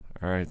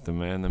All right, the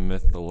man, the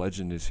myth, the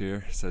legend is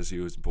here. Says he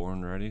was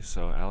born ready.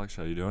 So, Alex,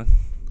 how you doing?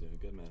 I'm doing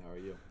good, man. How are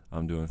you?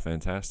 I'm doing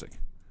fantastic.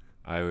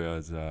 I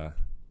was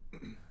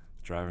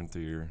driving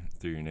through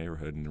your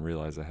neighborhood and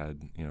realized I had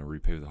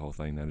repaved the whole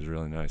thing. That is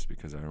really nice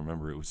because I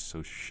remember it was so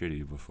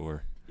shitty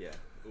before. Yeah,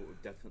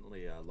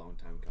 definitely a long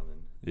time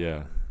coming.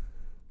 Yeah.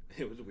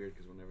 It was weird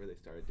because whenever they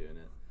started doing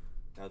it,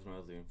 that was when I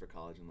was leaving for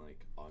college in like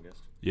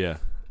August, Yeah.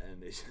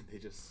 and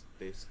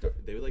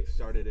they like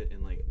started it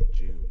in like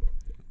June.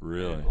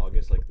 Really. And in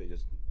August, like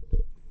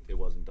it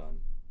wasn't done.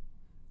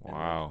 And then,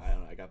 Wow. I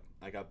don't know.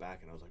 I got back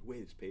and I was like,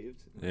 wait, it's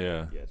paved. And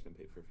Yeah. Yeah, it's been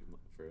paved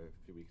for a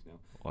few weeks now.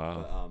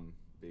 Wow.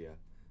 But yeah,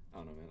 I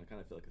don't know, man. I kind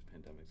of feel like it's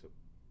pandemic, so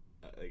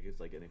like it's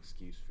like an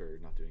excuse for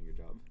not doing your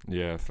job.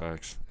 Yeah,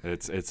 facts.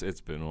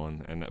 It's been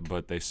one,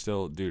 but they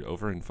still, dude,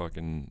 over in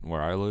fucking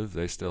where I live,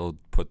 they still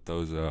put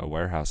those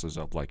warehouses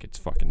up like it's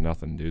fucking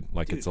nothing, dude.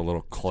 Like Dude, it's a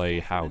little clay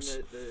house.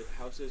 And the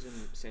houses in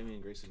Sammy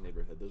and Grace's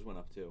neighborhood, those went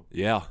up too,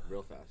 Yeah.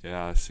 real fast.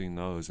 Yeah, I've seen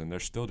those, and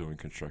they're still doing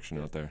construction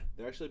out there.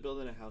 They're actually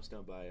building a house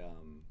down by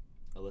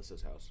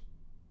Alyssa's house,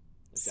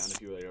 like down if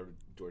you were like over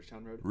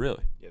Georgetown Road.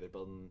 Really? Yeah, they're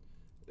building.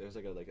 There's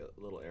like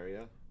a little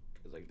area.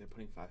 It's like they're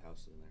putting 5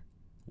 houses in there.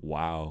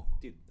 Wow.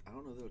 Dude, I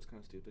don't know though. It's kind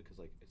of stupid because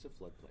like it's a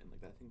floodplain. Like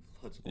that thing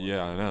floods. all the Yeah,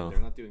 time. I know. They're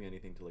not doing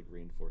anything to like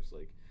reinforce.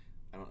 Like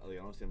I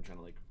don't see them trying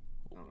to like.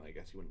 I don't know. I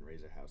guess you wouldn't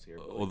raise a house here.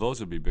 But, Well, like, those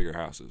would be bigger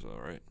houses, though,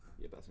 right?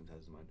 yeah, Bethlehem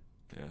has in mind.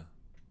 Yeah.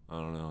 I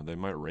don't know. They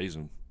might raise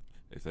them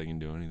if they can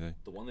do anything.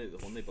 The one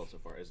they built so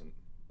far isn't.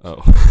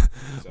 Oh.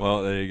 So,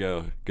 Well, there you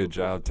go. Good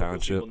job,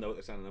 township. People know what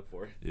they're signing up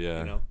for. Yeah.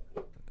 You know.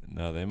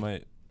 No, they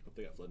might. Hope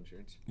they got flood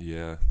insurance.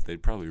 Yeah,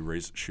 they'd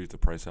probably shoot the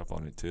price up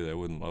on it too. They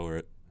wouldn't lower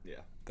it.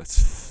 Yeah.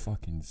 That's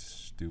fucking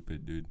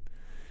stupid, dude.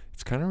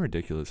 It's kind of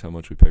ridiculous how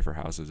much we pay for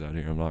houses out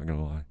here. I'm not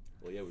gonna lie.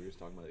 Well, yeah, we were just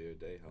talking about it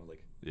the other day how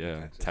like.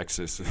 Yeah,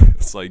 Texas.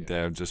 It's like,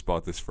 Yeah. damn, just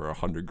bought this for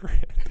 $100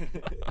 grand.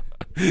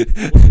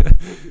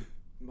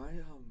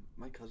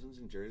 My cousins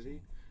in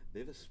Jersey, they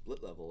have a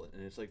split level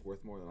and it's like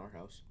worth more than our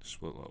house.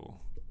 Split level.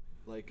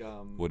 Like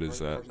What is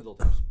that? Carson's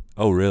old house.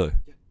 Oh, really?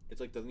 Yeah,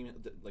 it's like doesn't even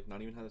like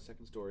not even have a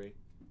second story.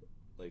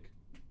 Like,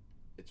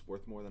 it's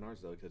worth more than ours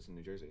though because it's in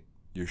New Jersey.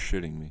 You're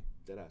shitting me.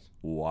 Deadass.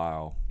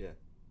 Wow.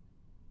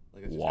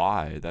 Like it's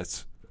Why?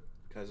 That's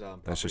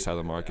Because just how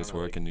the markets I don't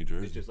know, work like, in New It's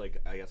Jersey. just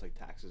like I guess like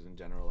taxes in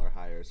general are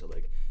higher, so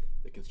like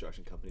the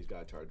construction companies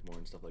gotta charge more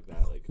and stuff like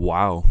that. Like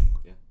Wow.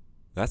 Yeah.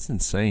 That's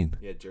insane.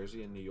 yeah,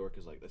 Jersey and New York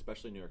is like,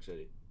 especially New York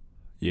City.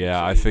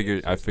 Yeah, I City,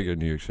 figured. New York I figured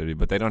New York City,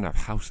 but they don't have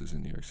houses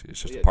in New York City.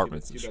 It's just Yeah,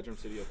 apartments. Two bedroom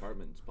city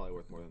apartment is probably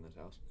worth more than this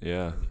house.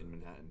 Yeah, In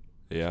Manhattan.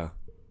 yeah.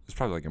 It's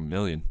probably like $1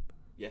 million.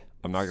 Yeah.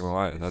 I'm not gonna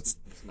lie. It's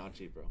not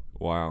cheap, bro.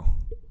 Wow.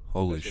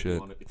 Holy Especially shit. If you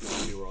want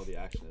to be where all the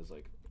action is,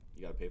 like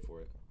you gotta pay for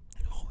it.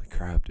 Holy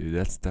crap, dude.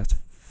 That's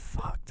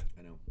fucked.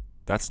 I know.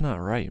 That's not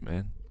right,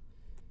 man.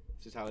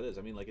 It's just how it is.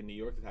 I mean, like in New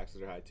York, the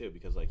taxes are high too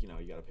because, like, you know,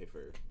 you got to pay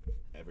for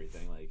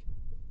everything. Like,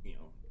 you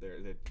know, they're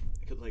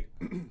because like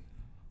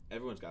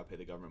everyone's got to pay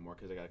the government more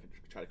because they got to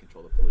try to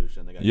control the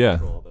pollution. They got to Yeah.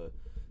 control all the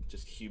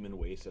just human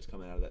waste that's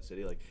coming out of that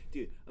city. Like,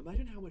 dude,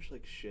 imagine how much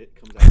like shit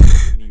comes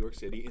out of New York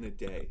City in a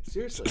day.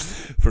 Seriously,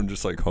 From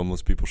just like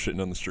homeless people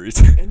shitting on the streets.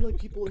 and like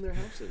people in their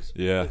houses.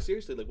 Yeah. Like,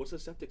 seriously, like what's the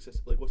septic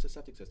system? Like, what's the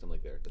septic system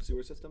like there? The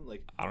sewer system?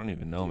 Like, I don't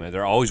even know, man.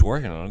 They're always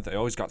working on it. They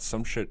always got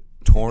some shit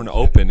torn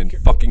open in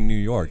fucking New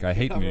York. I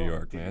hate You're not New wrong,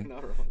 York, dude, man. you're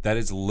not wrong. That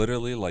is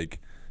literally like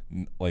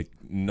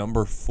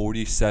number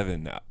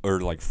 47 or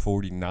like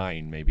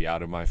 49 maybe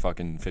out of my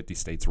fucking 50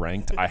 states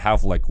ranked.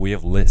 We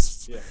have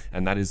lists, Yeah.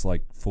 and that is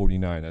like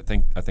 49. I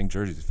think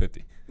Jersey's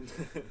 50.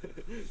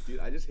 Dude,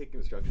 I just hate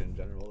construction in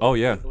general. Oh,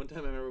 yeah. One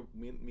time I remember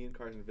me and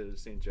Carson visited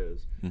St.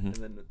 Joe's, Mhm. and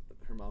then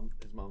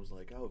his mom's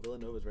like, "Oh,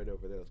 Villanova's right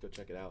over there. Let's go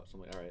check it out." So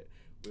I'm like, "All right."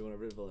 We went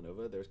over to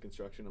Villanova. There's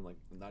construction. I'm like,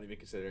 I'm not even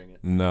considering it.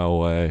 No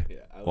way. Yeah.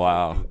 I was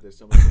Wow. Like, dude, there's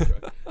so much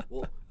construction.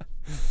 Well,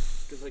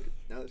 because like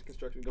now there's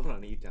construction going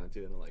on in E-Town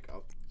too, and I'm like,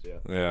 oh, so yeah.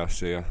 Yeah.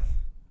 See ya.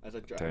 I was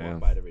like Damn. driving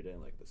by it every day,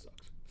 and like, this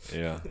sucks.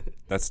 Yeah.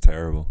 That's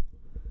terrible.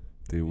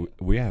 Dude,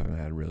 we haven't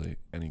had really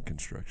any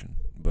construction,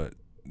 but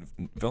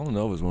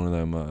Villanova is one of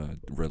them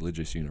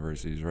religious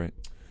universities, right?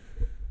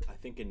 I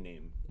think in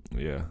name.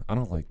 Yeah. I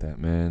don't like that,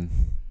 man.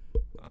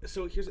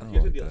 So here's I don't the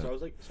like deal.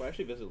 that. So I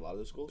actually visited a lot of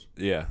those schools.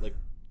 Yeah. Like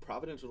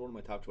Providence was one of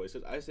my top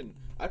choices.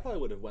 I probably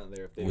would have went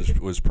there if they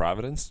Was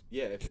Providence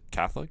yeah. If,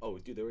 Catholic? oh,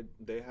 dude,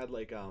 they had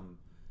like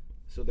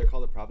so they're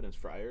called the Providence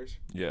Friars.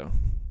 Yeah.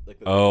 Like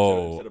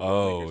Oh,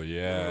 Breakers.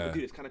 yeah. But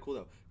dude, it's kind of cool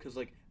though, cause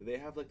like they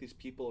have like these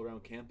people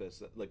around campus,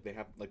 that, like they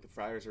have like the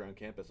friars around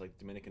campus, like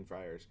Dominican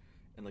friars,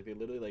 and like they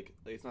literally like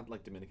it's not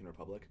like Dominican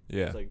Republic.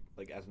 Yeah. It's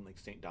like as in like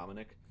Saint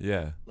Dominic.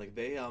 Yeah. Like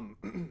they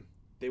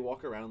they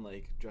walk around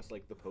like dressed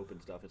like the Pope and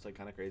stuff. It's like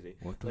kind of crazy.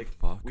 What the like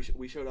fuck?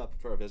 we showed up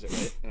for a visit,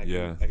 right? And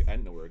Yeah. I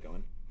didn't know where we were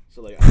going,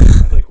 so like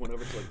I like went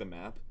over to like the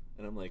map,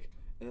 and I'm like,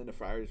 and then the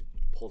friar just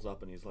pulls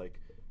up and he's like,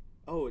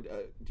 "Oh, do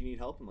you need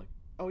help?" I'm like,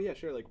 "Oh yeah,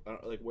 sure." Like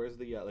where's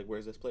the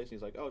where's this place? And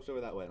he's like, "Oh, it's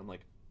over that way." And I'm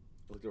like,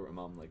 I looked over at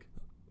my mom like,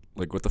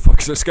 like, what the fuck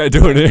is this guy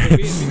doing Like, we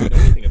here? didn't know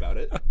anything about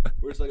it.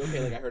 We're just like,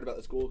 okay, like I heard about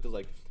the school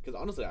because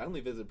honestly, I only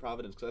visited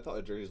Providence because I thought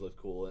the jerseys looked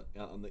cool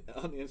on the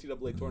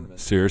NCAA tournament.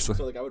 Seriously?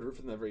 So like I would root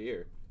for them every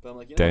year. But I'm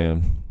like,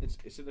 Damn.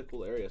 it's in a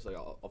cool area, so like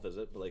I'll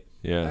visit. But like,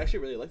 Yeah. I actually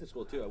really like the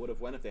school too. I would have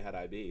went if they had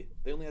IB.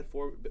 They only had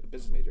 4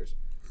 business majors.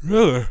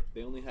 Really?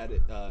 They only had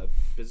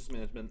business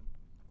management,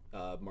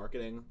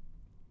 marketing,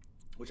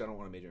 which I don't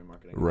want to major in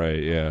marketing.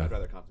 Right, yeah. I'd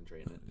rather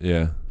concentrate in it.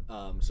 Yeah.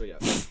 So yeah,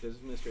 business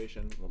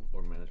administration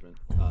or management,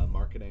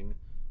 marketing,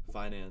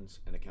 finance,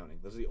 and accounting.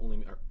 Those are the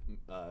only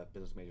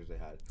business majors they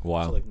had.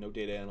 Wow. So like no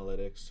data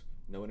analytics,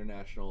 no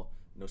international,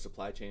 no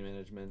supply chain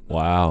management. nothing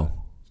like Wow. that.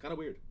 It's kind of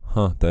weird.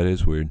 Huh, that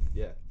is weird.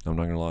 Yeah. I'm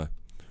not gonna lie.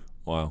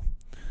 Wow.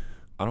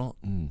 I don't,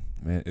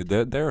 man,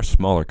 they're a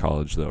smaller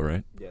college though,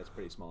 right? Yeah, it's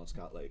pretty small. It's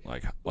got like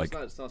Like,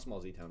 it's not a small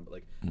Z town, but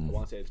like I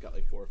want to say it's got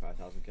like 4,000 or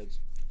 5,000 kids.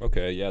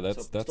 okay, yeah, So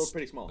it's still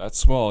pretty small. That's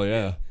small,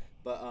 yeah.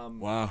 But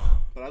Wow.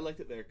 But I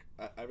liked it there.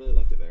 I really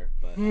liked it there.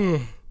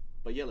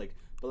 But yeah,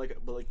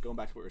 but going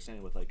back to what we were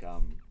saying with like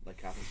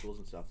Catholic schools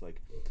and stuff,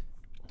 like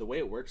the way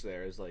it works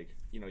there is like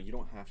you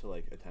don't have to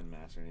like attend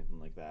mass or anything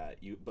like that.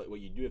 But what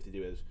you do have to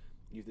do is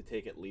you have to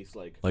take at least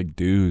like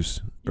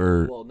dues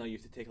or well no you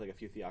have to take like a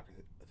few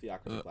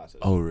theocracy classes.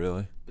 oh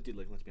really? But dude,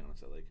 like let's be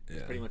honest, like Yeah.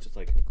 it's pretty much just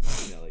like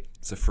like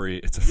It's a free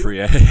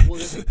A. well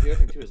the other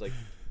thing too is like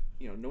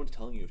no one's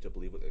telling you to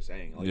believe what they're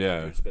saying. All you have to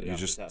Yeah, do is spit it you out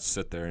the just test.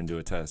 sit there and do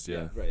a test.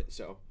 Yeah. Right.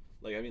 So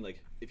like I mean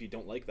like if you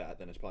don't like that,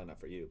 then it's probably not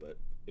for you. But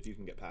if you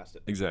can get past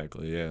it,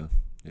 Exactly. Yeah.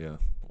 Yeah.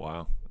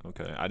 Wow.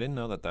 Okay. I didn't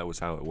know that was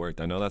how it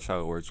worked. I know that's how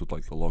it works with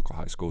like the local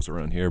high schools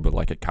around here, but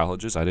like at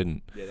colleges, I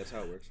didn't that's how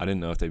it works. I didn't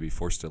know if they'd be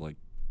forced to like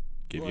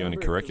give Well, you I any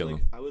remember 'cause, curriculum.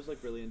 Like, I was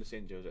like really into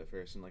St. Joe's at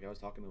first, and like I was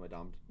talking to my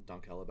Dom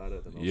Kell about it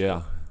at the middle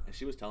Yeah. school, and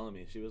she was telling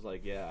me, she was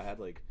like, yeah, I had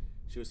like,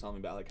 she was telling me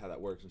about like how that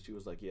works, and she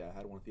was like, yeah, I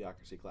had one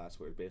theocracy class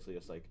where it basically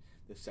just like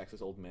this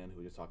sexist old man who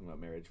was just talking about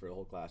marriage for a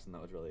whole class, and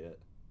that was really it.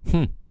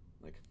 Hmm.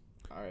 Like,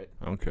 all right.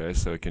 Okay,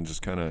 so it can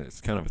just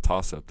it's kind of a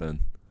toss up then.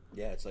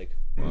 Yeah, it's like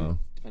Wow.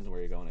 depends on where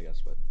you're going, I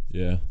guess, but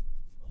Yeah.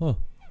 Huh.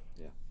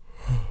 yeah.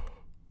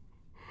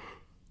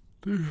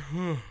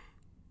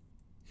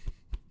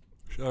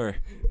 Sorry.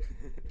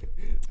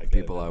 I get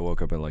People, it, I man.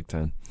 woke up at like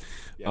 10.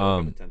 Yeah, I woke up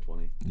um, at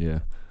 10:20. Yeah.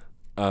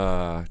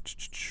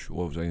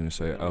 What was I gonna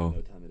say? I don't even Oh, know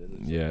what time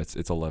it is. yeah. It's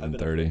I've been up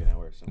for 11:30. like an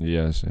hour, so.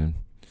 Yeah, same.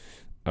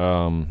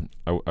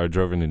 I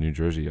drove into New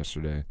Jersey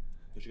yesterday.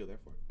 What'd you go there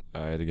for?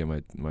 I had to get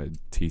my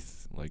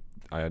teeth like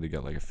I had to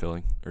get like a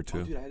filling or two.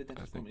 Oh, dude, I had a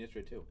dentist think. appointment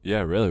yesterday too.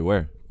 Yeah, really?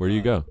 Where do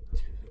you go?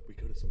 We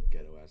go to some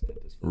ghetto ass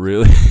dentist.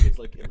 Really? It's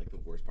like in like the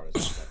worst part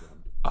of South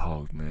Bethlehem.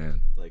 Oh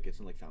man. Like it's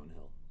in like Fountain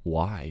Hill.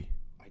 Why?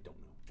 I don't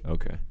know.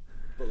 Okay.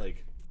 But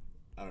like,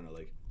 I don't know.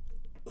 Like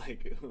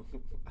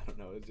I don't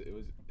know.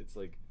 It's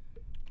like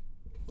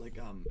have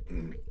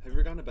you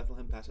ever gone to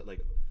Bethlehem past it like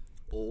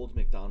old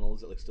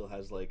McDonald's that like still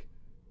has like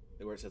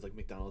where it says like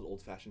McDonald's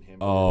old fashioned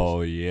hamburgers?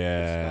 Oh It's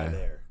yeah. by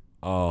there.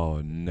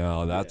 Oh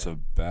no, that's Yeah. a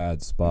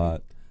bad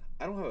spot.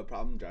 I don't have a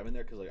problem driving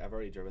there because like I've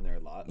already driven there a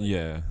lot. Like,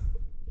 Yeah,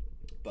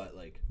 But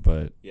like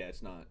but yeah,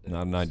 it's not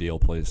not an it's- ideal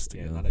place to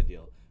Yeah, go. not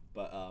ideal.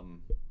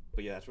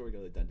 But yeah, that's where we go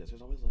to the dentist.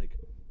 There's always like,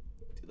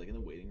 dude, like in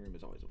the waiting room,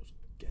 there's always those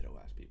ghetto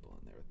ass people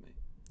in there with me.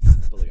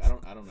 But like,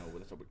 I don't know.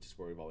 That's just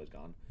where we've always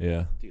gone.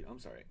 Yeah. Dude, I'm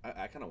sorry.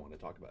 I kind of want to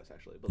talk about this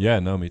actually. But Yeah.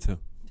 No, me too.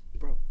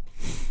 bro,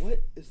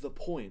 what is the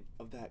point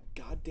of that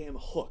goddamn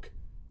hook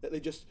that they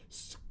just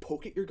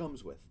poke at your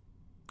gums with?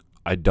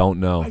 I don't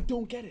know, I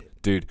don't get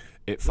it. dude.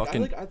 It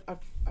fucking.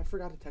 I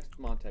forgot to text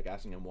Montec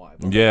asking him why.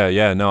 But Yeah.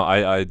 Yeah. No,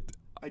 I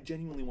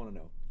genuinely want to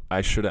know. I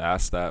should have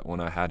asked that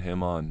when I had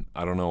him on.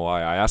 I don't know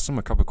why. I asked him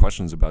a couple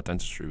questions about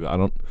dentistry, but I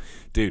don't.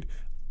 Dude,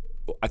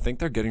 I think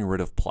they're getting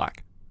rid of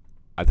plaque.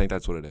 I think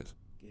that's what it is.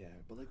 Yeah,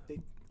 but like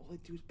all they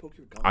do is poke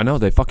your gums. I know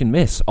they fucking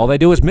miss. All they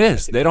do is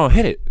miss. They don't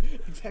hit it.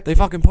 Exactly. They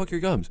fucking poke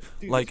your gums.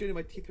 Dude, Like, yesterday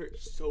my teeth hurt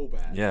so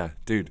bad. yeah,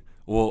 dude.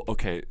 Well,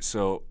 okay,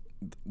 so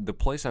the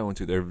place I went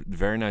to, they're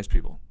very nice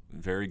people,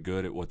 very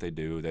good at what they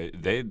do.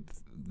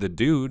 The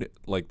dude,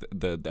 like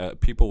the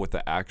people with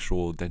the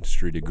actual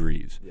dentistry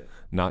degrees, Yeah.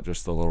 not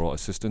just the little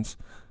assistants.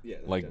 Yeah,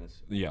 that's Like,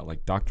 Dennis. yeah,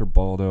 like Dr.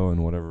 Baldo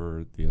and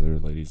whatever the other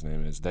lady's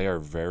name is. They are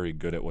very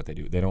good at what they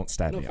do. They don't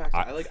stab No, me. facts.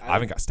 I I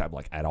haven't got stabbed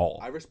like at all.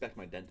 I respect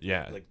my dentist.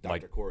 Yeah, like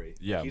like- Dr. Corey.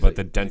 Yeah, He's but like-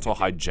 the he's dental like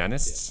a dude.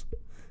 hygienists,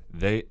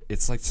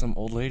 it's like some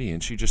old lady,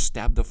 and she just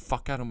stabbed the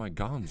fuck out of my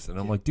gums, and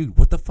I'm like, dude,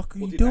 what the fuck are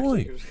Well, you dude,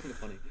 actually, doing? it was kind of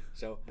funny.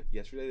 So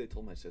yesterday they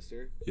told my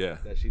sister Yeah.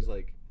 that she's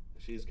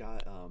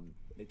got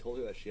they told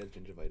her that she has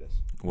gingivitis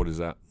What is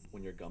that?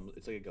 when your gum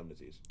it's like a gum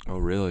disease. Oh,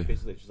 really?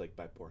 Basically, it's just like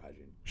by poor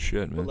hygiene.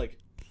 Shit, man.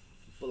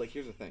 But like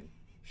here's the thing,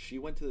 she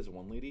went to this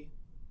one lady,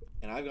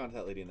 and I've gone to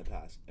that lady in the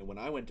past. And when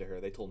I went to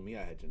her, they told me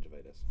I had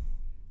gingivitis.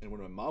 And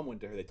when my mom went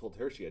to her, they told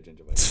her she had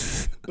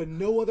gingivitis. But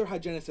no other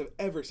hygienists have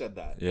ever said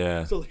that.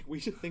 Yeah. So like we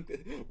just think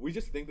that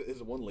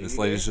this one lady. This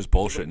lady's there just is, like,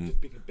 bullshitting.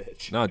 Just being a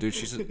bitch. No,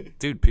 dude,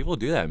 dude, people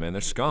do that, man.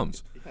 They're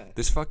scums. Yeah.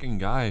 This fucking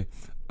guy,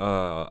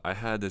 I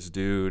had this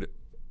dude,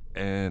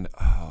 and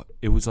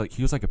it was like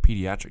he was like a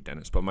pediatric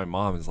dentist, but my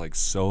mom is like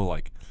so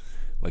like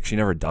Like she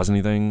never does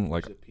anything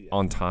like She's a pediatric.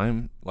 on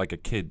time, like a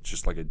kid,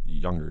 just like a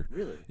younger.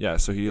 Really? Yeah.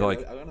 So he Yeah, like.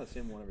 I've gone to the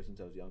same one ever since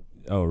I was young.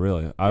 Oh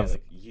really? Yeah, I've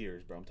like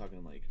years, bro. I'm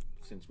talking like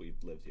since we've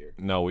lived here.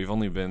 no. We've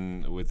only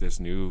been with this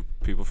new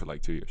people for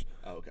like 2 years.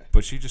 Oh, okay.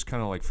 But she just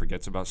kind of like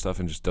forgets about stuff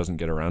and just doesn't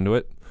get around to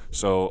it.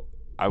 So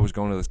I was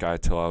going to this guy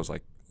till I was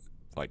like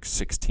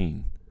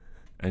 16.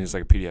 And he's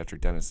like a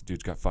pediatric dentist. The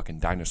dude's got fucking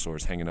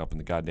dinosaurs hanging up in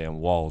the goddamn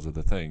walls of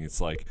the thing.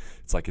 It's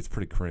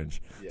pretty cringe.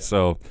 Yeah.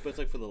 So But it's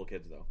like for little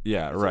kids though.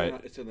 yeah, So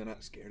right. they're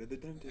not scared of the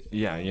dentist.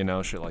 Yeah, you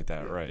know, shit like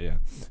that, right? Yeah.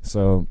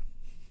 So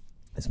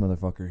this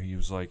motherfucker, he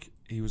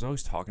was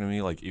always talking to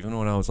me like even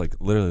when I was like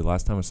literally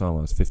last time I saw him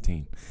I was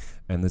 15,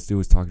 and this dude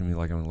was talking to me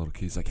like I'm a little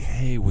kid. He's like,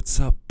 "Hey, what's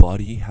up,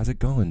 buddy? How's it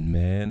going,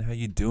 man? How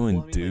you doing,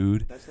 Well, I mean,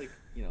 dude?" Like, that's like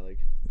like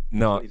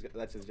No,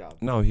 that's his job.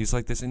 no, he's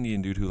like this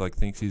Indian dude who like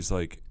thinks he's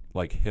like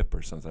hip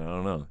or something. I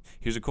don't know.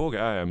 He's a cool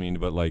guy. I mean,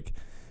 but like,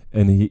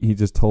 and he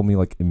just told me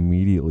like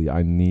immediately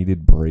I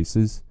needed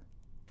braces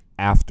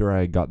after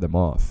I got them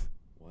off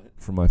What?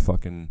 from my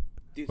fucking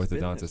Dude, it's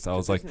business. orthodontist. It's I a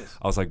was like, business.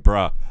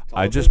 bruh, It's all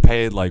I a just business.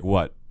 paid like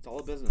what It's all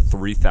a business. The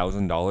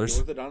 $3,000.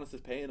 orthodontist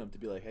is paying him to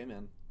be like, hey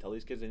man, tell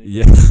these kids they need.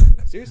 Yeah.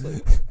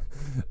 Seriously.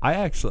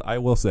 I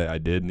will say I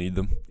did need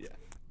them. Yeah.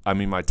 I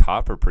mean, my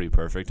top are pretty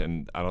perfect,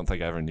 and I don't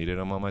think I ever needed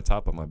them on my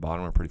top, but my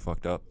bottom are pretty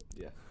fucked up.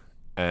 Yeah.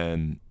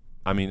 And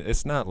I mean,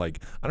 it's not like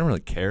I don't really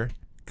care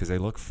because they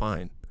look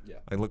fine. Yeah.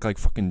 I look like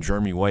fucking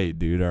Jeremy Wade,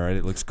 dude. All right,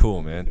 it looks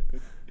cool, man.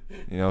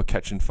 You know,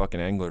 catching fucking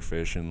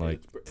anglerfish in Yeah, like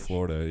it's British.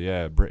 Florida.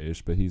 Yeah,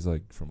 British, but he's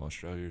like from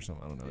Australia or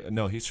something. I don't know. Yeah.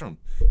 No, he's from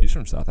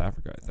South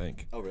Africa, I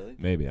think. Oh really?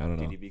 Maybe I don't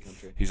know. DDB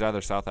country. He's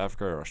either South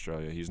Africa or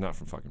Australia. He's not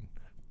from fucking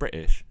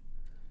British.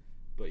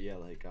 But yeah,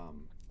 like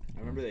I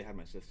remember they had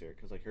my sister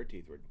because like her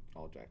teeth were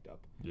all jacked up.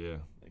 Yeah.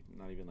 Like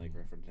not even like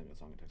referencing the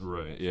song and text.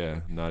 Right. Yeah.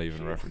 Not even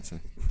She- referencing.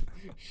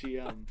 She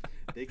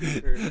they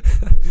gave her so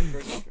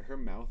first off her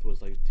mouth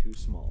was like too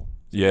small.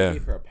 So Yeah, They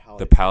gave her a palate.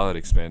 The palate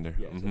expander.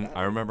 Yeah, so that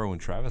I remember when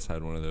Travis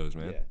had one of those,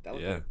 man. Yeah, that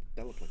looked like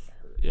that looked like it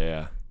hurt.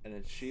 Yeah. And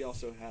then she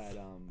also had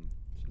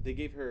they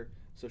gave her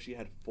so she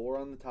had 4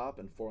 on the top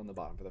and 4 on the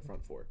bottom for the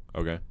front 4.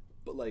 Okay.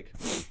 But like,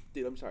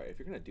 dude, I'm sorry if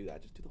you're gonna do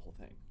that, just do the whole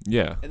thing.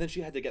 Yeah. And then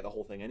she had to get the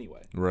whole thing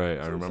anyway. Right.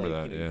 So I it's remember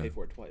like, that. You know, you Yeah. pay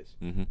for it twice.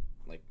 Mm-hmm.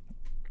 Like,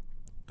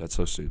 That's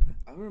so stupid.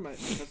 I remember my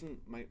cousin,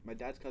 my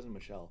dad's cousin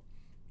Michelle.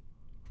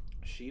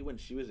 When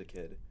she was a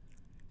kid,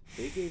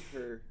 they gave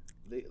her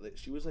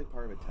she was like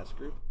part of a test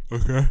group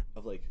Okay.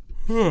 of like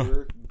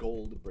pure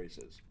gold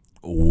braces,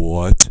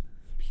 What?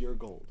 pure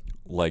gold.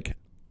 Like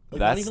Like, not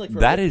that's even, like, for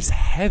that a- is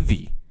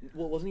heavy.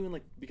 Well, it wasn't even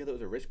like because it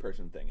was a rich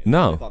person thing.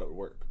 No. I thought it would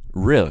work.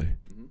 Really?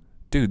 Mhm.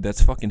 Dude,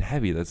 that's fucking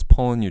heavy. That's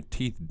pulling your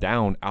teeth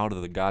down out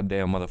of the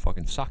goddamn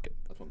motherfucking socket.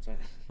 That's what I'm saying.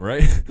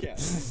 Right? Yeah.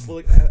 Well,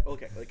 like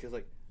okay, like because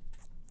like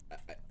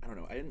I don't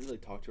know. I didn't really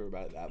talk to her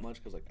about it that much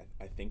because like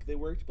I think they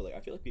worked, but like I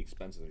feel like the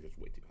expenses are just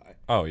way too high.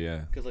 Oh yeah.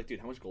 Because like, dude,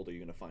 how much gold are you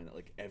gonna find that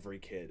like every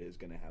kid is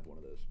gonna have one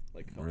of those?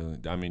 Like, how- Really?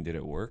 I mean, did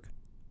it work?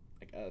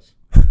 I guess.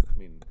 I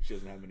mean, she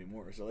doesn't have any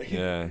more, so like,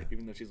 Yeah.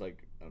 Even though she's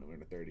like, I don't know, in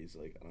her 30s,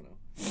 like, I don't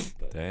know,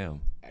 but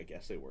Damn. I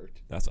guess it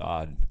worked. That's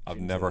odd. I've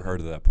Seems never like- heard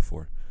of that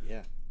before.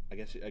 Yeah. I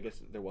guess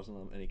there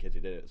wasn't any kids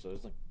who did it, so it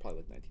was like probably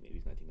like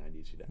 1980s,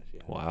 1990s. She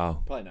had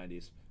Wow. probably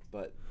 90s,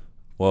 but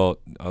Well,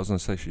 I was gonna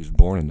say she was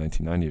born in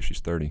 1990 if she's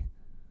 30.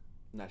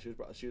 nah, she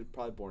was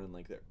probably born in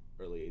like the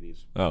early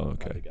 80s. Oh, I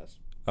okay. guess.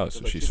 Oh, So,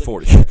 so like, she's she's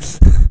 40.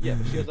 like- Yeah,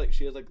 but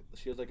she has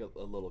like a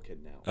little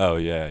kid now. Oh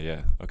yeah,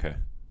 yeah. Okay.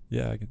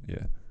 Yeah,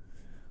 yeah.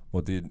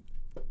 Well, dude,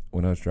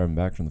 when I was driving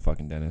back from the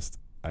fucking dentist,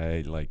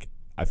 I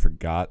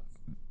forgot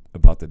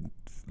about the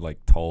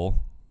like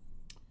toll.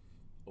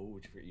 Oh,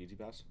 would you forget Easy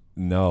Pass?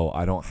 No,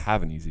 I don't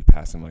have an Easy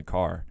Pass in my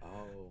car. Oh.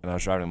 And I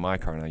was driving in my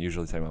car, and I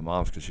usually take my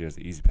mom's because she has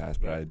the Easy Pass.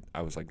 But Yeah.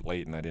 I was like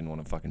late, and I didn't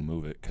want to fucking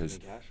move it because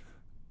Any cash?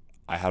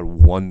 I had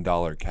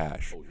 $1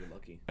 cash. Oh, you're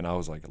lucky. And I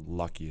was like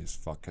lucky as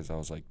fuck because I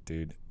was like,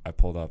 dude, I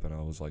pulled up and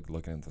I was like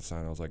looking at the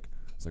sign. I was like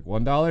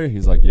 $1.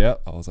 He's like,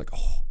 yep. I was like,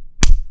 oh,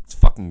 let's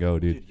fucking go,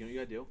 dude. Dude, you know what you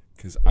gotta do?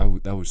 Because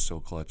that was so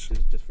clutch.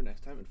 Just for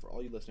next time, and for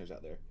all you listeners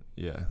out there,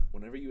 Yeah,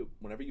 whenever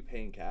you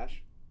pay in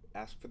cash,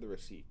 ask for the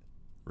receipt.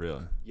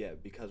 really. Yeah,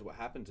 because what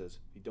happens is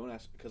you don't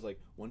ask because like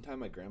one time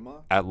my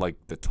grandma, At like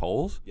the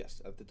tolls?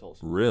 yes, at the tolls,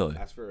 Really?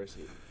 asked for a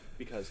receipt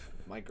because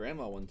my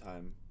grandma one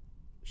time,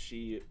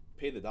 she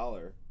paid the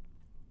 $1,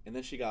 and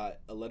then she got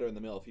a letter in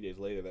the mail a few days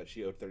later that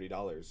she owed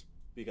 $30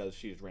 because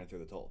she just ran through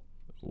the toll.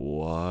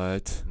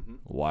 What? Mhm.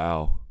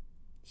 Wow.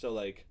 So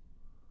like,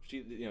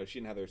 she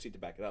didn't have the receipt to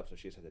back it up, so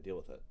she just had to deal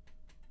with it.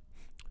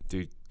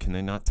 Dude, can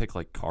they not take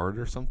like card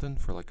or something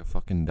for like a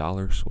fucking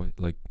dollar swipe?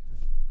 Like,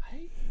 I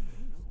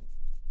don't know.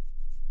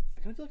 I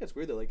kind of feel like that's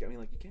weird though. Like, I mean,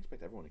 like you can't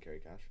expect everyone to carry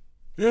cash.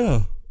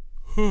 yeah.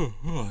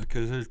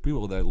 Because there's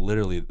people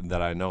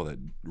that I know that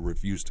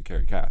refuse to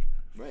carry cash.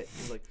 Right.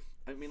 'Cause, like,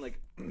 I mean, like,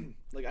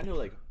 like I know,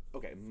 like,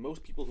 okay,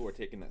 most people who are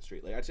taking that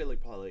street, like, I'd say,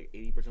 like, probably like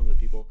 80% of the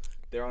people,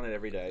 they're on it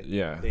every day.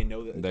 Yeah. They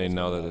know that. They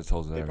know that the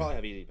toll's They there. probably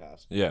have Easy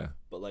Pass, Yeah.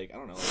 but like, I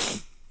don't know,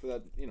 like, for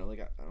that, like,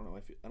 I don't know.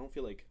 I don't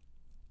feel like.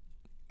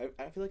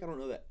 I feel like I don't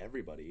know that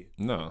everybody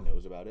No.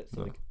 knows about it.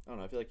 So No. like, I don't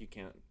know. I feel like you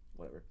can't.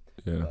 Whatever.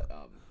 Yeah. But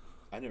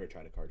I never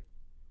tried a card.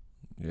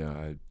 Yeah,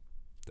 I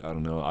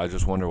don't know. I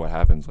just wonder what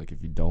happens like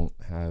if you don't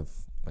have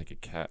like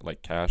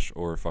like cash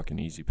or fucking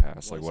Easy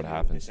Pass. Well, like what they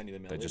happens? send you the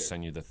mail They just later.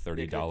 send you the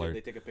They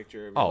 $30. take a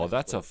picture of your Oh, license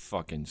that's a plate.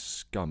 fucking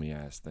scummy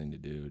ass thing to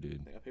do,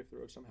 dude. I gotta pay for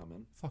the road somehow,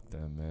 man. Fuck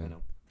them, I man.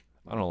 know.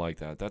 I don't like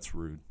that. That's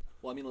rude.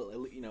 Well, I mean,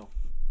 you know,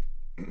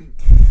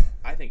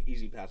 I think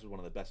Easy Pass was one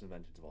of the best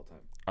inventions of all time.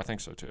 I think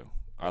so too.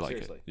 I like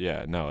Seriously. it.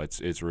 Yeah, no,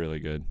 it's really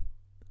good.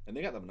 And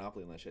they got the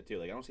monopoly on that shit too.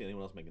 Like, I don't see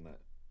anyone else making that.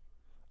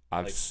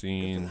 I've Like,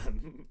 seen, good for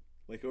them.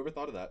 Like, whoever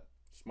thought of that,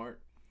 smart.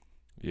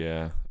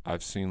 yeah,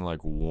 I've seen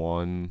like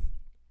one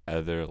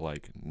other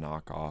like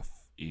knockoff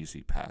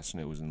Easy Pass,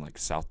 and it was in like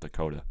South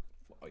Dakota.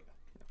 Oh, yeah.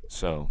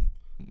 So,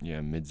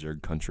 yeah,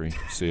 mid-zerg country.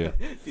 See ya.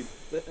 Dude,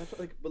 that's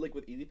but like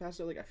with Easy Pass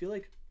though, like I feel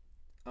like,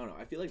 I don't know.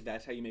 I feel like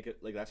that's how you make it.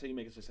 Like that's how you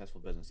make a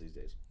successful business these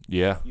days.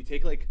 Yeah, You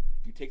take like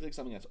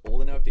something that's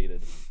old and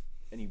outdated,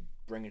 and you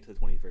bring it to the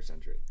 21st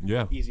century.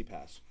 yeah. Easy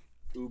Pass,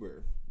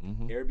 Uber,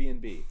 Mm-hmm.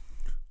 Airbnb,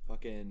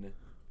 fucking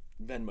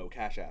Venmo,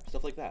 Cash App,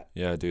 stuff like that.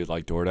 Yeah, dude,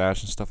 like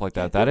DoorDash and stuff like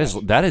that. Yeah, That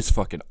DoorDash. is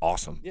fucking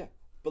awesome. Yeah,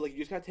 but like you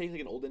just gotta take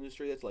like an old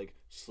industry that's like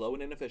slow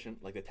and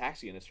inefficient, like the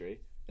taxi industry,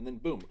 and then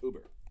boom,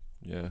 Uber,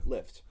 Yeah.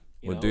 Lyft.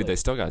 You Well, know, dude, like, they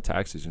still got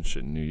taxis and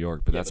shit in New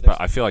York, but Yeah, that's but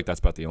about, I feel like that's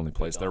about the only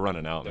place they're done.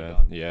 running out, They're man.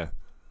 done. Yeah,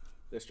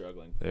 they're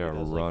struggling. They are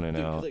Because, running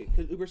dude, out.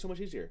 Because Uber's so much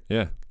easier.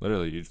 yeah.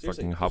 Literally, you Seriously,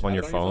 fucking just hop on have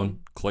your it on your phone, phone.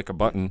 click a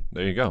button,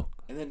 there you go.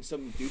 And then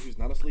some dude who's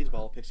not a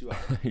sleazeball picks you up.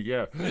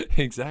 Yeah,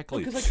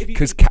 exactly. No, 'cause, like, if you-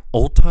 Because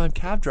old time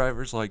cab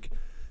drivers, like,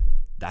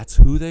 that's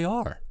who they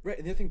are. Right,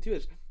 and the other thing too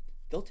is,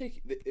 they'll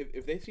take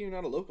if they see you're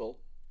not a local.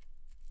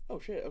 Oh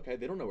shit! Okay,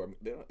 they don't know where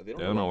they They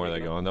don't know where they're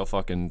going. They'll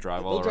fucking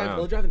drive all They'll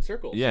around. drive in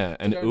circles. Yeah,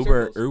 and They'll drive in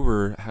Uber circles.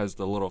 Uber has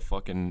the little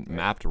fucking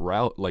mapped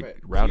route, like Right.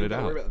 So you routed don't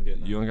gotta out. worry about them doing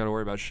that. You don't got to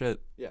worry about shit.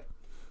 Yeah.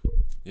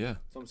 Yeah.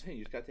 So I'm saying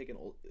you just gotta take an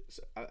old.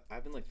 So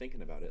I've been like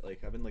thinking about it.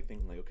 Like I've been like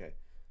thinking like okay,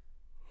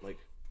 like,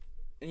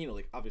 and you know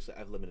like obviously I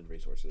have limited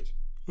resources,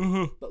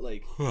 but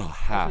like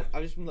Ha.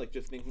 I've just been like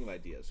just thinking of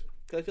ideas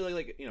because I feel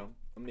like you know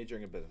I'm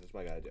majoring in business. That's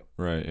what I gotta do.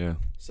 Right. Yeah.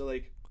 So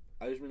like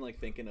I've just been like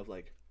thinking of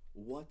like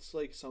what's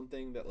like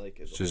something that like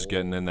is Just old.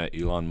 getting in that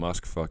Elon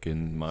Musk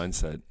fucking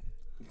mindset.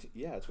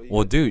 Yeah, that's what you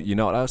Well, gotta do. dude, you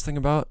know what I was thinking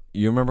about?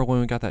 You remember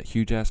when we got that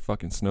huge ass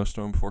fucking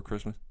snowstorm before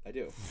Christmas? I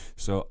do.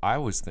 So I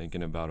was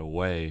thinking about a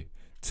way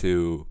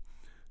to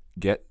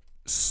get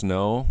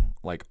snow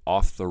like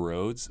off the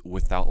roads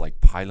without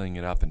like piling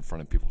it up in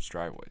front of people's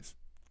driveways.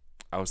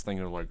 I was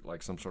thinking of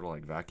like some sort of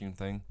like vacuum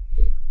thing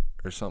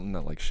or something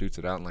that like shoots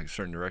it out in like a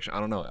certain direction.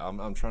 I don't know.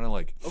 I'm trying to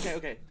like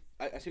Okay.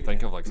 I see what you're think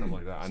saying. of like something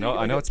like that. So I you know get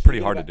I know a- it's so you pretty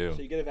get a hard to vac- do.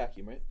 So you get a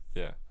vacuum, right?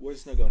 Yeah.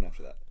 Where's snow going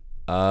after that?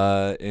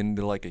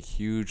 Into like a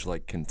huge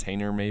like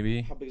container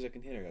maybe. How big is that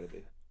container gotta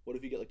be? What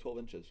if you get like 12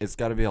 inches? It's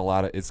got to be a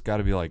lot of. It's got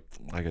to be like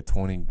a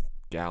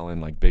 20-gallon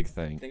like big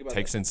thing. Think about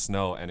Takes this. in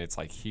snow and it's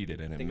like heated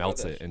and it Think about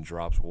melts this. it and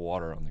drops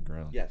water on the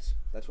ground. Yes,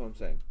 that's what I'm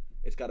saying.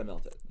 It's gotta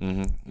melt it.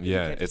 Mm-hmm. You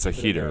Yeah, can't it's just a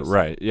put it in there heater, as-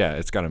 right? Yeah,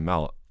 it's got to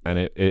melt, and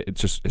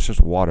it's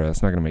just water.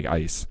 That's not gonna make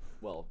ice.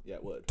 Well, yeah,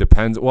 it would.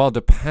 Depends. Well, it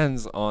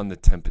depends on the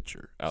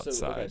temperature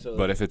outside. so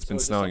but if it's so been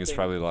is this snowing, it's something-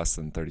 probably less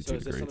than So 32 is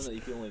this degrees. something that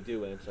you can only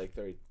do when it's like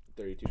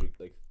 32,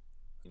 like,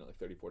 you know, like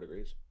 34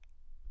 degrees?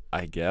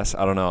 I guess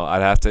I don't know.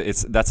 I'd have to.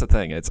 That's the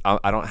thing.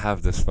 I don't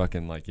have this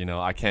fucking like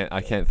I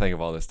can't think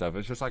of all this stuff.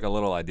 It's just like a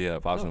little idea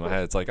that pops No, in of my head.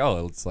 course. It's like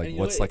what's And you know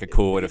what's what, like a if-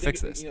 cool way if to you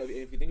fix think- this. You know,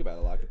 if you think about it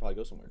a lot, it could probably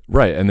go somewhere.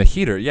 Right, and the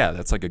heater, yeah,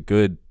 that's like a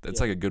good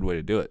Yeah. way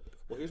to do it.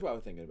 Well, here's what I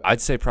was thinking about.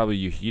 I'd say probably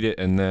you heat it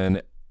and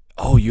then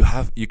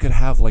you could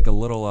have like a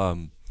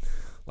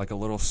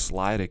little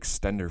slide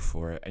extender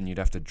for it, and you'd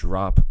have to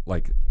drop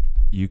like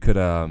you could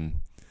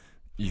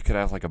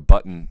have like a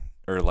button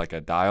or like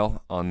a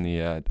dial on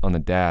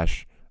the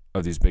dash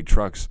of these big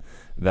trucks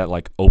that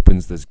like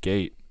opens this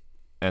gate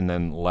and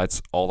then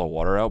lets all the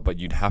water out, but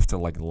you'd have to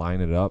like line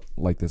it up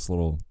like this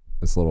little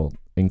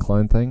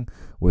incline thing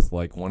with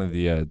like one of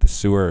the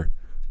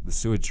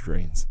sewage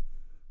drains,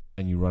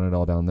 and you run it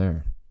all down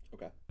there.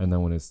 Okay. And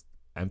then when it's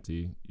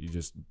empty, you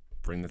just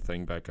bring the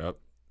thing back up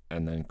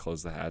and then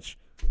close the hatch,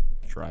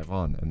 drive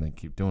on, and then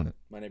keep doing it.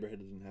 My neighborhood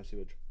doesn't have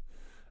sewage.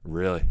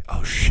 Really?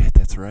 Oh shit,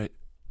 that's right.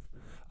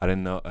 I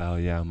didn't know. Oh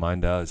yeah, mine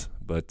does.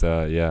 But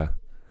yeah,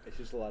 It's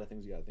just a lot of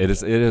things you gotta think it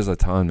is. about. It is a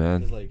ton,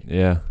 man. It's like-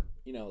 Yeah,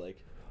 You know,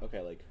 like, okay,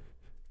 like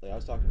I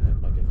was talking to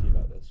Mike Gifty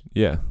about this.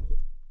 yeah,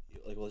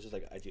 Like, well, it's just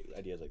like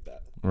ideas like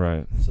that.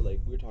 right. So like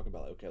we were talking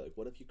about like, okay, like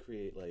what if you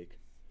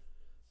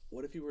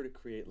were to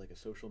create like a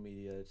social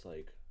media? It's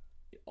like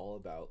all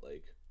about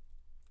like,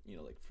 you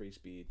know, like free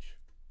speech.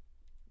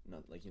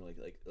 Not like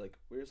like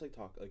we just like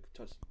talk like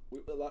touch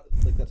a lot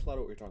like that's a lot of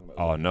what we were talking about.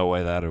 Oh no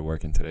way that'd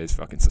work in today's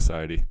fucking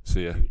society.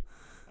 See ya. Dude,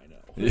 I know.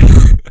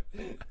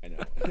 Yeah. I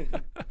know.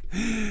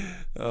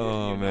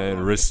 Oh You're not man,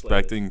 wrong,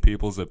 respecting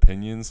people's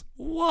opinions.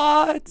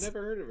 What?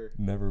 Never heard of her.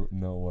 Never.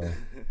 No way.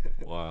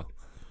 Wow.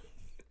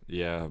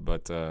 Yeah,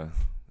 but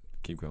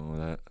keep going with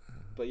that.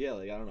 But yeah,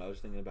 like I don't know. I was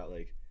thinking about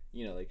like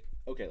you know like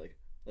okay like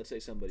let's say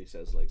somebody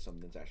says like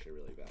something's actually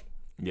really bad.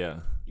 Yeah.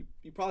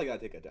 You probably gotta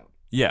take that down.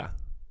 Yeah.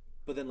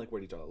 But then like where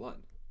do you draw the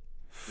line?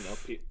 You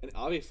know, and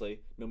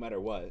obviously no matter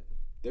what,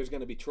 there's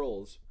gonna be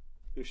trolls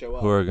who show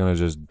up. Who are gonna and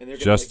they're gonna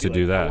just like, to be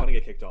do like, I that. want to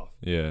get kicked off.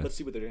 Yeah. Let's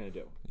see what they're gonna do.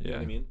 You know what I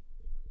Yeah. mean?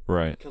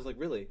 Right. Because like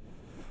really,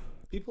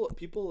 people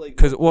like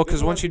Because there's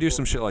a lot once of you do people-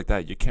 some shit like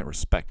that, you can't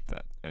respect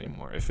that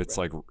anymore. If it's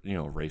Right. like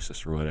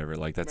racist or whatever,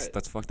 like that's Right.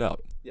 that's fucked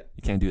up. Yeah.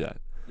 You can't do that.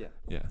 Yeah.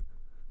 Yeah.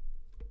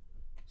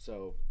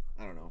 So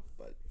I don't know,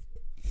 but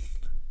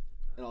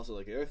and also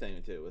like the other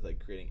thing too with like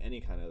creating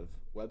any kind of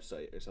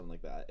website or something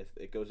like that, if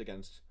it goes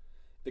against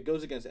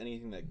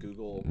anything that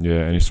Google,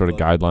 Yeah. Any sort of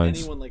Facebook, guidelines.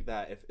 anyone like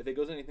that, if it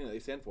goes anything that they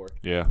stand for,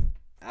 Yeah.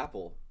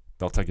 Apple,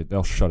 They'll take it.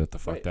 They'll shut it the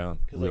fuck right? down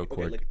 'Cause, real like,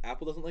 quick. Okay, like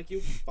Apple doesn't like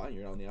you, fine,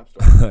 you're not on the App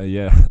Store.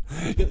 Yeah.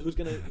 who's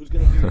gonna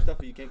do your stuff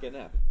if you can't get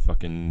an app?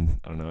 Fucking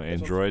I don't know.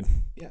 That's what I'm Android.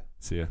 Yeah.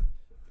 See ya.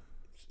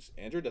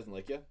 Android doesn't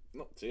like you.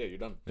 No, so yeah, you're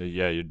done.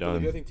 Yeah, you're But, like, the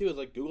done. other thing too is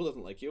like Google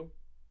doesn't like you.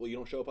 Well, you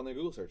don't show up on their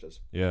Google searches.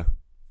 Yeah.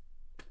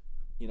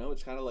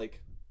 It's kind of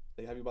like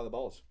they have you by the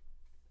balls.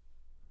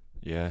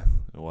 Yeah.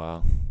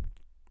 Wow.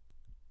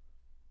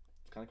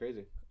 It's kind of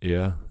crazy.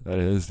 Yeah, that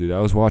is, dude. I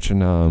was watching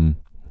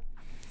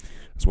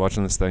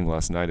this thing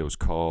last night. It was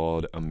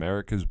called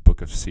America's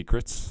Book of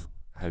Secrets.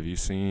 Have you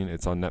seen?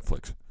 It's on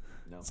Netflix.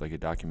 No. It's like a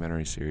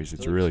documentary series. So,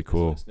 It's like, really is it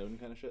cool. like Snowden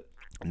kind of shit.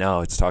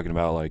 No, it's talking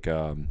about like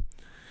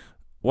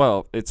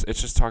well, it's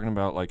just talking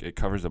about like it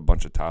covers a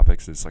bunch of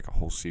topics. It's like a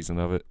whole season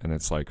of it, and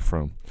it's like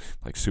from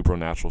like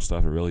supernatural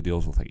stuff. It really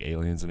deals with like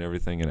aliens and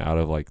everything and out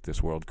of like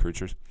this world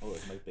creatures. Oh,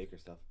 it's Mike Baker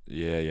stuff.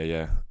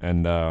 Yeah.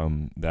 And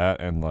that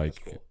and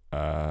like That's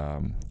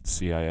cool.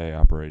 CIA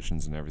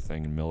operations and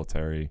everything and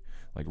military,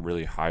 like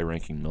really high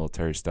ranking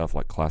military stuff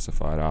like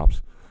classified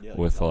ops Yeah,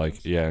 with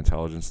intelligence.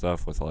 intelligence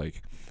stuff with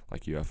like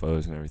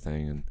UFOs and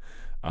everything,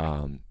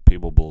 and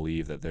people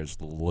believe that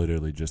there's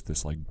literally just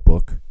this like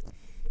book,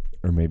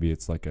 or maybe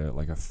it's like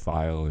a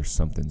file or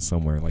something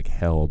somewhere like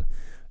held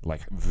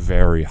like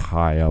very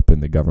high up in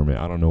the government.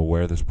 I don't know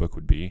where this book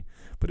would be,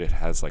 but it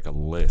has like a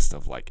list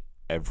of like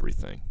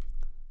everything,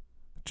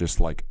 just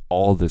like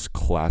all this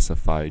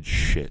classified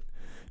shit.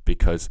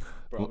 Because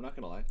Bro, I'm not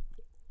gonna lie.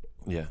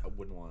 yeah, I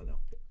wouldn't want to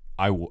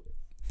know.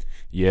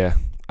 yeah,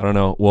 I don't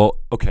know. Well,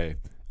 okay,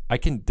 I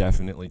can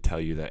definitely tell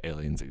you that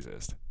aliens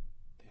exist.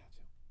 They have to.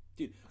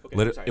 Dude,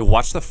 okay, sorry.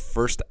 Watch the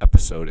first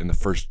episode. In the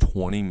first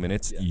 20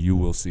 minutes, Yeah. you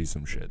will see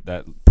some shit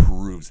that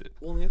proves it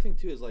Well, and the other thing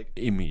too is like,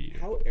 immediately.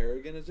 how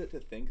arrogant is it to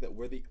think that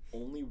we're the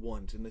only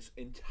ones in this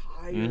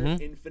entire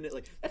infinite?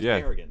 Like, that's Yeah.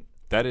 arrogant.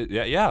 That is,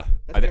 yeah.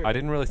 That's I arrogant.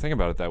 didn't really think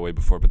about it that way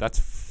before, but that's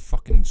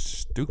fucking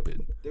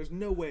stupid. There's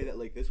no way that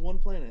like this one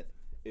planet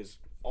is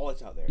all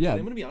that's out there. Yeah. And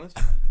I'm gonna be honest.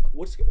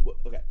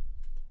 Okay,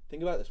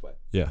 think about it this way.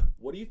 Yeah.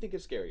 What do you think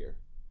is scarier?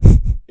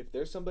 If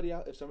there's somebody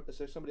out, if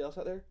there's somebody else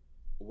out there,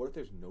 or what if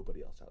there's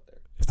nobody else out there?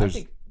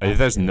 If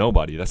there's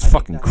nobody, that's think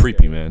fucking that's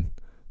creepy, scary. man.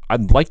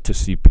 I'd like to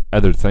see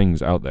other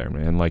things out there,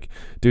 man. Like,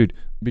 dude,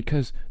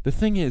 because the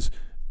thing is,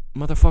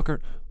 motherfucker,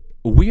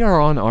 we are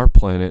on our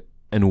planet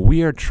and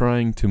we are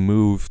trying to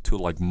move to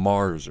like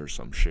Mars or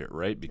some shit,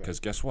 right?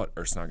 Because guess what?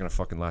 Earth's not gonna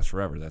fucking last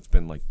forever. That's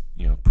been like,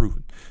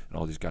 proven. And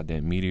all these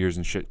goddamn meteors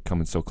and shit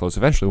coming so close.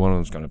 Eventually one of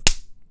them's gonna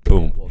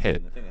boom, Well,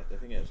 hit. The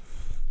thing is,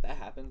 that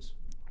happens.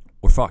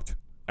 We're fucked.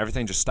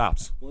 Everything just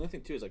stops. Well, the other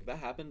thing too is like that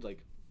happens.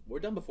 Like we're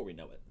done before we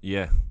know it.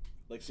 Yeah.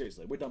 Like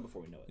seriously, we're done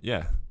before we know it.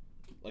 Yeah.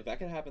 Like that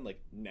can happen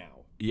like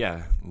now.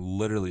 Yeah.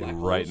 Literally Black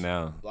right holes,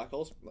 now. Black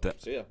holes.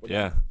 That- So yeah. We're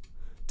Yeah, done.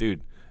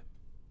 dude,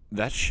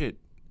 that shit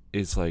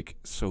is like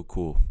so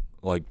cool.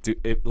 Like, dude,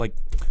 it like,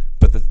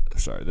 but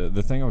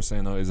the thing I was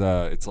saying though is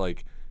it's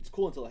like, It's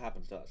cool until it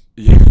happens to us.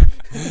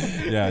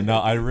 yeah, no,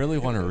 I really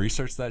want to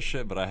research that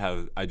shit, but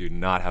I do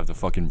not have the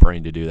fucking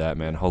brain to do that,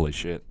 man. Holy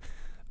shit.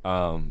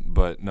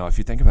 But no, if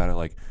you think about it,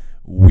 like,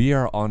 we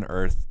are on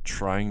Earth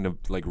trying to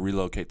like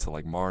relocate to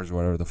like Mars or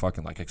whatever the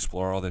fucking like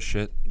explore all this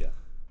shit. Yeah.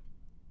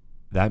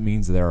 That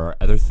means there are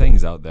other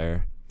things out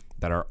there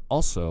that are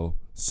also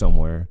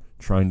somewhere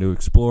trying to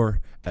explore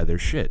other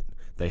shit.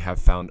 They have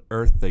found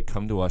Earth. They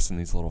come to us in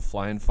these little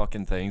flying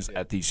fucking things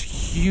at these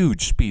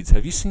huge speeds.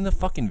 Have you seen the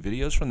fucking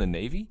videos from the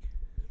Navy?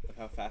 Of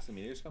how fast the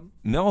meteors come.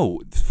 No,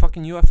 it's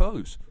fucking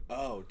UFOs.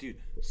 Oh, dude,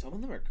 some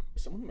of them are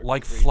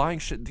Like crazy. flying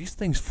shit. These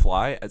things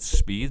fly at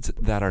speeds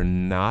that are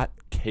not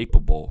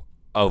capable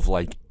of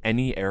like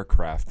any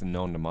aircraft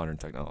known to modern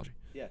technology.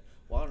 Yeah.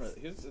 Well, I don't know.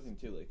 Here's the thing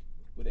too. Like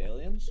with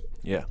aliens.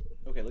 Yeah.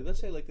 Okay. Like let's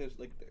say like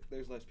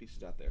there's less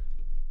species out there.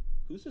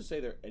 Who's to say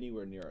they're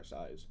anywhere near our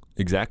size?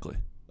 Exactly.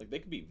 Like they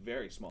could be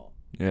very small.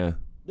 Yeah.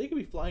 They could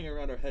be flying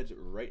around our heads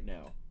right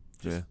now.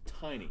 Just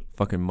tiny.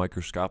 Fucking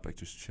microscopic,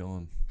 just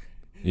chilling.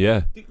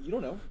 Yeah. Dude, you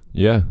don't know.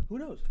 Yeah. Who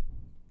knows?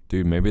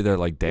 Dude, maybe they're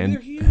like Maybe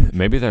they're huge.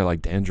 maybe they're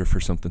like dandruff or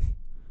something.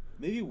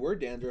 Maybe we're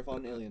dandruff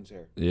on aliens'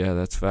 hair. Yeah,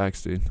 that's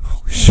facts, dude.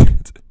 Holy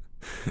shit.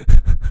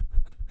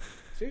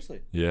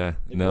 Seriously. Yeah.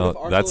 Like, No, what if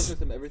our that's solar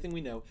system, everything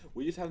we know,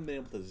 we just haven't been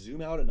able to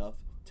zoom out enough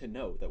to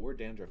know that we're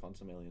dandruff on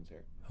some alien's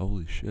hair.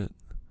 holy shit.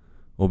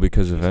 Well,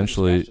 because Just haven't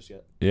eventually, scratched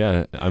us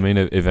yet. yeah, I mean,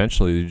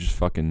 eventually you just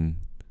fucking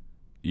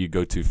you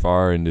go too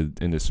far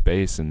into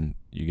space and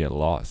you get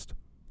lost.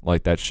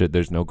 Like that shit.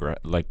 There's no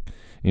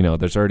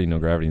there's already no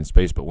gravity in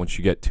space, but once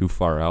you get too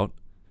far out,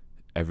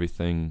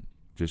 everything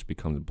just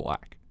becomes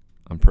black.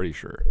 I'm pretty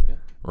sure, Yeah.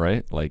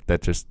 right? Like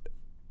that just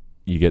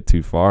you get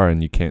too far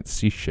and you can't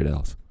see shit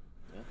else.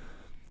 Yeah.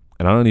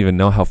 And I don't even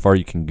know how far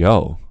you can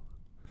go.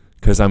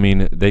 Because, I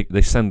mean,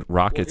 they send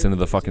rockets into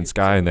the fucking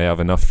sky and they have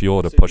enough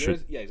fuel to push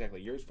it. Yeah,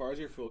 exactly. You're as far as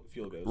your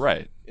fuel goes.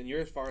 Right. And you're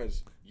as far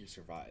as you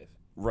survive.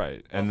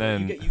 Right. And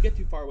Also, then you get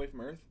too far away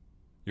from Earth,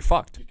 you're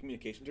fucked. your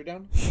communications are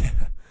down. Yeah.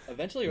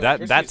 Eventually, your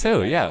That electricity's too,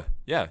 gonna die yeah. out.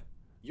 Yeah.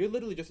 You're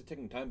literally just a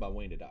ticking time bomb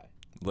waiting to die.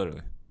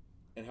 Literally.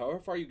 And however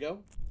far you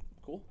go,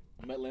 cool.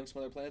 You might land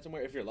some other planet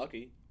somewhere if you're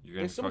lucky. You're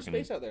gonna There's so much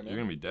space out there, man.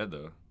 You're going to be dead,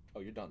 though. Oh,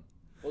 you're done.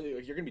 Well,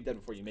 you're gonna be dead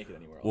before you make it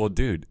anywhere else. Well,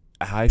 dude,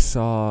 I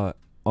saw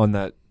on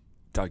that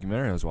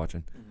documentary I was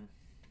watching,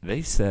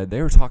 they said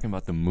they were talking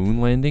about the moon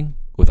landing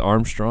with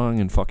Armstrong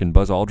and fucking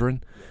Buzz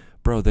Aldrin. Yeah.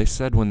 Bro, they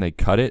said when they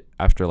cut it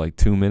after like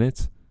 2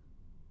 minutes,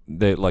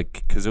 they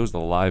like, because it was the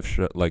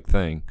live like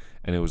thing,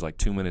 and it was like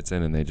 2 minutes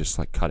in, and they just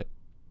like cut it.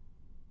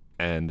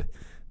 And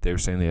they were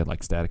saying they had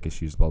like static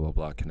issues, blah blah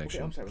blah, Okay,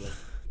 connection. I'm sorry, but like,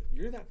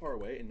 you're that far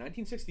away in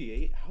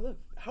 1968.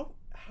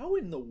 How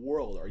in the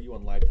world are you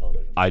on live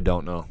television? I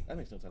don't know. That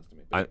makes no sense to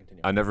me. But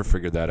continue. I never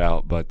figured that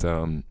out, but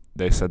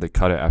they said they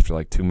cut it after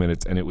like 2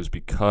 minutes, and it was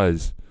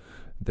because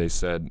they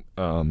said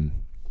Buzz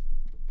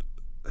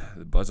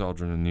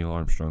Aldrin and Neil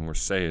Armstrong were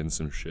saying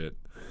some shit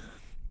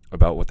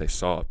about what they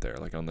saw up there,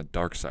 like on the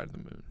dark side of the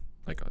moon,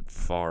 like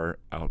far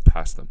out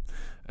past them,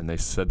 and they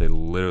said they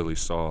literally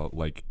saw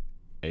like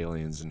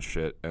aliens and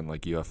shit and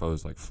like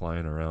UFOs like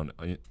flying around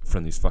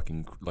from these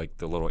fucking like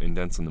the little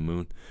indents in the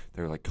moon.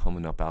 They were like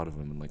coming up out of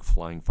them and like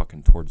flying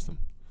fucking towards them.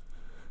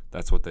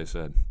 That's what they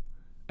said.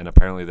 And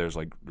apparently there's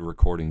like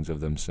recordings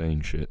of them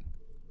saying shit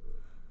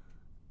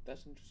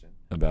That's interesting.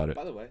 about it.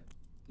 By the way,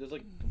 there's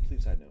like a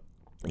complete side note.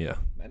 Yeah.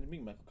 Imagine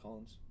being Michael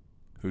Collins,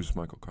 Who's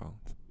Michael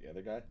Collins? the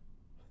other guy.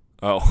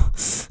 Oh.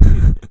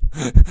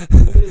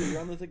 Literally,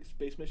 you're on this like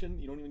space mission.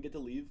 You don't even get to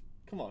leave.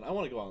 Come on, I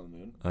want to go out on the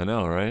moon. I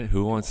know, right?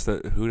 Who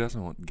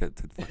doesn't want to get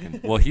to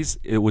fucking... Well,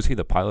 was he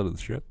the pilot of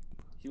the ship?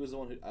 He was the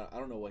one who I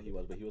don't know what he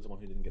was, but he was the one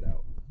who didn't get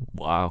out.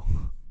 Wow.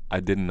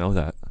 I didn't know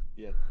that.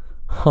 Yeah,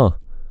 Huh.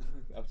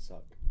 that would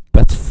suck.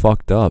 That's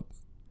fucked up.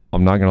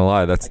 I'm not gonna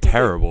lie. That's I can't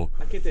terrible.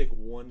 I can't take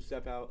one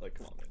step out. Like,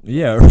 come on, man.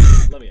 Yeah.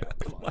 Let me out.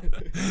 Come on.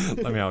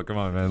 Let me out. Come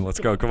on, man. Let's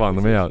go. Come on.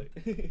 Let me out.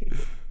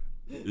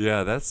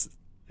 Yeah, that's...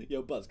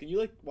 Yo, Buzz, can you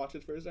like watch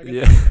this for a second?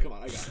 Yeah. Come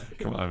on, I got it.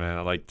 Come on,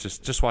 man. Like,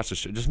 just watch this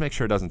shit. Just make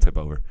sure it doesn't tip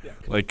over. Yeah,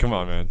 Like, come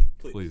on, man.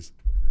 Please. Please.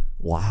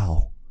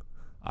 Wow.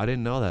 I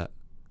didn't know that.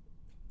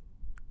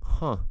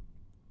 Huh.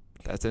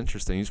 That's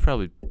interesting. He's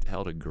probably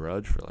held a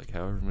grudge for like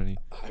however many...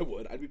 I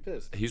would. I'd be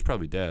pissed. He's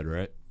probably dead,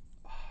 right?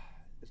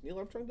 Is Neil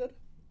Armstrong dead?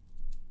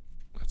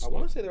 That's I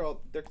want to say they're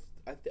all.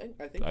 I think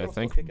they're all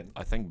still kicking.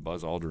 I think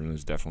Buzz Aldrin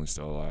is definitely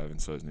still alive,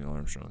 and so is Neil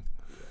Armstrong.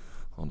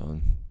 Hold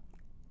on.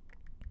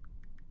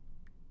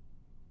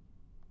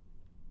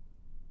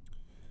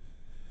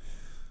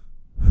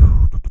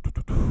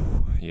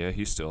 Yeah,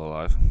 he's still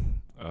alive.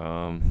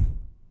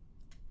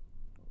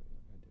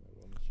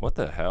 What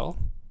the hell?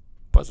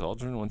 Buzz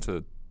Aldrin went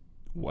to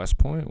West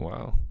Point?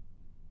 Wow.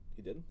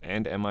 He did.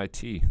 And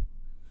MIT.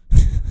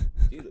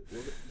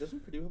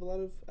 Doesn't Purdue have a lot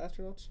of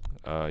astronauts?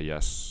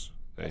 Yes.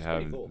 That's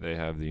pretty cool. They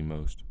have the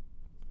most.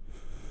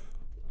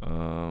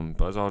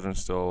 Buzz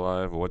Aldrin's still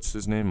alive. What's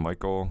his name?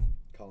 Michael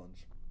Collins.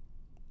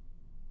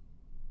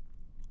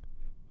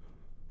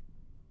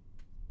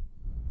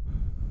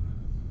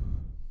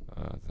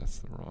 That's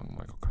the wrong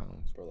Michael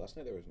Collins. Bro, last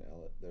night there was an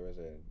owl. There was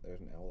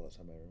an owl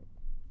outside my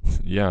room.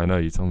 Yeah, I know.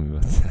 You told me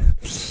about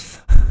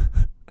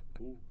that.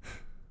 Ooh.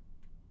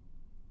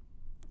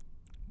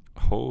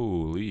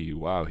 Holy,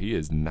 wow. He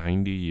is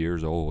 90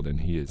 years old, and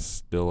he is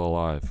still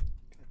alive.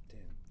 God damn.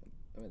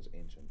 That man's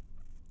ancient.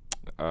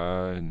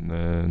 And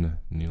then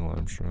Neil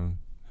Armstrong.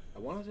 I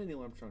want to say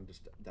Neil Armstrong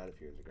just died a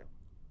few years ago.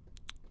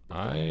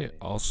 I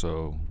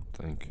also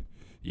think,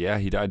 yeah,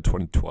 he died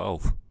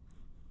 2012.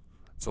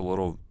 It's a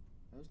little,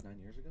 That was 9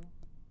 years ago?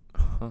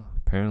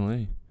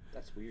 apparently.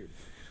 That's weird.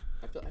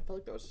 I felt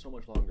like that was so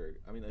much longer.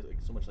 I mean, like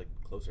so much like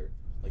closer,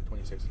 like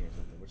 2016 or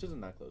something, which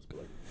isn't that close, but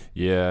like.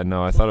 Yeah,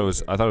 no, I thought it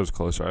was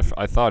closer.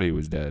 I thought he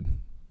was dead.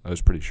 I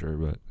was pretty sure,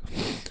 but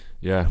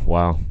yeah,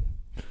 wow.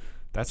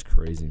 That's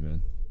crazy,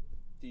 man.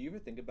 Do you ever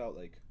think about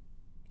like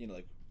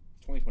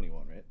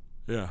 2021, right?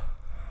 Yeah.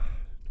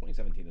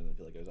 2017 doesn't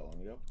feel like it was that long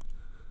ago.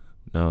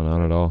 No,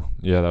 not at all.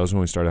 Yeah, that was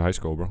when we started high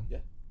school, bro. Yeah,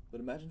 but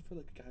imagine for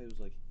like a guy who's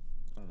like,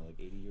 I don't know, like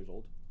 80 years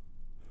old.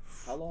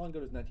 How long ago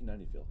does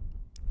 1990 feel?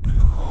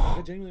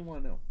 I genuinely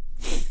want to know.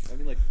 I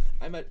mean, like,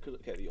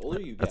 the older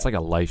you get. That's like a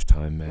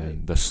lifetime, man.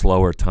 Right. The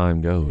slower time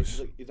It's goes.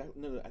 like,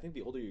 no, I think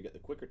the older you get, the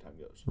quicker time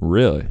goes.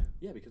 Really?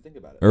 Yeah, because think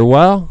about it. Or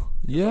well,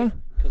 yeah.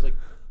 Because like,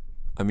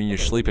 I mean, you're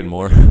okay, sleeping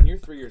more. When you're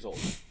 3 years old,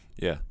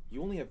 Yeah.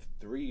 you only have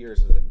 3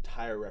 years as an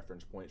entire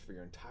reference point for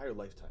your entire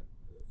lifetime.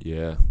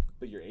 Yeah.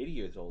 But you're 80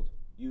 years old.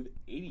 You have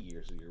 80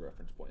 years as your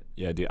reference point.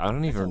 Yeah, dude. I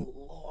don't That's even.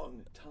 a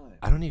long time.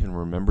 I don't even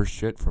remember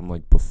shit from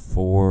like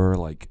before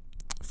like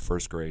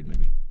first grade.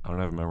 Maybe I don't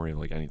have a memory of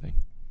like anything.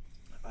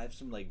 I have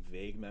some like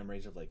vague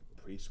memories of like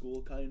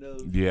preschool kind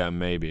of. Yeah,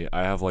 maybe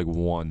I have like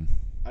one.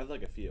 I have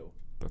like a few.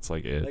 That's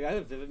like it. Like I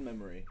have a vivid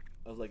memory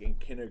of like in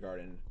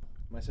kindergarten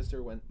My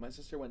sister went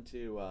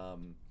to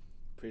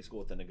preschool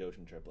with the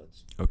Negosian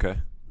triplets, Okay.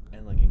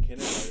 and like in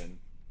kindergarten,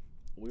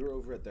 we were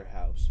over at their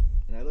house,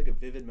 and I had like a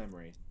vivid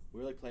memory. We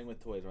were like playing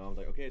with toys. My mom was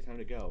like, "Okay, it's time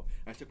to go."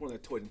 And I took one of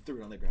their toys and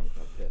threw it on the ground and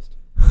got pissed.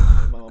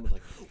 And my mom was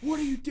like, "What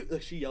are you doing?"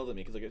 Like she yelled at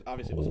me because like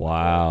obviously it wasn't my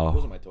toy. It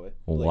wasn't my toy.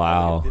 But, like,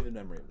 I had, like, a vivid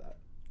memory of that.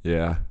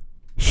 Yeah.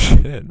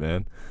 Shit,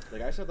 man.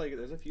 Like I said, like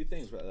there's a few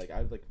things where, like I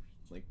have like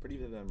pretty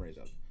vivid memories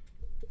of.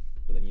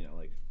 But then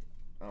like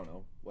I don't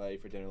know what I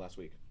ate for dinner last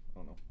week. I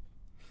don't know.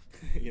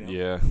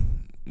 Yeah.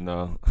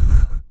 No.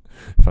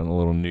 Found a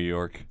little New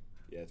York.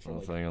 Yeah, it's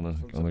little from thing on the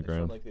it's from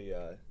ground. like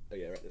the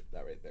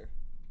that right there.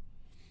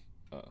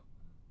 Oh.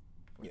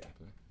 Yeah.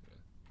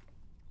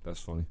 That's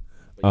funny.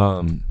 But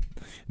yeah.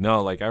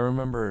 No, like I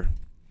remember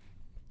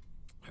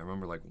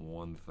like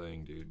one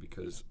thing, dude,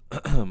 because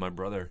my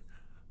brother,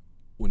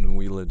 when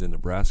we lived in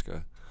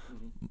Nebraska,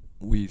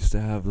 we used to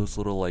have those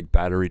little like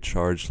battery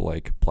charged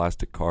like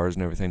plastic cars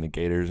and everything, the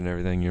Gators and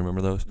everything. You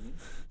remember those? Mm-hmm.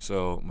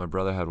 So my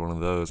brother had one of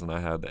those, and I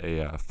had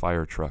a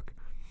fire truck.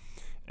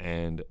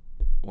 And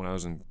when I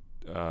was in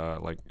I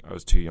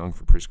was too young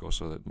for preschool,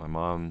 so that my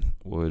mom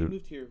would. You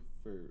moved here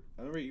for.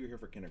 I remember you were here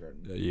for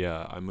kindergarten.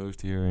 Yeah, I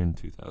moved here in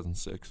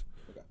 2006,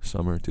 Okay.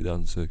 summer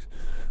 2006.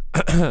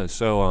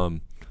 So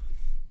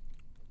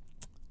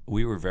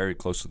we were very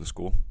close to the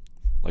school,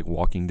 like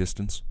walking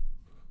distance.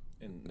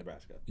 In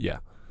Nebraska. Yeah.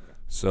 Okay.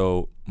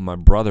 So my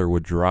brother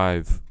would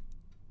drive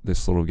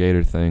this little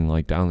Gator thing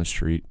like down the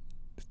street.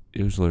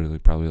 It was literally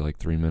probably like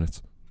 3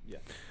 minutes. Yeah.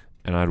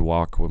 And I'd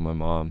walk with my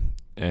mom,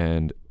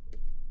 and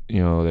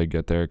they'd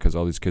get there because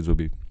all these kids would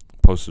be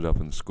posted up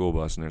in the school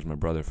bus, and there's my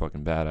brother,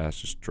 fucking badass,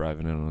 just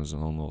driving in on his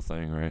own little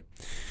thing, right?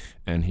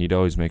 And he'd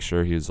always make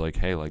sure he was like,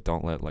 hey, like,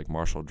 don't let like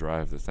Marshall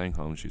drive the thing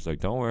home. She's like,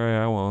 don't worry,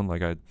 I won't.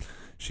 Like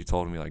she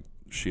told me like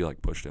she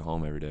like pushed it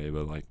home every day,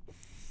 but like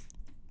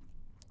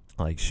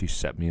she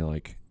set me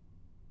like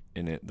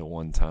in it the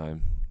one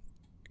time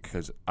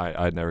because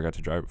I'd never got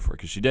to drive it before,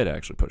 because she did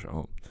actually push it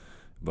home,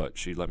 but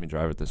she let me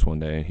drive it this one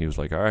day, and he was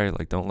like, all right,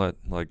 like don't let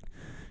like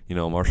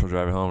Marshall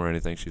drive it home or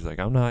anything. She's like,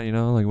 I'm not,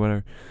 like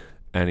whatever.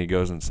 And he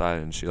goes inside,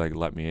 and she like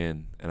let me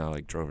in, and I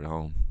like drove it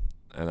home,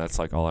 and that's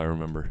like all I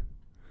remember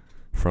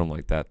from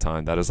like that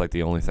time. That is like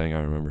the only thing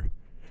I remember.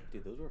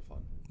 Dude, those were fun.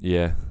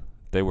 Yeah,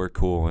 they were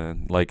cool,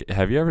 man. Like,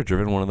 have you ever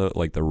driven one of the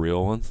like the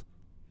real ones?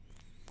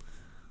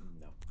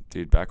 No.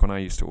 Dude, back when I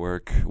used to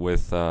work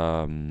with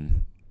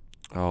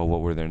what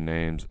were their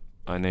names?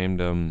 I named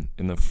them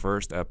in the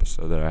first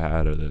episode that I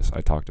had of this. I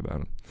talked about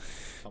them.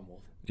 Tom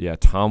Wolf. Yeah,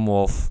 Tom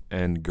Wolf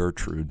and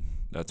Gertrude.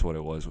 That's what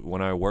it was.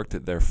 When I worked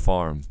at their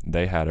farm,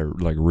 they had a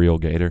like real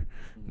Gator.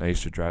 And I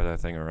used to drive that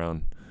thing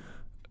around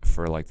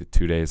for like the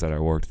 2 days that I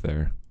worked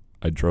there.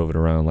 I drove it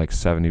around like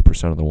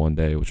 70% of the one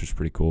day, which was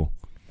pretty cool.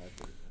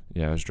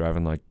 Yeah, I was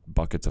driving like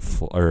buckets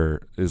of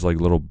it was like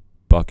little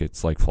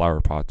buckets, like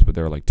flower pots, but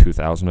there were like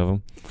 2,000 of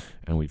them,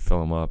 and we'd fill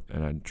them up,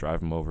 and I'd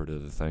drive them over to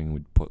the thing.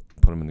 We'd put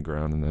them in the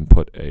ground, and then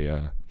put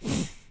a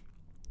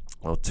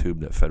little tube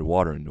that fed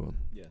water into them.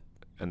 Yeah.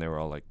 And they were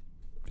all like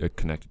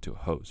connected to a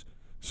hose.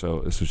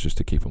 So this was just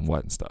to keep them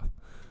wet and stuff.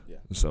 Yeah.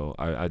 So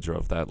I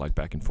drove that like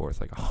back and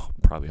forth like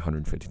probably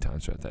 150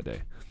 times throughout that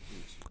day.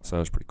 So that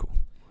was pretty cool.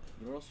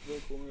 You know what else was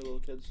really cool when we were little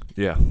kids?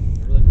 Yeah.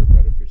 Remember like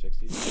Predator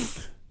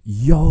 360?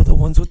 Yo, the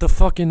ones with the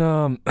fucking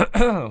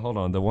hold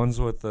on, the ones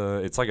with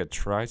the it's like a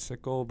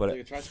tricycle, but Like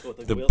a tricycle with,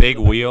 like, the wheels big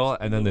in the back wheel would-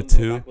 and then the the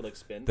wheel in two, back would, like,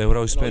 spin, they would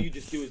always and all spin. you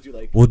just do is do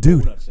like Well,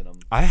 dude, donuts in them.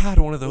 I had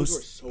one of Those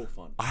those. were so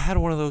fun. I had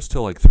one of those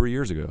till like 3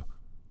 years ago.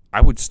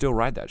 I would still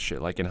ride that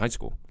shit like in high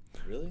school.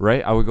 Really?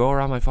 Right? I would go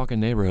around my fucking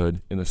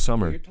neighborhood in the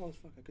summer. You're tall as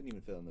fuck. I couldn't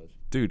even fit on those.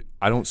 Dude,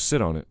 I don't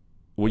sit on it.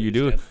 What Oh, you you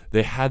do, stand?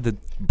 they had the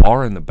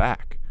bar in the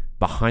back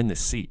behind the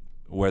seat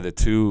where the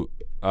two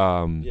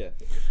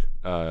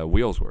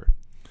wheels were.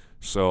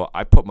 So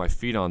I put my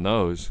feet on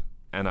those,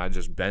 and I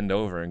just bend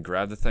over and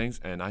grab the things,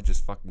 and I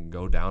just fucking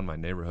go down my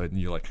neighborhood, and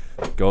you like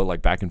go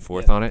like back and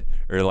forth on it,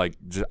 or like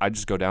I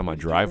just go down my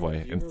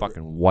driveway and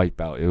fucking wipe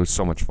out. It was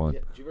so much fun. Yeah.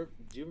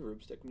 Did you have a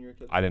ripstick when you were a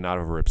kid? I did not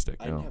have a ripstick.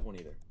 I didn't No, have one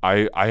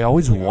either. I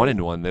always wanted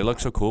one. They look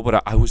so cool,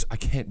 but I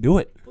can't do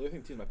it. Well, the other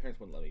thing too, my parents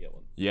wouldn't let me get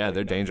one. Yeah, Like,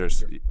 they're no,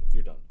 dangerous.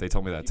 You're done. They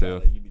told me that You too.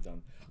 got it, you'd be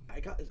done.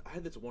 I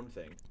had this one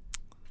thing.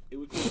 It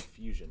was called a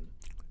Fusion.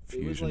 It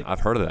was Fusion. like- I've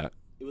heard of that.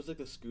 It was like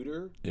the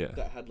scooter Yeah.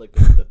 that had like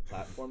the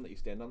platform that you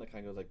stand on that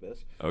kind of goes like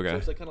this. Okay. So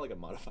it's like kind of like a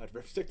modified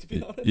ripstick, to be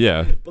honest.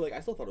 Yeah. But like I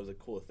still thought it was a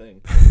cool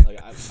thing.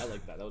 Like I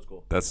like that. That was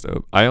cool. That's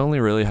dope. I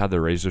only really had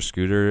the Razor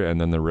scooter and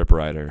then the Rip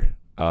Rider.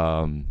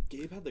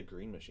 Gabe had the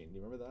green machine. Do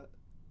you remember that?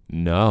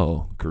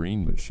 No,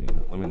 Green Machine.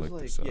 Let me It was look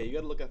like, this up. Yeah, you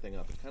gotta look that thing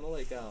up. It's kind of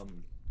like I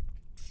don't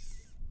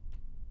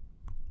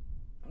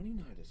even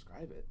know how to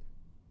describe it.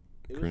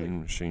 It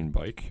Green Machine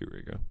bike. Here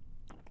we go.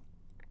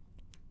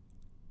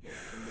 was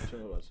like, which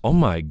one it was. Oh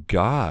my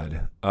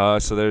God.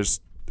 So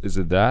is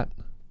it that?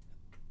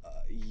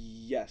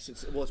 Yes,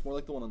 it's more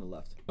like the one on the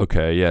left.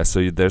 Okay, yeah.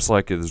 So there's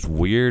like this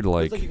weird It's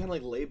like like you kind of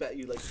like lay back,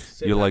 you like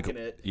sit you back like in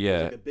it.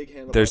 yeah. There's, like, a big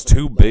handlebar, There's like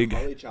two a big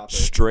Harley chopper.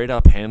 straight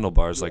up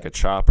handlebars like Yeah. a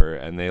chopper,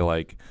 and they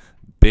like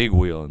big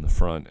wheel in the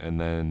front, and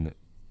then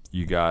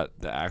You got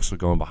the axle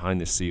going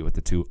behind the seat with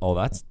the two. Oh,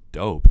 that's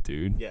dope,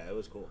 dude. Yeah, it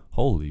was cool.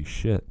 Holy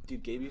shit.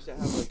 Dude, Gabe used to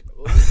have like.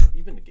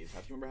 You've been to Gabe's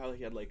house. You remember how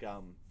he had like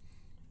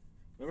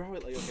Remember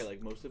how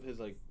like most of his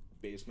like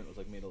basement was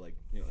like made of like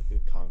like the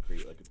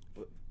concrete like.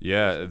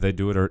 Yeah, they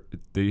do it or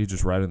they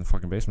just ride in the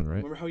fucking basement, right?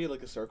 Remember how he had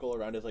like a circle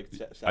around his like.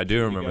 I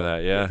do remember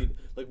that. Yeah.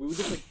 Like we would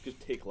just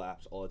take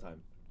laps all the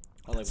time,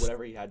 on like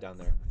whatever he had down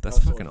there. That's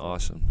That was fucking so fun.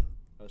 awesome.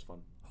 That was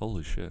fun.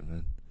 Holy shit,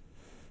 man.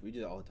 We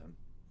did it all the time.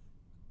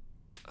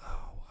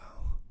 Oh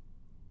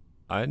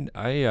wow.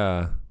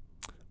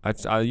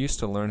 I used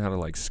to learn how to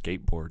like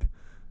skateboard.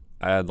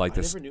 I had like I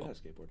this. never knew how to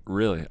skateboard.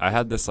 Really, I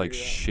had this like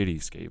figured shitty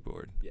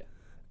skateboard. Yeah.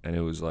 And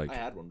it was like. I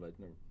had one, but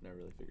never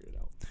really figured it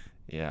out.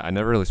 Yeah, I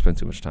never really spent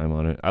too much time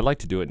on it. I'd like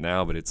to do it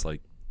now, but it's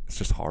like it's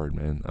just hard,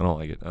 man. I don't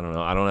like it. I don't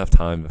know. I don't have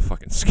time to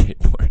fucking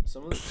skateboard.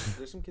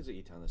 There's some kids at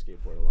E-Town that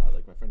skateboard a lot.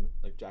 Like my friend,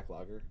 like Jack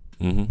Lager.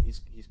 Mm-hmm.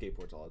 He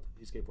skateboards all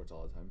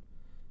the time.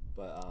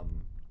 But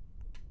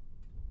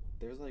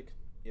there's like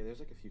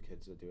a few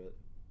kids that do it,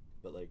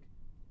 but like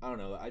I don't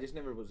know. I just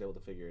never was able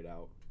to figure it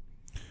out.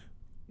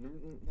 Never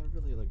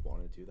really like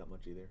wanted to that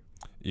much either.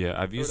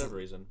 Yeah, I've For used. whatever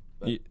reason.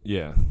 But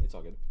Yeah. it's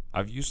all good.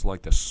 I've used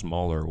like the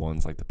smaller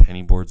ones, like the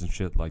penny boards and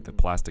shit, like the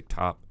plastic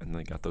top, and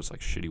they got those like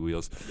shitty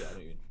wheels. Yeah, I know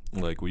what you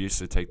mean. Like we used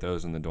to take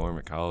those in the dorm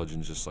at college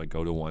and just like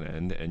go to one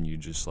end and you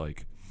just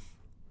let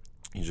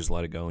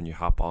it go and you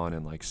hop on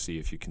and like see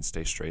if you can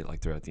stay straight like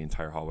throughout the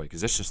entire hallway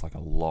because it's just like a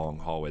long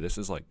hallway. This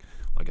is like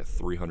a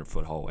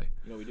 300-foot hallway.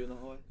 You know what we do in the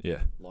hallway? Yeah.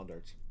 Lawn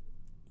darts.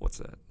 What's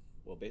that?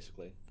 Well,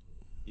 basically,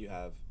 you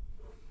have.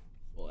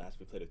 Well, it has to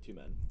be played with two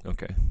men.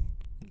 Okay.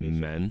 Basically.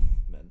 Men.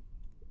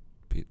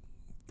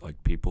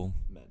 Like people.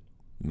 Men.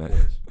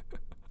 Boys.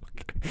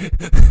 Okay.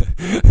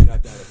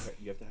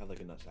 You have to have like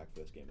a nutsack for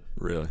this game.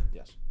 Really?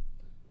 Yes.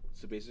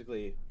 So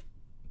basically,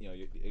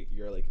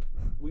 you're like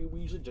we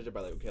usually judge it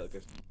by like okay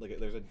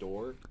there's a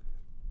door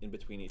in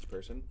between each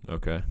person.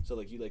 Okay. So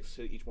like you like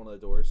sit at each one of the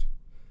doors,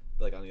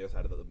 like on the other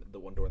side of the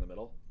one door in the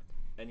middle,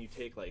 and you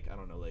take like I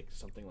don't know like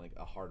something like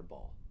a hard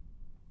ball,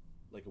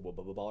 like a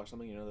wubba ball or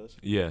something. You know this?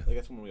 Yeah. Like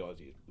that's one we always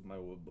use. My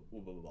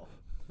wubba ball.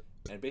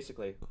 And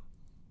basically,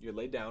 you're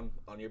laid down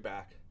on your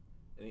back,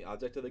 and the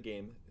object of the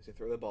game is to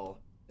throw the ball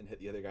and hit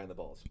the other guy in the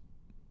balls.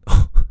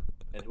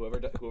 And whoever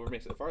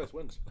makes it the farthest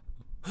wins.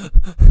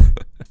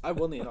 I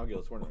won the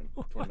inaugural tournament.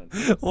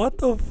 What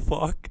the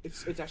fuck?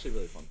 It's actually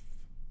really fun.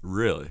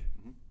 Really?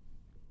 Mm-hmm.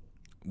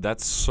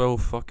 That's so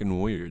fucking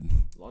weird.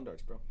 Lawn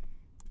darts, bro.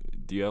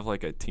 Do you have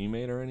like a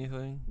teammate or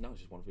anything? No, it's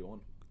just 1v1.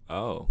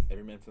 Oh.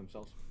 Every man for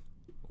themselves.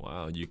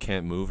 Wow. You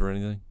can't move or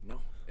anything? No.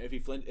 If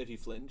you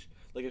flinch,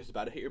 like if it's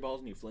about to hit your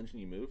balls and you flinch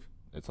and you move.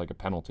 It's like a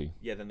penalty.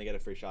 Yeah, then they get a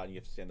free shot and you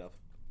have to stand up.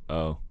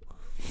 Oh.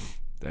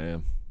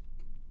 Damn.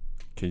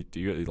 Do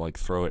you like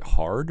throw it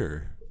hard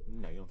or?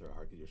 No, you don't throw it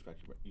hard because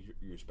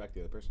you respect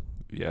the other person.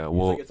 Yeah.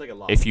 Well, it's like a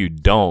lot. if you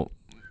don't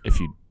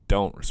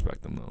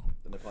respect them though.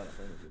 Then they're probably not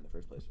playing with you in the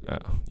first place.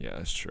 Yeah,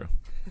 that's true.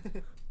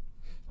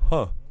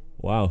 Huh.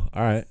 Wow.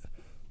 All right.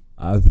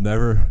 I've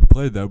never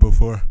played that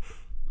before.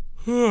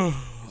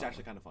 It's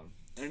actually kind of fun.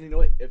 And you know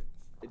what? It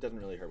doesn't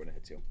really hurt when it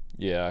hits you.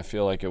 Yeah, I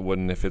feel like it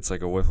wouldn't if it's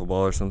like a wiffle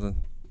ball or something.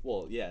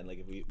 Well, yeah, and like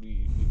if we've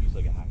used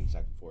like a hacky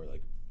sack before,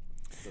 like.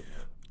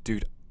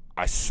 Dude,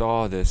 I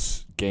saw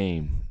this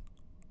game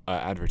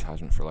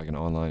advertisement for like an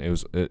online. It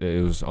was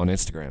on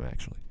Instagram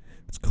actually.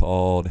 It's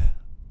called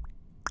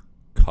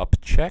Cup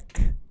Check.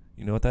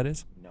 You know what that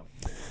is? No.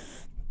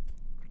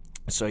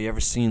 So you ever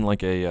seen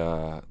like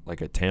a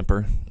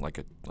tamper, like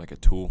a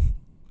tool?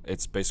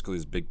 It's basically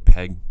this big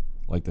peg,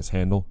 like this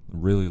handle,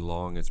 really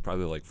long. It's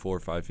probably like 4 or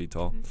 5 feet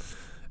tall,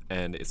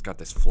 and it's got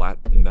this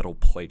flat metal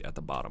plate at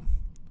the bottom.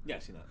 Yeah,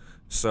 I've seen that.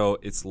 So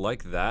it's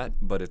like that,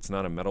 but it's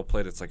not a metal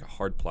plate. It's like a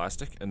hard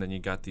plastic, and then you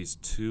got these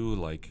two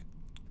like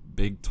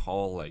big,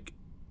 tall, like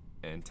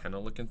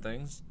antenna-looking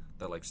things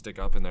that like stick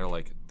up, and they're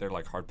like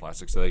hard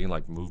plastic, so they can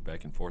like move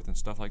back and forth and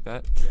stuff like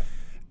that. Yeah.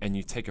 And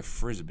you take a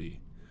frisbee,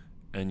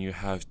 and you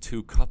have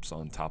 2 cups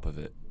on top of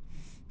it.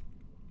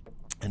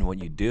 And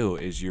what you do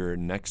is you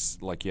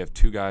have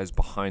 2 guys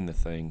behind the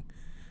thing,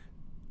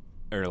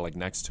 or like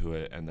next to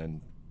it, and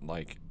then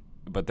like.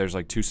 But there's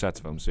like 2 sets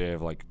of them, so you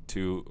have like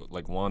 2,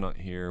 like one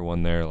here,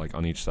 one there, like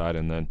on each side,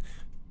 and then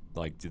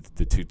like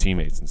the 2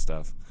 teammates and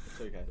stuff.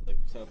 So you like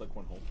set up like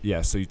one hole.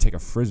 Yeah, so you take a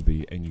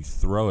frisbee and you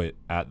throw it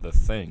at the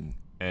thing,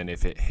 and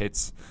if it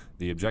hits,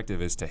 the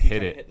objective is to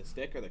hit it. Hit the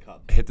stick or the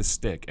cup. Hit the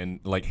stick and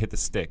like hit the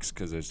sticks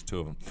because there's 2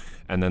 of them,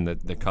 and then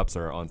the cups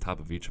are on top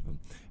of each of them.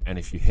 And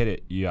if you hit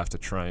it, you have to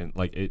try and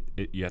like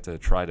you have to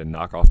try to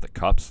knock off the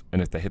cups, and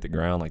if they hit the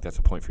ground, like that's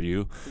a point for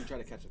you. So you try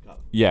to catch the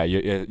cup. Yeah,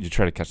 you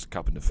try to catch the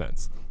cup in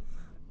defense.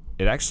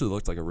 It actually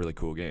looked like a really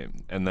cool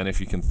game. And then if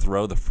you can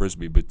throw the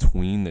frisbee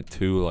between the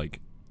 2 like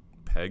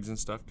pegs and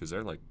stuff, because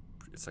they're like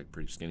it's like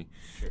pretty skinny,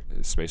 Sure.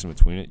 Space in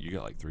between it, you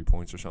get like 3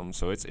 points or something.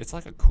 So it's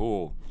like a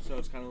cool. So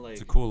it's kind of like.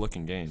 It's a cool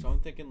looking game. So I'm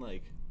thinking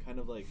like kind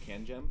of like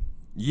Can Gem.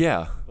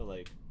 Yeah. But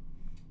like.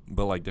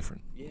 But like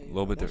different. Yeah. A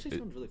little bit different. different. That actually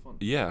sounds really fun.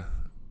 Yeah.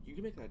 You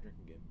can make that a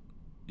drinking game.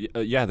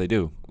 Yeah, they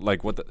do.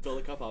 Like what the? Fill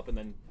the cup up, and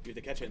then you have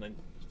to catch it, and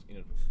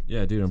then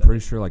Yeah, dude, I'm pretty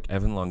sure like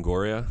Evan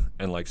Longoria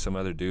and like some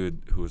other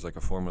dude who was like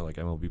a former like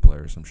MLB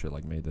player or some shit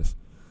like made this.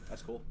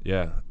 That's cool.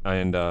 Yeah,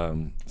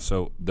 and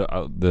so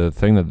the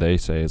thing that they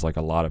say is like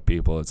a lot of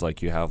people, it's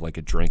like you have like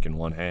a drink in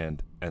one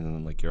hand and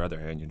then like your other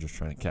hand you're just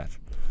trying to catch.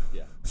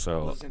 Yeah. So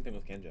Well, it's the same thing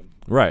with Kanjin.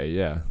 right,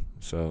 yeah.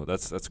 So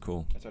that's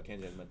cool. That's how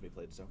Kanjin is meant to be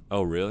played. So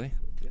Oh, really?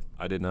 Yeah.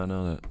 I did not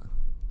know that.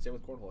 same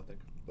with cornhole, I think.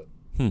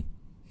 But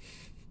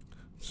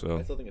So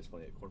I still think it's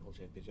funny. Cornhole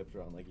championships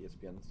are on like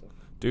ESPN and stuff.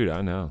 dude,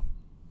 I know.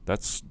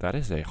 That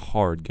is a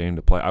hard game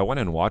to play. I went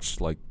and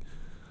watched like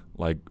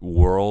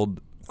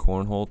world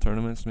cornhole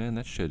tournaments, man.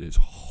 That shit is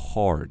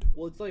hard.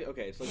 Well, it's like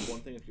okay, it's like one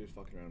thing if you're just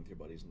fucking around with your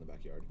buddies in the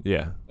backyard.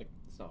 Yeah. Like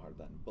it's not hard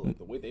then, but like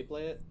the way they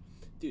play it,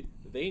 dude,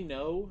 they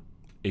know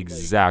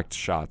Exact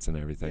shots and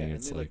everything. and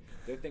It's they're, like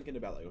they're thinking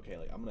about like okay,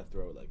 like I'm gonna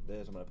throw it like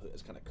this. I'm gonna put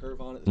this kind of curve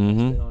on it. This kind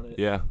of spin on it.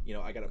 yeah. You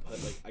know, I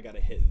gotta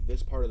hit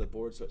this part of the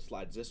board so it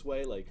slides this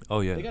way. Like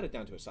Oh yeah. they got it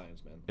down to a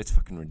science, man. It's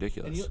fucking And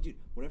ridiculous. you know, dude,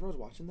 whenever I was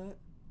watching that,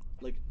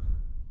 like,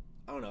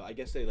 I don't know. I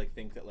guess they like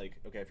think that like,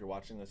 okay, if you're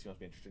watching this, you must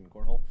be interested in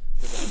cornhole.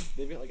 Because like,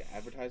 they've got like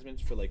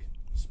advertisements for like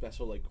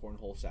special like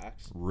cornhole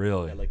sacks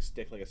Really? that like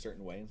stick like a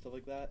certain way and stuff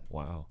like that.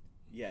 Wow.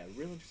 Yeah,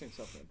 really interesting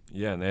stuff, man.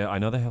 Yeah, and I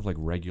know they have like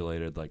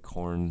regulated like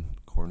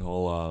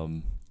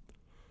cornhole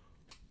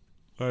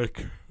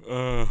like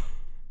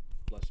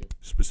Bless you.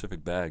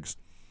 specific bags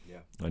Yeah.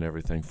 and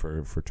everything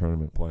for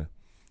tournament play.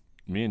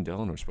 Me and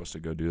Dylan were supposed to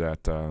go do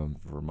that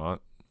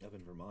Vermont Up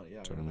in Vermont, yeah.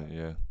 I remember tournament. that.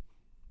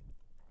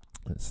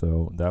 Yeah.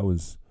 So that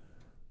was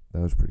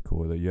pretty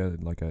cool. They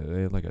had like a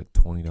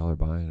 $20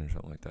 buy-in or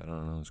something like that. I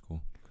don't know. It was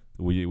cool.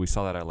 We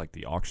saw that at like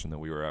the auction that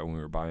we were at when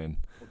we were buying.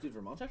 Well, dude,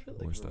 Vermont's actually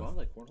More like stuff. Vermont,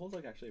 like cornhole's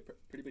like actually a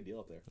pretty big deal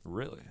up there.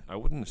 Really? I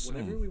wouldn't assume.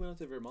 Whenever we went out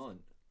to Vermont,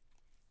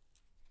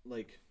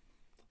 like,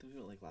 I think we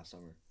went like last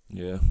summer.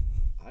 Yeah.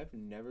 I've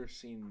never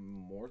seen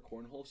more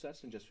cornhole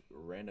sets in just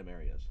random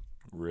areas.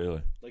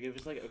 Really? Like if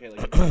it's like okay,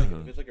 like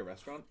if it's like a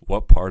restaurant,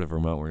 What part of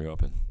Vermont were you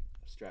up in?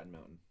 Stratton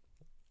Mountain.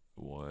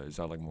 Is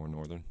that like more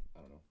northern?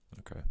 I don't know.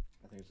 Okay.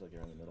 I think it's like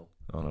around the middle.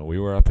 I don't know. We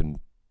were up in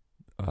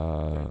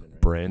right?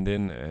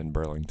 Brandon and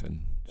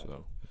Burlington. Gotcha.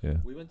 So yeah.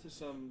 We went to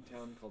some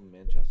town called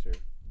Manchester,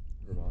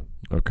 Vermont.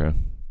 Okay.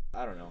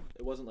 I don't know.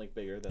 It wasn't like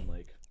bigger than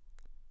like.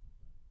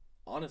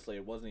 Honestly,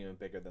 it wasn't even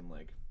bigger than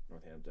like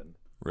Northampton.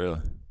 Really?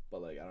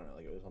 But like I don't know,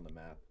 like it was on the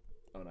map.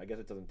 I don't know. I guess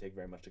it doesn't take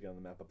very much to get on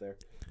the map up there.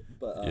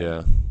 But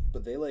Yeah.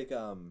 But they like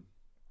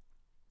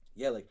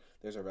yeah, like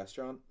there's a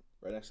restaurant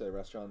right next to the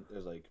restaurant.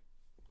 There's like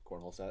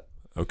cornhole set.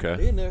 They Okay. had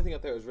another thing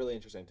up there that was really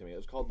interesting to me. It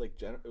was called like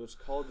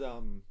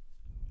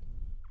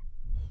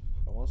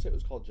I want to say it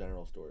was called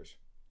General Stores,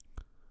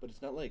 but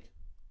it's not what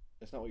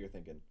you're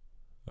thinking.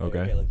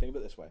 Okay. Like think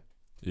of it this way.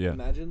 Yeah.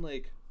 Imagine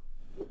like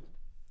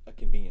a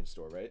convenience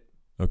store, right?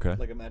 Okay.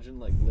 Like imagine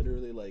like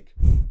literally like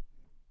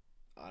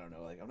I don't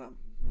know, like I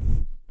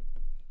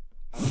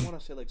don't want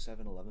to say like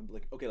 7-Eleven, but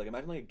like okay, like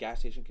imagine like a gas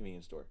station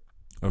convenience store.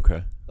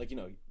 Okay. Like you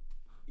know,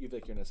 you've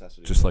like your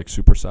necessities. Just like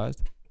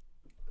supersized?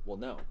 well,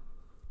 no,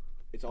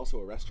 it's also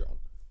a restaurant.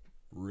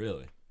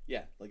 Really?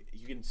 Yeah, like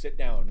you can sit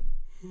down.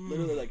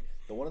 Literally, like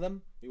the one of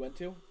them we went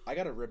to, I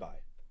got a ribeye,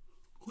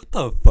 What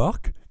the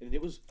fuck? and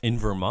it was In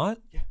Vermont?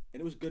 and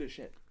it was good as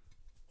shit.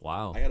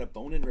 Wow. I got a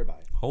bone-in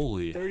ribeye.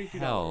 Holy $32.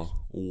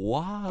 hell.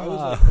 Wow. I was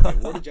like, okay,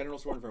 we're the General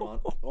Store in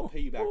Vermont. I'll pay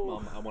you back,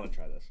 Mom. I want to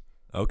try this.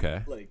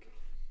 Okay. Like,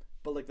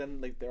 but like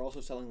then like they're also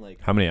selling like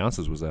How many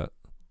ounces was that?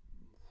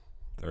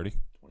 30?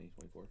 20,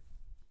 24.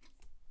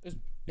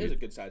 It was a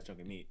good sized chunk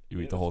of meat. You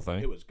And eat it the was- whole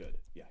thing? It was good.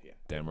 Yeah.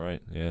 Damn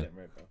right. Yeah. Damn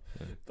right,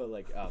 bro. But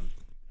like,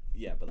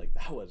 yeah, but like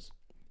it was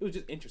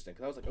just interesting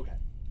because I was like, okay,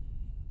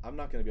 I'm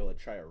not gonna be able to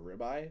try a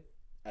ribeye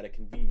at a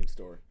convenience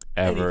store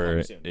Ever.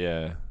 anytime soon.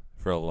 Yeah.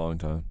 For a long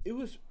time. It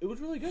was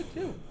really good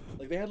too.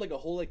 Like they had like a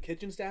whole like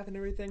kitchen staff and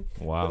everything.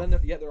 Wow. But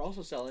then they're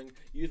also selling.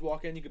 You just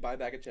walk in, you could buy a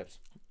bag of chips.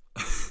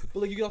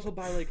 But like you could also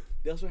buy like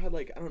they also had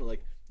like I don't know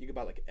like you could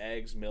buy like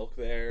eggs, milk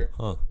there.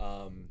 Huh.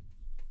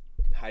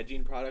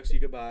 Hygiene products you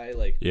could buy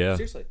like Yeah.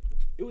 seriously,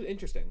 it was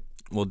interesting.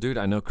 Well, dude,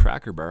 I know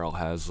Cracker Barrel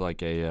has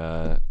like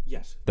a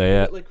Yes, They,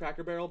 had, like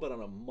Cracker Barrel, but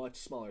on a much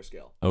smaller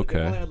scale. Like, Okay.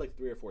 they probably had like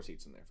 3 or 4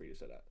 seats in there for you to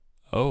sit at,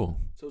 oh,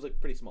 so it was like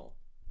pretty small.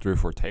 3 or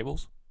 4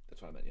 tables?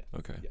 That's what I meant. Yeah.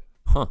 Okay. Yeah.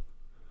 Huh.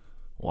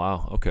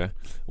 Wow. Okay.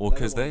 Well, Another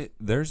because one.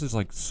 theirs is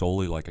like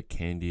solely like a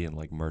candy and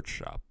like merch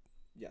shop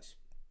Yes.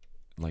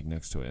 like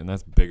next to it, and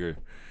that's bigger.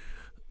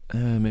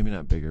 Maybe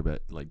not bigger,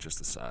 but like just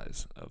the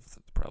size of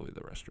probably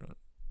the restaurant.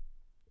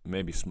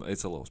 Maybe it's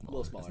a little smaller.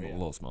 little smaller, It's yeah. a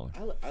little smaller.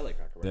 I like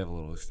Cracker Barrel. They have a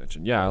little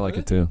extension. Yeah, I like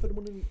it Didn't too. they put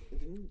one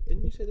in-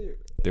 Didn't you say they?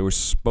 They were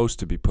supposed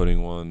to be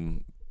putting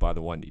one by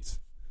the Wendy's.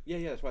 Yeah,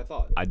 that's what I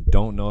thought. I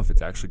don't know if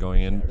it's actually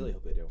going in. I really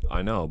hope they do.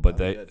 I know, but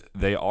That'd be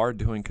they are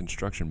doing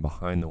construction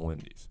behind the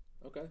Wendy's.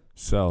 Okay,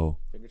 So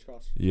fingers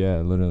crossed.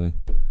 yeah, literally.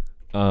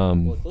 Well,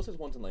 the closest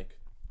one's in like.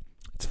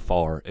 It's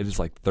far. It is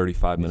like 35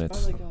 It's by,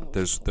 minutes. like, what's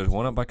There's it called?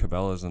 one up by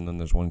Cabela's and then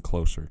there's one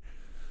closer.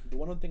 The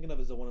one I'm thinking of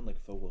is the one in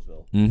like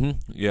Fogelsville. Mm-hmm.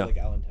 Yeah. Like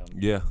Allentown.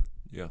 Yeah.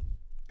 Yeah.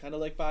 Kind of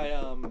like by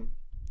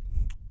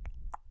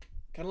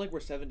Kind of like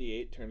where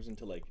 78 turns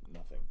into like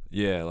nothing.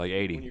 Yeah, like When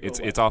 80. you go It's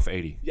west. off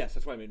 80. Yes,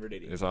 that's what I mean. Route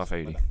 80. It's off My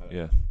 80. bad, my bad.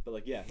 Yeah. But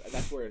like, yeah,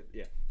 that's where.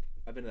 Yeah,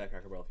 I've been to that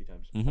Cracker Barrel a few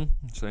times.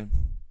 Same.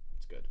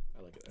 It's good.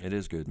 I like it. There. It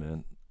is good,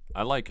 man.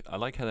 I like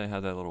how they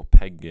had that little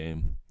peg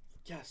game.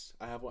 Yes,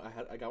 I have one.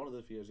 I got one of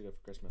those a few years ago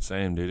for Christmas.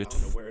 Same, dude. I It's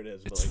don't know where it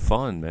is. it's but like,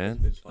 fun,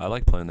 man. It's fun. I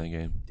like playing that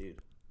game. Dude,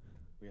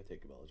 we gotta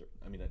take Cabela's.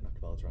 I mean, not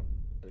Cabela's Run.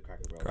 The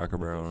Cracker Barrel. Cracker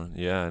Barrel.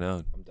 Yeah, I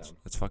know. I'm down.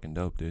 It's fucking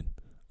dope, dude.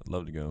 I'd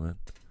love to go, man.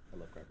 I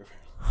love Cracker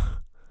Barrel.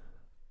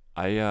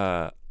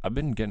 I've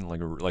been getting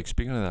like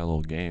speaking of that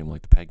little game,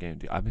 like the peg game,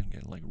 dude. I've been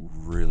getting like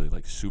really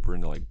like super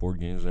into like board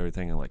games and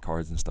everything and like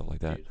cards and stuff like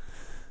that. Dude,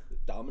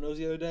 Domino's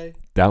the other day.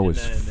 That and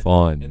was then-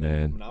 fun, and then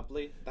man.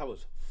 Monopoly. That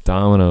was.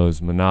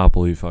 Domino's,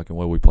 Monopoly, fucking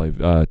what we played,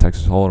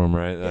 Texas Hold'em,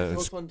 right? Yeah, that That's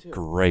was fun too.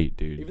 great,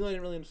 dude. Even though I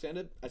didn't really understand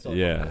it, I still. had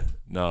Yeah, fun.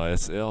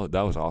 no,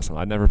 that was awesome.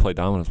 I'd never played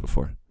Domino's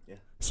before. Yeah.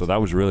 So that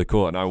was really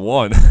cool, and I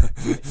won.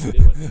 You did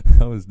win.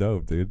 That was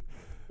dope, dude.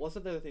 Well,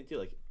 that's the other thing too.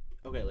 Like,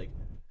 okay, like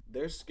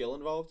there's skill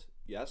involved,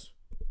 yes,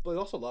 but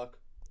also luck.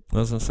 I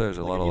was gonna say there's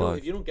a Like, lot if of you don't- luck.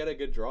 If you don't get a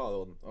good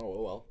draw, then,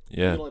 oh well.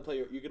 Yeah. You can only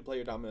play you can play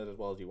your dominoes as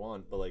well as you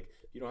want, but like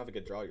you don't have a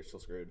good draw, you're still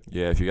screwed.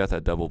 Yeah, if you got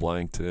that double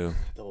blank too,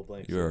 Double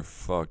blank. you are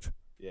fucked.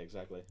 Yeah,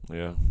 exactly.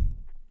 Yeah.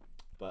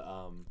 But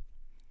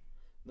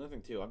another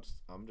thing too,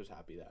 I'm just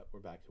happy that we're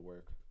back to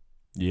work.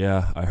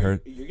 Yeah, I heard.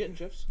 You're getting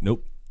shifts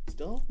Nope.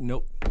 still.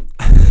 Nope.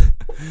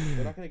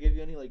 They're not gonna give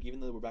you any, like, even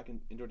though we're back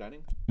in indoor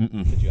dining.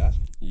 Mm-mm. Did you ask?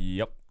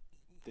 Yep.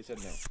 They said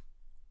no.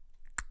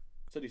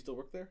 So do you still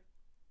work there?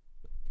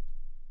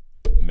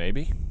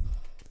 Maybe.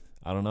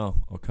 I don't know.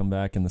 I'll come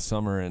back in the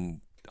summer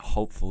and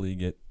hopefully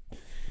get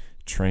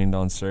trained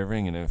on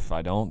serving, and if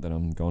I don't, then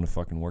I'm going to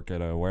fucking work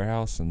at a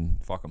warehouse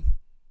and fuck them.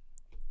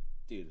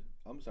 Dude,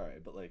 I'm sorry,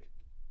 but like,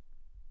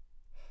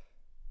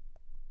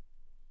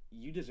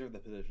 you deserve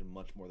that position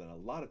much more than a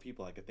lot of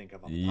people I could think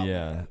of on the top of my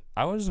Yeah, head.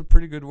 I was a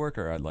pretty good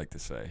worker, I'd like to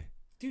say.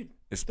 Dude,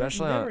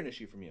 Especially there's never on, an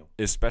issue from you.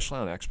 especially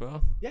on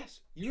Expo.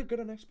 Yes, you're good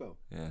on Expo.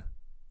 Yeah.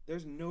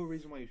 There's no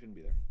reason why you shouldn't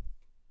be there.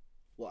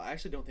 Well, I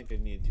actually don't think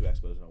they've needed 2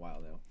 expos in a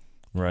while now,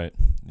 Right.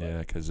 Yeah,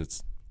 because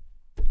it's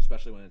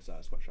especially when it's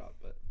a sweatshop.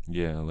 But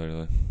yeah,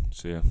 literally.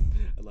 So yeah,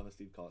 I love it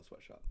Steve call it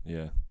sweatshop.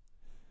 yeah.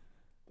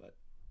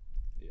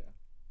 Yeah.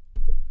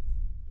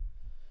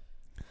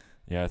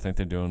 Yeah, I think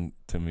they're doing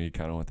to me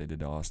kind of what they did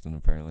to Austin,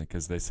 apparently,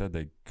 because they said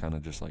they kind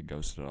of just like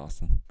ghosted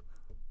Austin,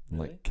 and,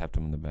 Really? like kept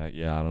him in the back.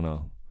 Yeah, I don't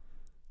know.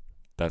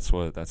 That's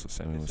what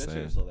Sammy was Spencer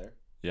saying. is still there.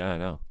 Yeah, I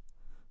know.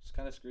 It's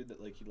kind of screwed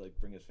that like he'd like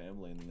bring his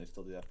family and then they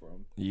still do that for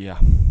him. Yeah.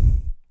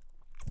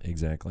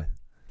 Exactly.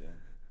 Damn.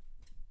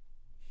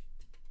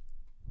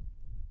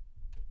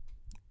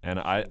 And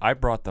I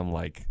brought them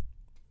like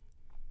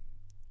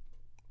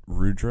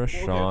Rudra,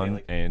 okay, Sean,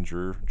 like-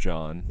 Andrew,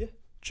 John, Yeah.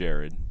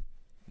 Jared.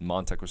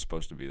 Montek was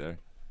supposed to be there.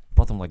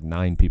 Brought them like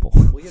 9 people.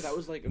 Well, yeah, that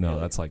was like okay, No,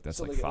 like, that's like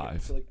so,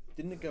 5. So like,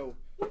 didn't it go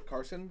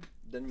Carson,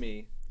 then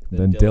me,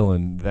 Then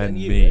Dylan, then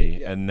you, me,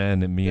 right? Yeah. and then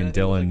me then I and think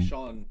it was, Dylan like,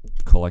 Sean.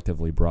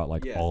 collectively brought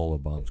like Yeah. all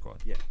of Bomb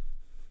Squad. Yeah.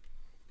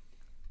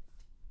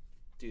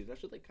 Dude,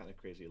 that's just like kind of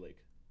crazy, like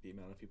the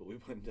amount of people we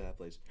put into that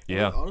place. And,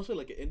 Yeah. like, honestly,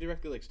 like it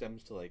indirectly like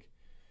stems to like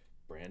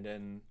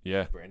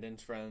Yeah.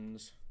 Brandon's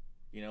friends.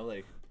 You know,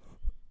 like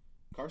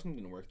Carson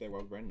didn't work there. Why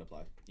would Brandon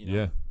apply? You know?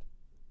 Yeah.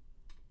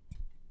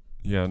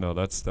 Yeah, no,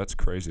 that's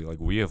crazy. Like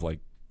we have like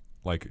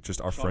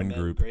just our Sean, friend Ben,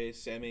 group. Grace,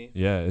 Sammy.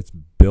 Yeah, it's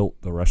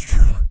built the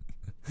restaurant.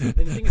 And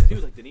the thing is, too,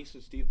 is like Denise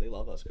and Steve, they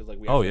love us because like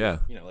we. Oh, actually, yeah.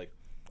 You know, like.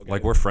 Okay,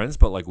 Like we're friends,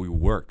 but like we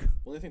work.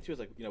 Well, the thing too is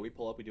like we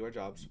pull up, we do our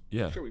jobs.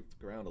 Yeah. Sure, we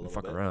fuck around a little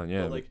fuck bit. around,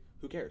 yeah, But like,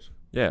 who cares?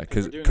 Yeah, we're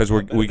because doing because our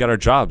we job better got our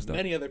jobs done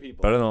Many other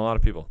people. better than a lot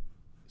of people.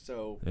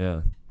 So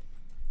Yeah.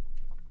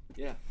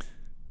 yeah.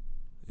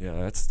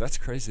 Yeah, that's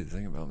crazy to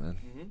think about, man.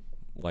 Mm-hmm.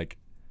 Like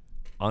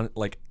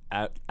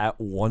at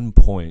one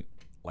point,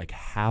 like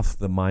half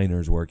the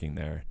miners working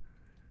there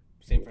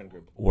Same friend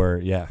group.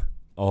 were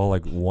all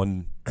like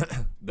one.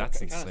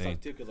 That's It kind of insane.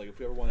 sucks too because like if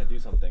we ever want to do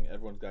something,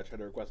 everyone's got to try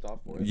to request off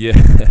for it. Yeah,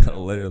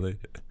 literally.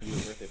 Do a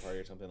birthday party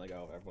or something like,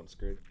 oh, everyone's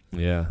screwed.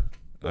 Yeah,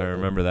 I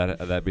remember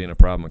that being a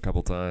problem a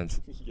couple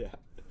times. Yeah.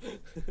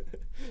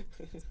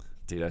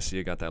 Dude, I see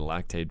you got that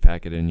lactate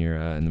packet in your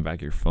in the back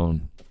of your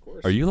phone. Of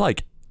course. Are you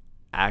like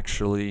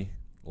actually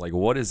like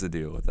what is the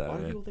deal with that, Why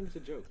do man? people think it's a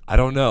joke? I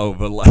don't know,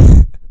 but like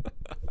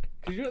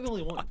Because you're not the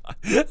only one.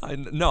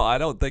 no, I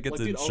don't think it's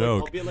Like, a dude,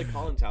 joke. I'll be at like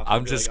Colin's house. and I'll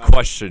I'm be just like,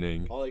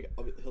 questioning. he'll be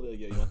like,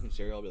 yeah, you want some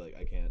cereal? I'll be like,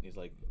 I can't. He's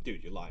like,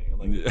 dude, you're lying. I'm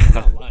like, Yeah. I'm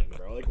not lying,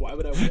 bro. Like, why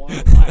would I want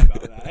to lie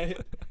about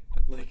that?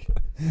 Like,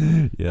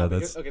 Yeah, no, but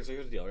that's okay. So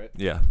here's the deal, right?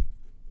 yeah,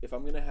 If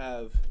I'm gonna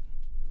have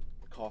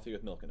coffee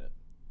with milk in it,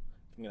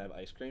 if I'm gonna have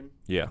ice cream,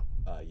 yeah,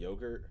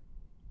 yogurt,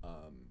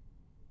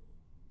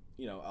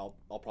 you know,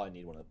 I'll probably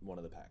need one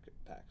of the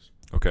packs.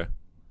 okay,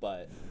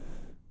 But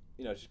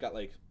you know, it's just got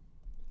like,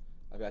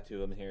 I've got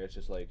 2 of them here. It's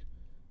just like,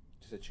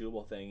 just a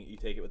chewable thing. You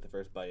take it with the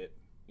first bite.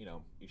 You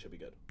know, you should be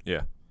good.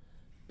 yeah,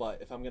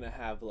 But if I'm gonna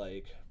have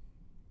like,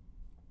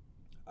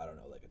 I don't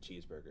know, like a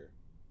cheeseburger,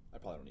 I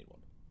probably don't need one.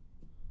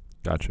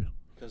 gotcha.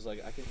 Because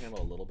like I can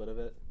handle a little bit of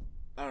it.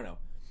 I don't know.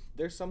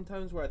 There's some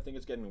times where I think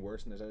it's getting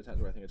worse, and there's other times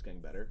where I think it's getting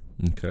better.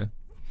 Okay,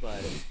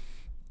 But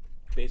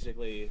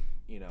basically,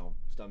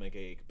 stomach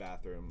ache,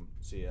 bathroom,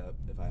 see ya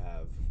if I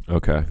have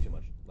Okay. too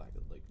much lack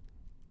of like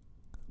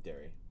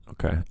dairy.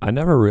 Okay. I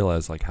never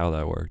realized like how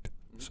that worked.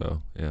 Mm-hmm.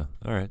 So yeah.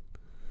 All right.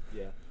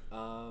 Yeah.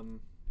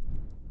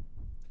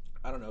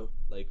 I don't know.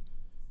 Like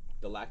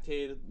the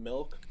lactated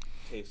milk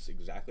tastes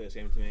exactly the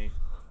same to me.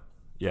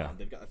 Yeah.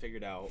 They've got it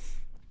figured out.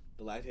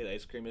 The lactated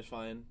ice cream is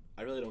fine.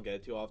 I really don't get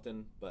it too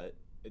often, but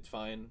it's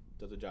fine.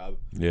 Does the job.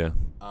 Yeah.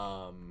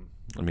 I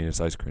mean,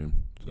 it's ice cream.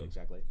 So. Yeah,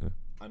 exactly. Yeah.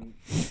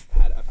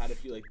 I've had a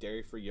few like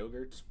dairy-free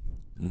yogurts.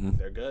 Mm-hmm.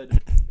 They're good.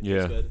 It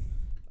Yeah. tastes good.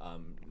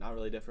 Not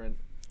really different,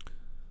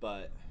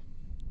 but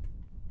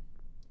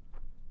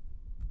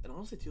and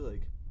honestly too,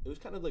 like it was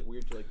kind of like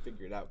weird to like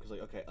figure it out because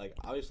like okay, like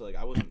obviously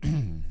like I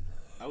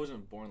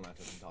wasn't born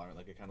lactose intolerant.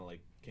 Like it kind of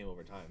like came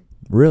over time.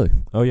 Really?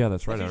 Oh yeah,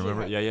 that's right. I That's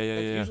remember. usually Yeah.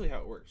 That's usually how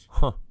it works.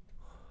 Huh.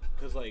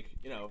 Because like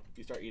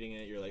you start eating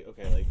it, you're like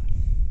okay, like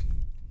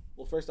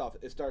well first off,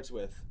 it starts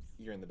with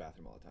you're in the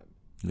bathroom all the time.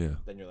 Yeah.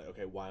 Then you're like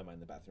okay, why am I in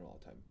the bathroom all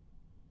the time?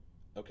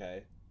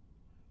 Okay,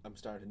 I'm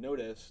starting to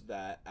notice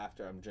that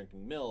after I'm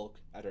drinking milk,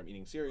 after I'm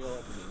eating cereal,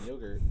 after I'm eating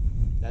yogurt,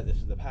 that this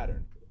is the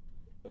pattern.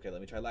 Okay,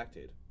 let me try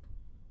Lactaid.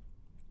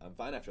 I'm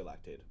fine after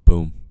Lactaid.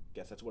 Boom.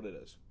 Guess that's what it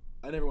is.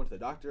 I never went to the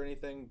doctor or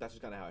anything. That's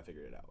just kind of how I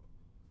figured it out.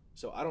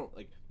 So I don't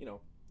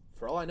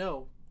for all I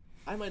know,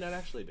 I might not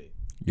actually be.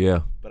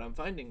 Yeah. But I'm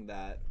finding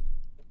that,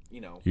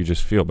 You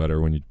just feel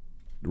better when you.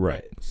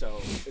 Right.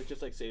 So it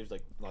just like saves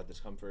like a lot of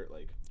discomfort.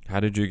 Like. How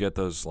did you get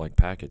those like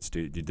packets?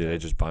 Did they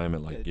just buy them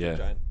at like Yeah.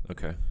 Giant.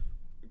 Okay.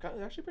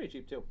 They're actually pretty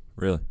cheap too.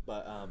 Really?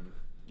 But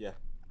yeah.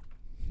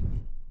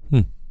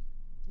 Hmm.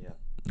 Yeah.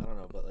 I don't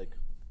know, but like,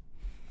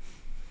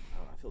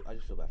 I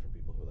just feel bad for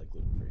people who are like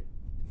gluten free.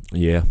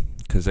 Yeah,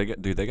 because they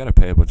got to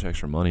pay a bunch of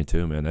extra money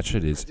too, man. That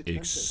shit is It's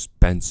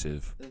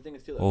expensive. And the thing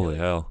is too, like, Holy like,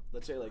 hell.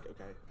 Let's say like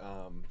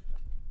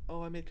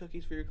I made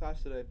cookies for your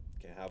class today.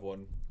 Can't have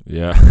one.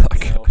 Yeah.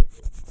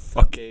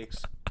 Fuck cakes.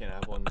 Can't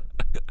have one.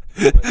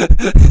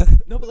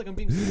 No, but like I'm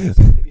being serious.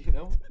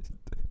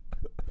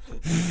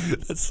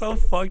 That's so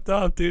fucked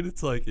up, dude.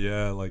 It's like,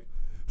 yeah, like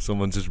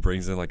someone just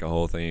brings in like a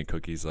whole thing of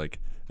cookies, like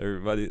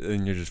everybody,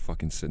 and you're just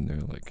fucking sitting there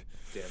like,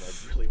 damn,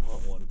 I really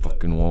want one.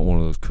 Fucking want one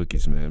of those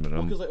cookies, man. But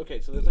because like okay,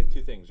 so there's like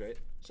two things, right?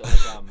 So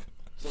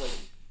like,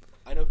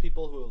 I know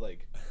people who have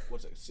like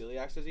what's it,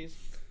 celiac disease.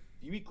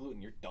 If you eat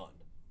gluten, you're done.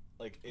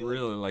 Like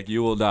really, like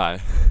you will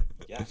die.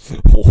 Yes.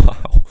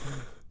 Wow.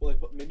 Well,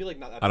 like maybe like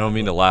not. That I don't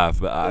mean to like, laugh,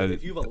 but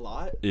if you have a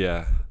lot,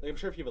 yeah. Like I'm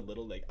sure if you have a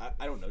little, like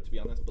I don't know to be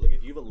honest, but like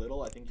if you have a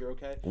little, I think you're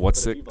okay.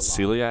 What's it?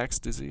 Celiac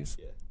disease?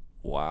 Yeah.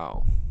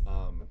 Wow.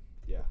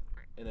 Yeah,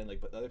 and then like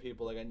but other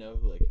people like I know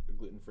who like are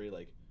gluten free,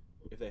 like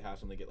if they have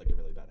some, they get like a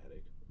really bad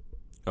headache.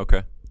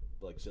 Okay.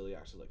 But like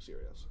celiac is like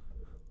serious.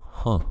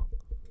 Huh.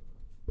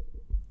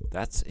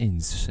 That's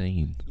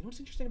insane. You know what's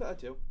interesting about that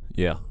too?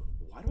 Yeah.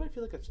 Why do I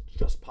feel like it's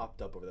just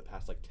popped up over the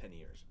past like 10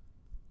 years?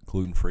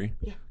 Gluten free?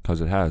 Yeah.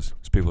 Because it has.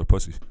 Because people are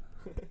pussies.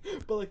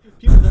 But like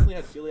people definitely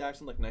had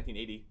celiac in like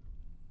 1980.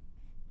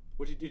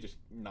 What'd you do? Just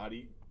not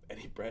eat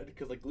any bread?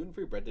 Because like gluten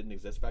free bread didn't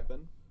exist back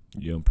then.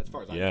 Yep. As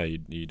far as I know. Yeah,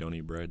 you don't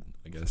eat bread,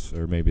 I guess,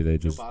 or maybe they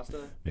just No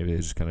pasta. Maybe they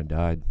just kind of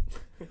died.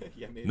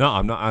 Yeah, maybe. No,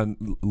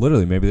 I'm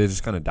literally maybe they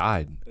just kind of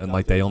died, and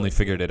like they only like,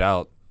 figured it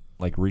out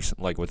like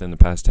within the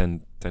past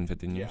 10,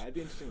 15 years. Yeah, it'd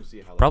be interesting to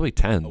see how like, Probably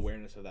 10.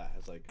 awareness of that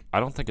has like. I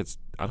don't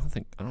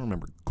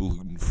remember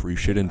gluten free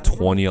shit in I don't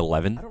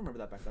 2011. I don't remember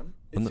that back then.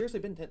 It's seriously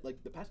been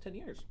the past 10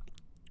 years.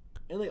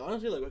 And like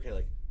honestly, like okay,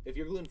 like if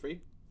you're gluten free,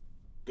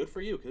 good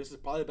for you, because this is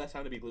probably the best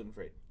time to be gluten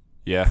free.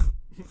 Yeah.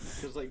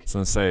 Because like. So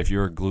let's say if you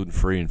were gluten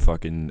free in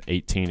fucking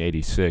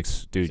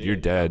 1886, dude, So you're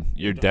dead.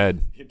 You're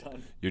dead. You're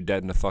done. You're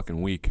dead in a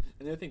fucking week.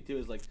 And the other thing too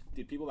is like,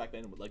 dude, people back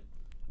then would like,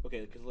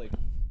 okay, because like,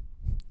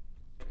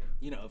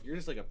 if you're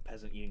just like a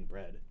peasant eating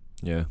bread,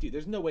 Yeah. dude,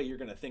 there's no way you're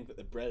gonna think that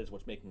the bread is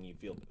what's making you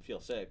feel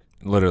sick.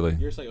 Literally.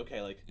 You're just like,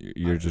 okay, like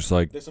You're just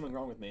like, there's something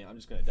wrong with me. I'm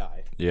just gonna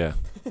die. yeah.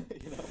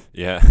 You know?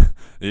 Yeah.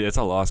 It's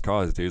a lost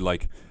cause, dude.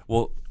 Like,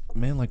 well,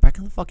 man, like back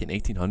in the fucking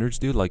 1800s,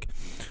 dude, like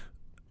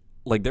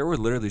there were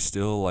literally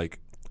still like,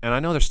 and I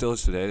know there still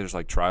is today. There's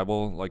like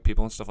tribal like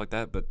people and stuff like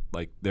that, but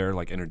like they're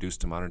like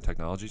introduced to modern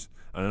technologies.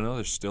 And I know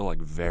there's still like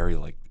very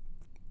like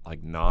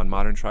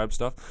non-modern tribe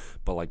stuff,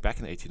 but like back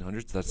in the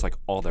 1800s, that's like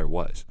all there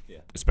was. Yeah.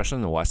 Especially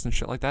in the West and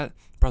shit like that,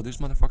 bro. These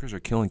motherfuckers are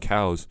killing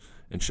cows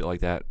and shit like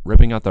that,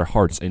 ripping out their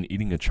hearts and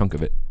eating a chunk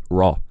of it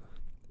raw,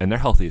 and they're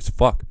healthy as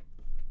fuck.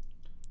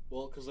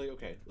 Well, because like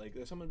okay, like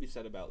there's something to be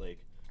said about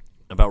like.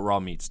 About raw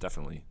meats,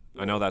 definitely.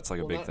 I know that's like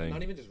a big thing.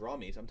 Not even just raw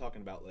meats. I'm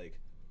talking about like,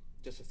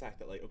 just the fact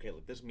that like okay,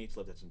 like this meat's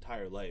lived its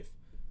entire life,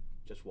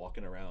 just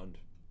walking around,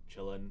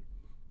 chilling,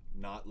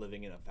 not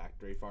living in a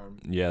factory farm.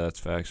 Yeah, that's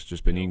facts.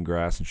 Just been eating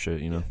grass and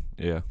shit, you know.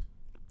 Yeah.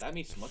 That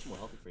meat's much more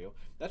healthy for you.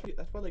 That's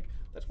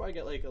why I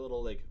get like a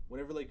little like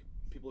whenever like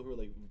people who are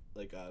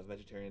like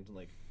vegetarians and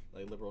like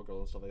liberal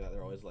girls and stuff like that,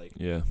 they're always like,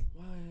 yeah.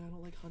 why I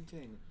don't like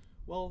hunting.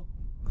 Well,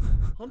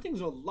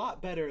 hunting's a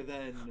lot better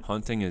than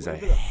Hunting is a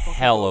whatever the fuck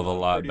hell going of a on at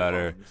lot Purdue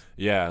better. Farms.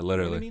 Yeah, You know what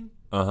literally. I mean?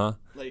 Uh-huh.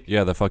 Like,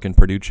 Yeah, the fucking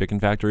Purdue chicken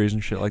factories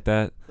and shit like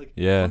that. like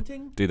Yeah.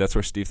 hunting. Dude, that's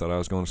where Steve thought I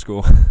was going to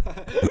school.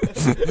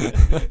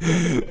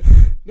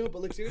 No,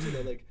 but like seriously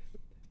though, like,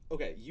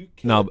 okay, you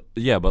kill No,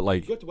 yeah, but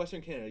like, you go to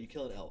Western Canada, you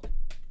kill an elk.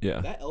 yeah.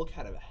 That elk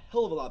had a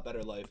hell of a lot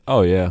better life.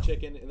 Oh, yeah. Than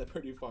chicken in the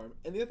Purdue farm.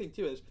 And the other thing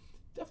too is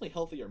definitely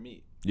healthier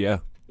meat. Yeah.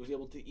 It was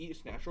able to eat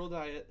its natural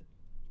diet.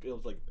 Be able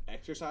to like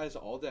exercise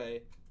all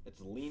day. It's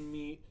lean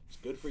meat. It's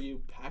good for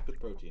you, packed with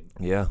protein.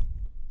 Yeah.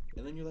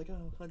 And then you're like,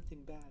 oh, hunting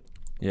bad.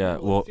 Yeah,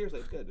 No, well, seriously,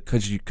 it's good.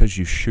 cause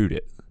you shoot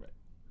it. Right.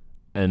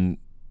 And,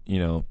 you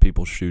know,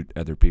 people shoot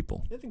other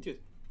people. The other thing too is,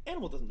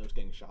 animal doesn't know it's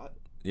getting shot.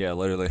 Yeah,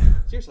 literally.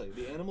 Seriously,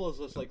 the animal is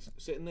just like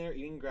sitting there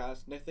eating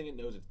grass. Next thing it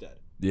knows, it's dead.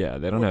 Yeah,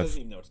 they Or don't it have. doesn't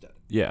even know it's dead.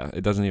 Yeah,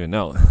 it doesn't even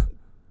know.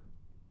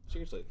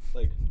 Seriously,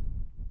 like,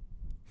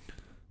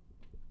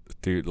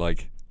 Dude,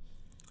 like,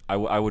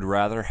 I would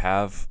rather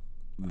have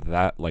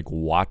that, like,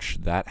 watch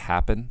that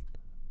happen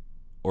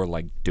or,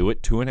 like, do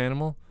it to an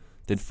animal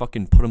than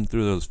fucking put them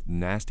through those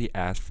nasty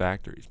ass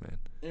factories, man.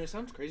 and it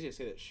sounds crazy to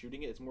say that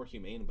shooting it is more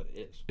humane, but it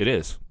is. It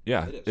is.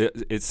 Yeah.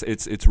 It is.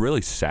 It's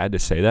really sad to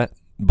say that,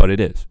 but it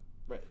is.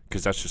 Right.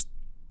 Because that's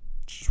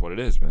just what it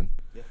is, man.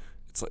 Yeah.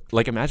 It's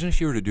like imagine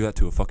if you were to do that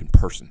to a fucking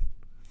person.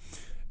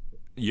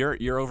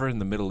 You're over in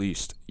the Middle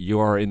East. You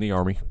are in the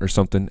army or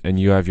something, and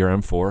you have your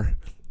M4.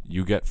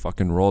 You get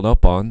fucking rolled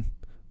up on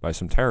by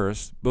some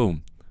terrorists.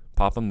 Boom,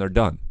 pop them. They're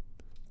done.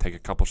 Take a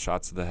couple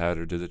shots to the head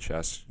or to the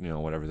chest. You know,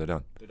 whatever. They're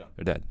done. They're done.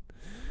 They're dead.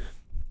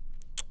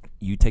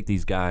 You take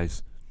these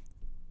guys.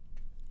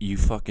 You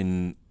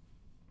fucking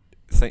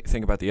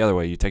think about the other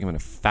way. You take them in a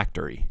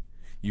factory.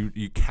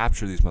 You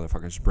capture these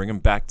motherfuckers, bring them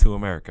back to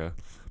America,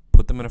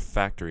 put them in a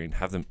factory, and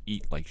have them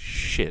eat like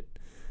shit.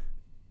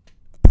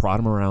 Prod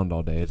them around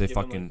all day. Just They give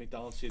 'em, fucking like,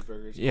 McDonald's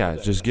cheeseburgers. yeah, all day.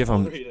 just That's give all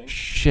them they're eating.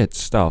 shit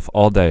stuff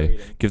all day. They're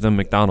eating. Give them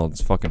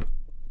McDonald's, fucking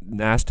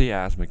nasty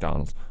ass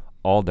McDonald's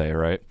all day,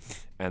 right?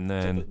 And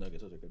Except then those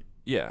nuggets, those are good.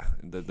 yeah,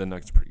 the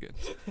nuggets are pretty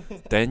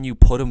good. Then you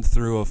put them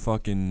through a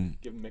fucking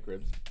Give them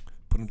McRibs.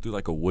 put them through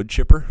like a wood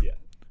chipper Yeah.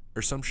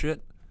 or some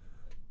shit.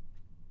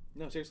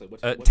 No, seriously,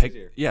 what's Take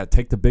easier?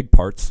 take the big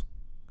parts,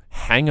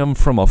 hang them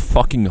from a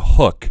fucking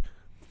hook,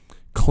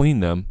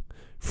 clean them,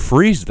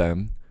 freeze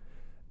them,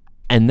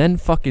 and then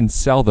fucking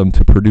sell them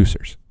to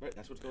producers. Right,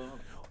 that's what's going on.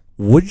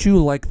 Would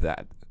you like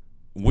that?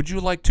 Would you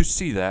like to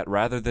see that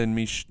rather than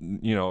me,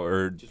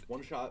 or Just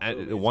one shot. at,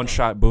 boom, it's one done.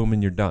 shot, boom,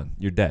 and you're done.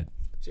 You're dead.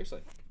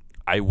 Seriously.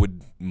 I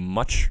would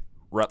much.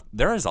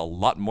 There is a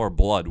lot more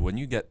blood when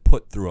you get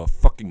put through a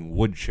fucking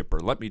wood chipper.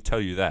 Let me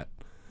tell you that.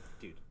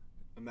 Dude,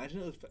 imagine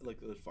those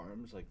those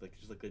farms, like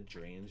just like the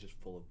drains just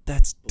full of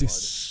That's blood.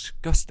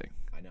 disgusting.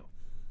 I know.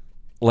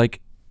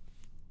 Like,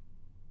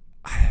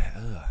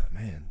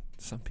 man,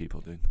 some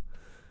people, dude,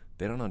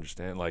 they don't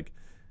understand. Like,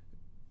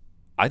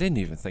 I didn't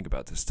even think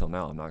about this till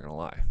now. I'm not gonna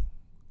lie.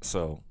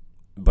 So,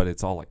 but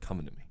it's all like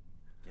coming to me.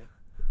 Yeah.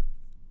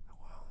 Wow.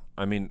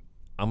 I mean,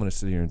 I'm gonna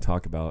sit here and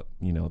talk about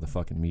the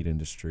fucking meat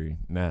industry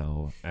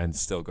now and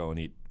still go and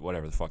eat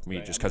whatever the fuck meat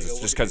Right, just I'm because gonna it's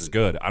go work just at because it's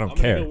good. I don't I'm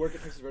care. gonna go work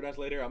at Texas Roadhouse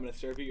later. I'm gonna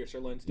serve you your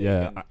sirloin steak.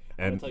 Yeah, and I'm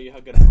and- gonna tell you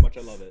how much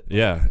I love it.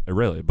 Yeah,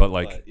 really. But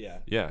like, But, yeah.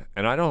 yeah,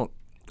 and I don't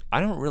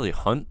really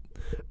hunt,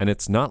 and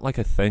it's not like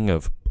a thing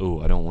of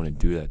I don't want to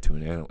do that to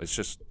an animal. It's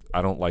just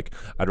I don't like.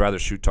 I'd rather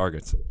shoot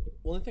targets.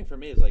 Well, the thing for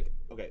me is like,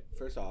 okay,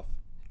 first off,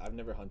 I've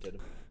never hunted.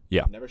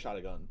 Yeah. Never shot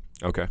a gun.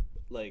 Okay.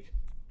 Like,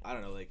 I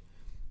don't know, like,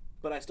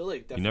 but I still like.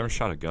 You Definitely, never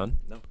shot a gun?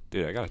 No.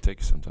 Dude, I gotta take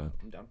you sometime.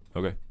 I'm down.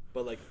 Okay.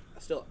 But like,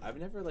 still, I've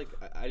never like.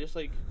 I just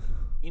like,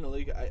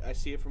 like I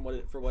see it for what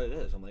it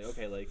is. I'm like,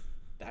 okay, like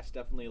that's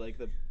definitely like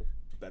the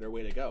better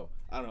way to go.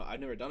 I don't know. I've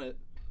never done it.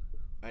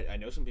 I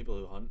know some people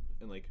who hunt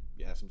and like,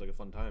 yeah, it seems like a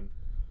fun time.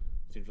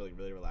 Seems like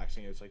really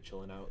relaxing. It's like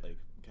chilling out. Like,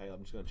 okay,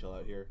 I'm just gonna chill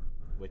out here.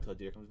 Wait till a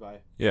deer comes by.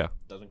 Yeah.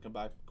 Doesn't come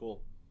by. Cool.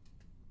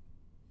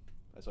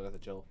 I still got to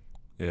chill.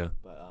 Yeah.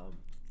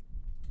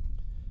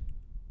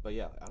 But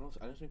yeah, I know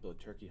some people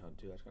turkey hunt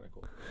too. That's kind of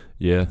cool.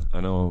 Yeah.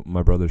 I know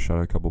my brother shot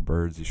a couple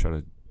birds. He shot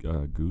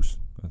a goose,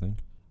 I think.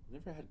 I've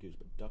never had goose,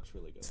 but duck's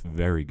really good. It's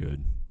very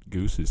good.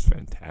 Goose is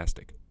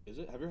fantastic. Is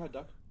it? Have you ever had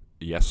duck?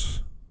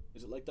 Yes.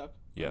 Is it like duck?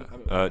 Yeah. I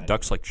haven't had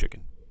Duck's like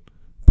chicken,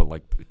 but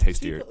like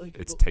tastier. but, like,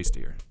 It's the-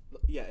 tastier. it.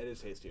 Yeah, it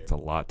is tastier. It's a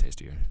lot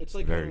tastier. It's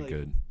like very kinda like,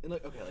 good. And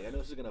like, okay, like I know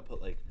this is gonna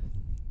put like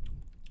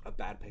a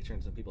bad picture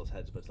in some people's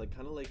heads, but it's like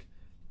kind of like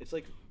it's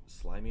like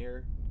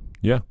slimier.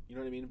 Yeah. You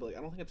know what I mean? But like,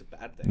 I don't think it's a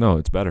bad thing. No,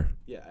 it's better.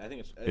 Yeah, I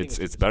think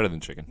It's better than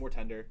chicken. more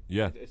tender.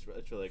 Yeah. It's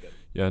really good.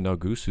 Yeah. No,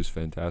 goose is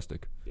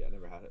fantastic. Yeah, I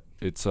never had it.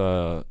 It's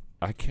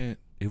I can't.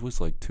 It was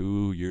like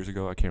 2 years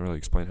ago. I can't really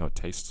explain how it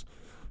tastes.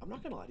 I'm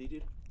not gonna lie to you,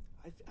 dude.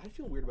 I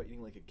feel weird about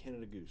eating like a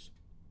Canada goose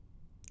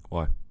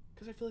Why?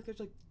 because I feel like that's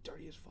like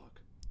dirty as fuck.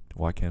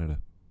 Why Canada?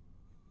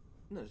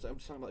 No, I'm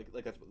just talking about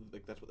like that's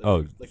what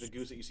Oh, like the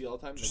goose that you see all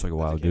the time. Just like a that's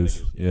wild Canada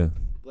goose. Yeah. Yeah.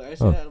 Like I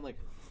see Oh. that and I'm like,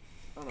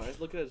 I don't know. I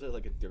just look at it as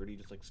like a dirty,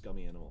 just like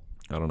scummy animal.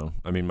 I don't know.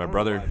 I mean, my I don't know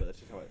brother. why, but that's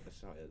just how it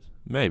is.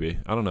 Maybe.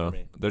 I don't know. For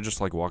me. They're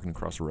just like walking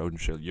across the road and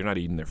shit. You're not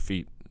eating their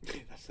feet.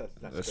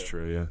 That's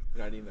true. Yeah.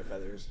 They're not eating their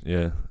feathers.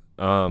 Yeah.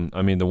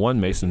 I mean, the one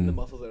The Mason.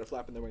 mussels that are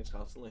flapping their wings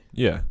constantly.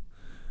 Yeah.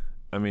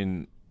 I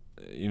mean,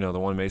 the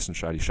one Mason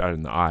shot, he shot it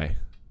in the eye.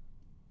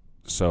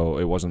 So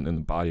it wasn't in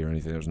the body or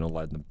anything. There was no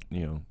lead in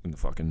the, in the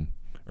fucking,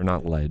 or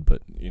not lead,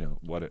 but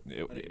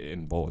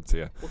in bullets.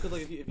 Yeah. Well, cause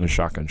like if in a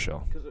shotgun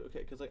shell. Cause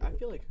like I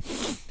feel like,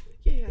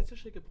 yeah, it's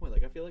actually a good point.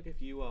 Like I feel like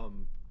if you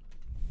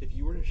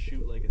were to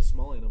shoot like a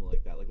small animal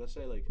like that, like let's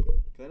say like,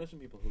 cause I know some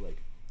people who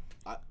like,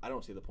 I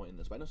don't see the point in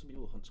this, but I know some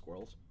people who hunt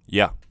squirrels.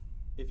 Yeah.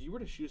 If you were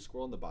to shoot a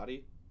squirrel in the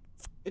body,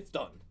 it's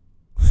done.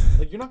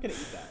 Like you're not gonna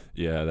eat that.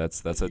 Yeah,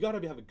 that's you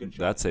gotta have a good shot.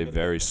 That's a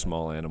very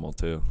small animal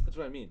too. That's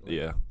what I mean. Like,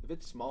 yeah. If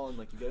it's small and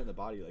like you get it in the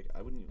body, like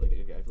I wouldn't like.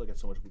 I feel like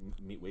that's so much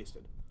meat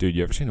wasted. Dude,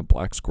 you ever seen a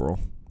black squirrel?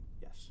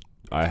 Yes.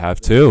 I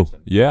have too.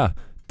 Yeah.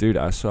 Dude,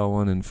 I saw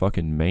one in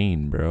fucking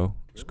Maine, bro.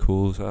 It's Really?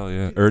 cool as hell.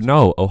 Yeah. Or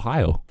no,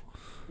 Ohio.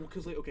 Well,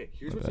 cause like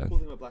here's what's the cool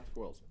thing about black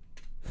squirrels.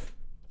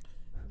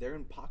 They're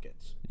in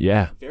pockets.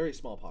 Yeah. Very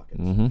small pockets.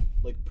 Mm-hmm.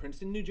 Like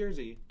Princeton, New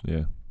Jersey.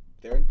 Yeah.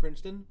 They're in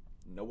Princeton.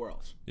 Nowhere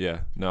else.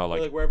 Yeah. No,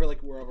 Or, wherever else.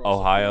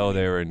 Ohio,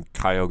 they were in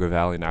Cuyahoga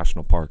Valley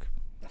National Park.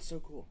 That's so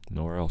cool.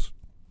 Nowhere else.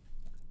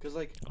 Cause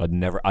like. I'd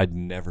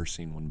never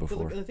seen one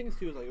before. And the thing is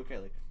too is like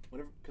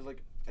whenever, cause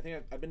like I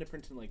think I've been to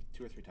Princeton like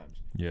 2 or 3 times.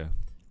 Yeah.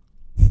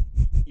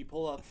 You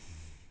pull up,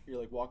 you're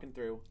like walking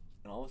through,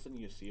 and all of a sudden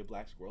you see a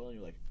black squirrel, and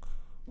you're like,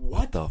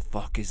 "What the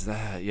fuck is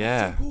that?"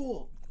 Yeah. That's so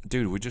cool.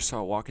 Dude, we just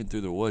saw it walking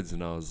through the woods,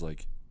 and I was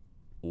like,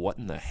 "What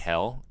in the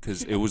hell?"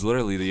 Because it was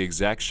literally the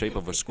exact shape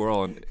of a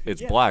squirrel, and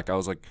it's black. I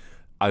was like,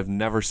 "I've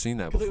never seen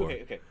that before."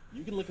 Like, okay,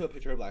 you can look up a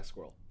picture of a black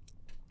squirrel,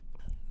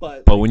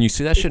 but when you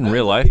see that shit in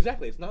real life,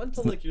 exactly, it's not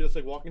until like you're just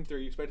like walking through,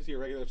 you expect to see a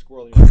regular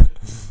squirrel, and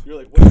you're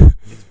like, "What?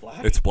 It's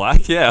black." It's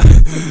black, yeah,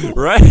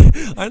 right.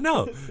 I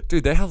know,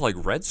 dude. They have like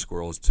red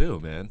squirrels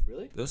too, man.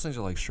 Really? Those things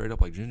are like straight up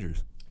like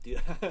gingers.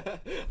 Dude,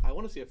 I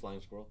want to see a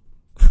flying squirrel.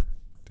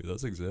 Dude,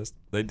 those exist.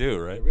 They do,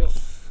 right? They're real.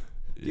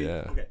 Dude,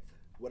 yeah. Okay.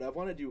 What I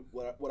want to do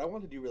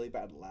really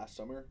bad last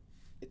summer,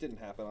 it didn't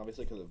happen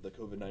obviously because of the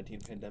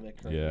COVID-19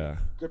 pandemic.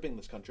 Gripping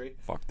this country.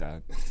 Fuck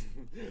that.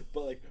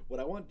 But like, what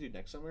I want to do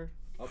next summer.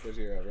 Oh, there's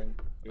your ring.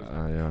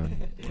 Yeah.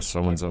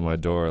 Someone's on my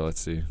door.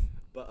 Let's see.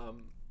 But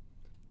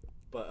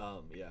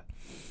yeah.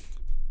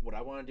 What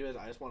I want to do is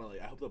I just want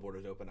to I hope the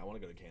border's open. I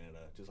want to go to Canada,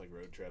 just like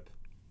road trip.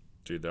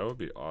 Dude, that would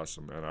be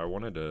awesome, man. I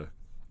wanted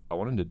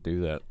to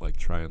do that, like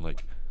try and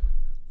like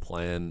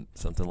plan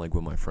something like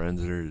with my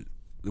friends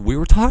we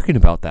were talking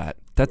about that.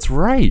 That's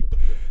right.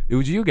 It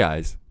was you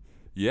guys.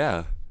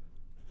 Yeah.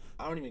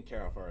 I don't even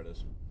care how far it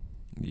is.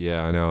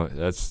 Yeah, I know.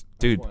 That's I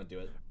dude. just want to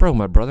do it. Bro,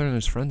 my brother and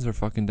his friends are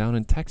fucking down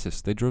in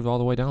Texas. They drove all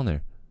the way down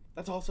there.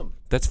 That's awesome.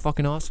 That's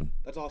fucking awesome.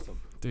 That's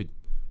awesome. Dude,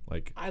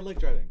 like I like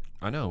driving.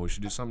 I know, we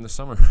should do something this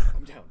summer.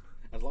 I'm down.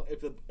 As long if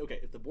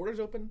the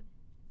border's open,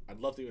 I'd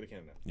love to go to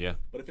Canada. Yeah.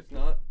 But if it's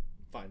not,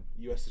 fine.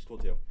 US is cool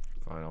too.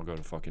 Fine, I'll go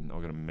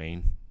to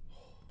Maine.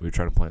 We were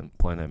trying to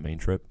plan that Maine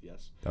trip.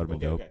 Yes. That would have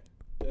been dope. Okay.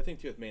 The thing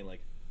too with Maine,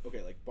 like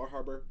Bar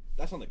Harbor,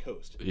 that's on the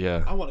coast.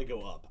 Yeah. I want to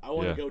go up. I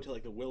want to go to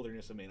like the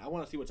wilderness of Maine. I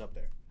want to see what's up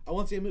there. I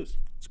want to see a moose.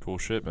 It's cool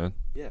shit, man.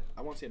 Yeah,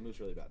 I want to see a moose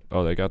really bad.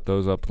 Oh, they got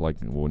those up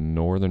like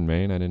northern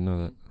Maine. I didn't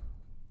know that.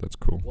 That's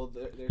cool. Well,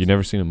 you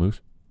never seen a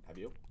moose? Have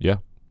you? Yeah.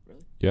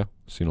 Really? Yeah,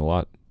 seen a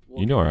lot.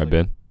 Well, you know where I've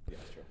been. Yeah,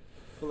 that's true.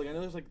 But like I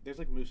know there's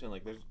moose in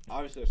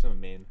there's some in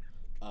Maine.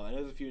 I know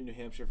there's a few in New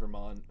Hampshire,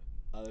 Vermont.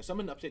 There's some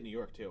in upstate New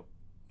York too.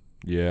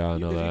 Yeah, I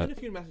know There's that. even a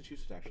few in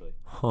Massachusetts actually.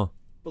 Huh.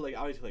 But like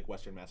obviously like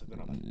Western Mass, they're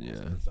not like Yeah.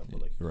 and stuff.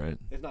 But like Right.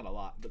 it's not a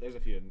lot, but there's a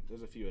few in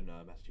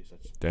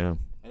Massachusetts. Damn.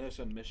 I know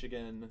some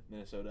Michigan,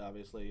 Minnesota,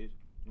 obviously,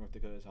 North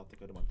Dakota, South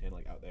Dakota, Montana,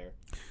 like out there.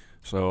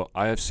 So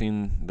I have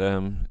seen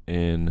them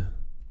in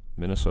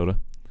Minnesota,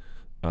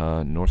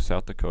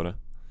 South Dakota,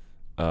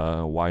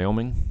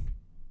 Wyoming,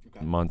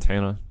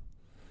 Montana,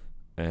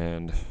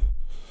 and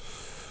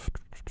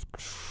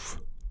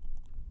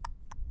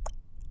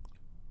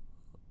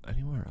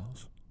anywhere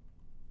else.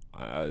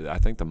 I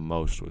think the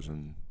most was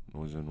in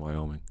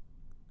Wyoming.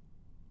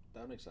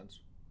 That makes sense.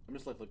 I'm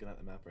just like looking at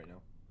the map right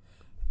now.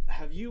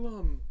 Have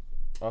you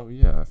Oh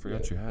yeah, I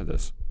forgot you had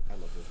this. I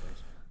love those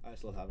things. I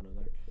still have it in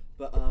there.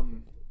 But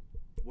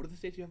what are the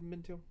states you haven't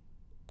been to?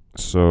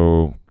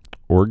 So,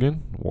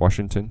 Oregon,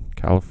 Washington,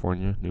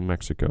 California, New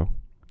Mexico,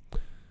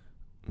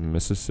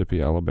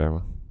 Mississippi,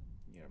 Alabama.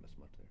 Yeah, I missed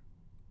much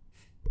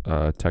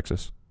there.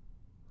 Texas,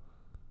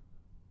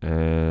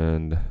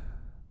 and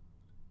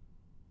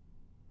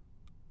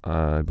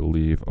I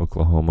believe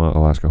Oklahoma,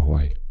 Alaska,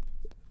 Hawaii.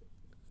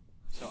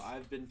 So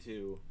I've been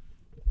to.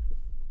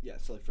 Yeah,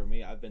 so like for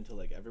me, I've been to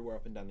like everywhere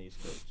up and down the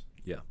East Coast.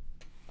 Yeah.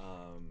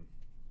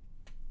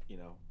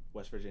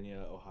 West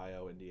Virginia,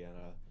 Ohio,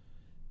 Indiana,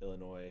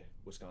 Illinois,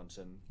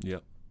 Wisconsin.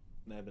 Yep.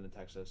 And I've been to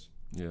Texas.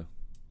 Yeah.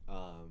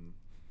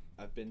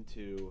 I've been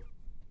to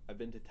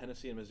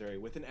Tennessee and Missouri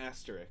with an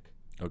asterisk.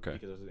 Okay.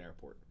 Because it was an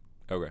airport.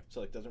 Okay.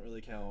 So like doesn't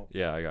really count.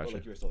 Yeah, I got you.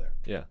 Like you were still there.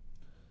 Yeah.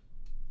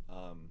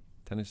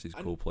 Tennessee's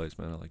a cool place,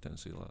 man. I like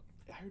Tennessee a lot.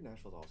 I heard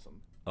Nashville's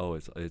awesome. Oh,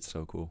 it's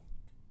so cool.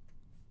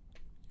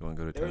 You want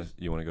to go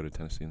to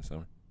Tennessee in the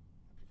summer?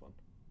 That'd be fun.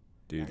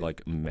 dude. Right.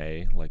 Like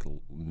May, like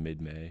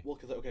mid-May. Well,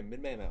 because okay,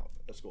 mid-May I'm out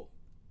of school.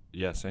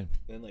 Yeah, same.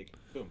 Then like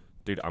boom.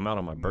 Dude, I'm out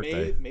on my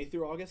birthday. May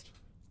through August.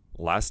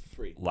 Last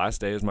Free.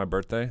 day is my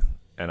birthday,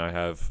 and I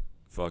have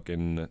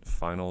fucking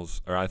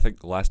finals. Or I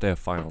think the last day of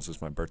finals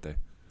is my birthday.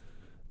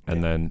 And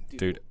Yeah, then, dude.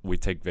 dude, we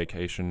take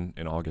vacation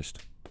in August.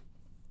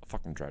 I'll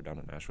fucking drive down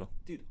to Nashville.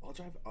 Dude, I'll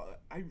drive.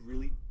 I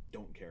really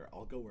don't care.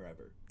 I'll go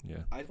wherever. Yeah,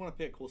 I just want to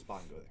pick a cool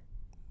spot and go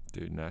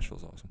there. dude,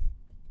 Nashville's awesome.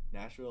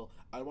 Nashville.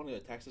 I want to go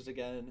to Texas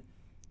again.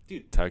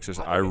 Dude, Texas,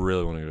 I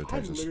really want to go to I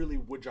Texas. literally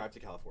would drive to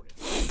California.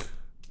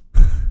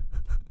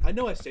 I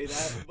know I say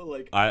that, but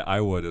like, I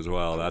would as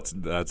well. I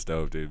That's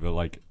dope, dude. But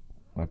like,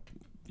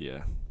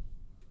 yeah,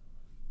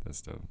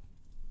 that's dope.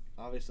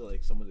 obviously,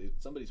 like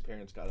somebody's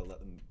parents got to let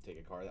them take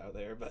a car out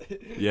there. But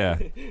Yeah.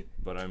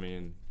 But I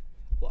mean,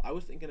 Well, I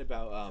was thinking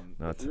about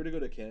Not if we were to go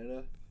to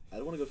Canada,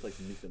 I'd want to go to like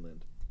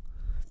Newfoundland.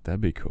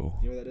 that'd be cool.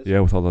 You know where that is? Yeah,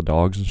 with all the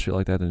dogs and shit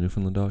like that, the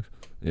Newfoundland dogs.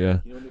 Yeah.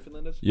 You know where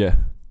Newfoundland is? Yeah.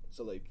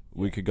 So like,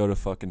 We could go to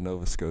fucking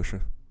Nova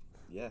Scotia.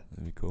 yeah.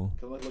 That'd be cool.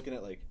 Cause I'm like looking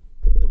at like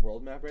the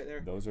world map right there.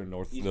 Those are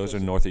East Those are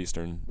Coast.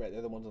 northeastern. Right,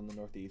 they're the ones on the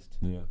northeast.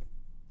 Yeah.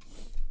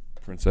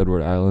 Prince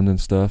Edward Island and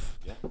stuff.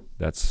 Yeah.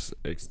 That's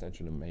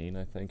extension of Maine,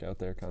 I think, out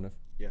there, kind of.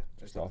 Yeah.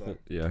 Just up off there.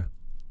 it. Yeah.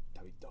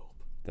 That'd be dope.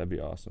 That'd be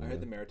awesome. I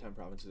heard the man. maritime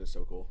provinces are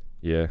so cool.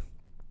 Yeah.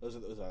 Those are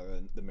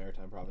the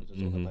maritime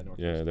provinces up by Mhm. northeast.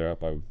 Yeah, they're up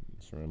by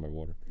surrounded by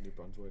water. New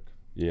Brunswick.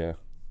 Yeah.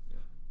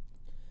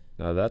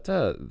 No,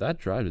 that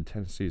drive to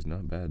Tennessee is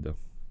not bad though.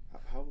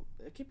 How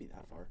it can't be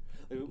that far.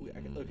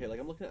 Okay, like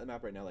I'm looking at the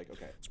map right now. Like,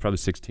 okay, It's probably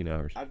 16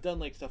 hours. I've done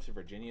like stuff to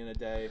Virginia in a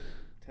day.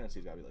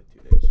 Tennessee's gotta be like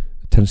 2 days.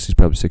 Tennessee's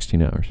probably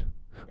 16 hours.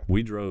 Okay.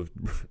 We drove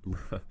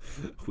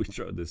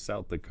to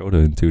South Dakota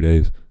in 2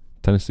 days.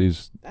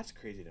 Tennessee's That's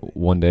crazy to me.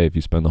 1 day if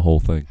you spend the whole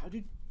thing. How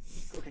did?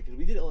 Okay, because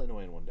we did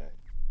Illinois in 1 day.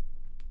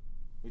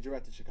 We drove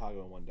out to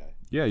Chicago in 1 day.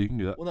 Yeah, you can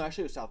do that. Well, no,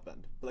 actually it was South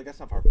Bend, but like that's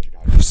not far from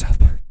Chicago. South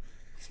Bend.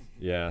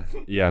 Yeah.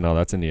 Yeah, no,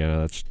 that's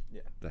Indiana.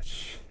 Yeah.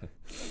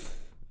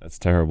 That's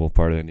terrible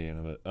part of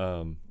Indiana, but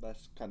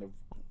That's kind of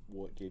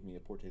what gave me a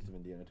poor taste of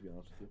Indiana, to be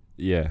honest with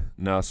you. yeah.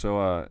 No,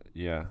 so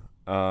yeah.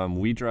 When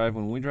we drive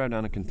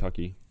down to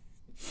Kentucky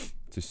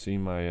to see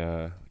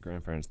my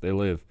grandparents. They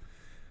live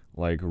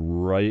like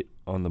right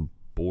on the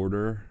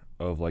border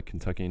of like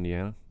Kentucky,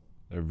 Indiana.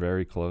 They're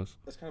very close.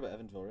 That's kind of at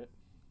Evansville, right?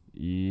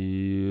 Am I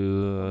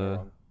Yeah.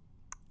 wrong?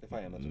 If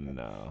I am, that's okay.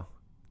 No.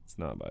 It's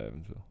not by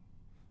Evansville.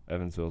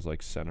 Evansville's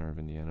like center of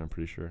Indiana, I'm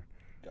pretty sure.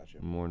 Gotcha.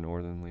 More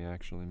northernly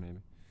actually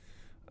maybe.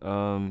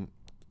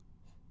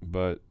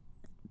 But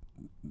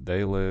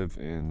they live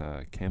in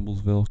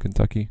Campbellsville,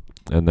 Kentucky,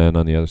 and then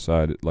on the other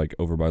side, like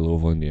over by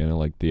Louisville, Indiana,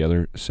 like the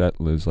other set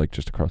lives like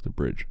just across the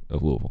bridge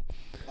of Louisville.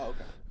 Oh,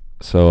 okay.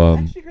 So I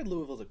actually heard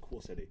Louisville's a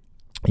cool city.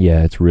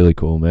 yeah, it's really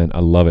cool, man. I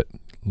love it.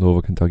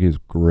 Louisville, Kentucky is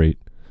great.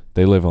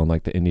 They live on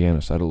like the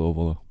Indiana side of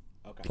Louisville,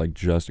 though, Okay. like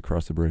just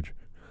across the bridge.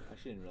 I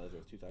actually didn't realize there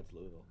was 2 sides to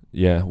Louisville.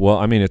 Yeah, well,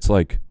 I mean, it's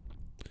like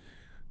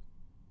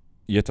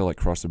you have to like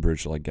cross the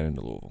bridge to like get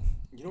into Louisville,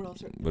 You know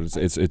what else? but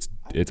it's I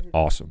it's heard-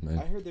 awesome, I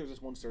man. heard there was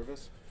this one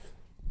service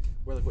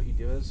where like what you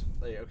do is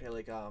like okay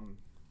like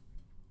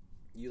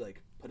you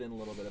like put in a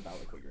little bit about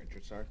like what your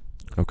interests are,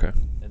 Okay.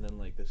 and then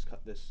like this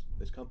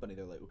company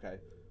they're like okay,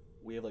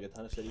 we have like a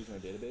ton of cities in our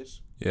database.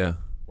 Yeah.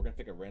 We're gonna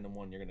pick a random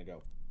one. You're gonna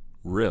go.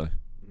 Really?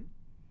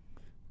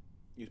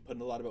 You put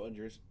in a lot about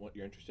what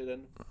you're interested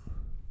in.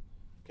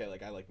 Okay,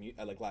 like I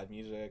like live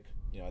music.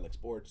 You know, I like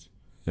sports.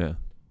 Yeah.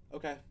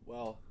 Okay,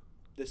 well,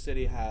 this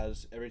city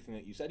has everything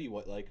that you said you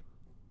would like.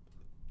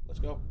 Let's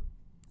go.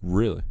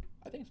 Really?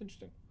 I think it's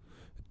interesting.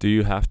 Do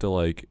you have to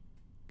like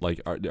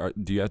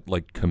do you have to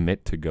like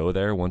commit to go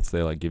there once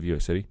they like give you a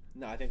city?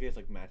 No, I think they just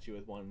like match you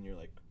with one, and you're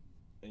like,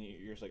 and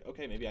you're just like,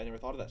 okay, maybe I never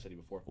thought of that city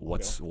before. I'll go.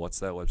 What's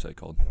that website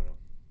called? I don't know.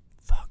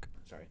 Fuck.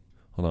 Sorry,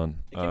 Hold on.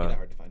 it can't be that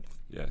hard to find.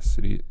 Yeah,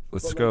 city.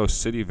 Let's But, go like,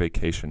 city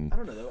vacation. I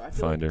don't know though.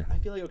 Finder. I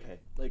feel like okay,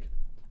 like,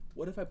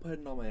 what if I put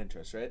in all my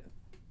interests, right?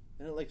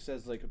 And it like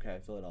says like okay,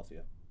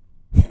 Philadelphia.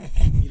 you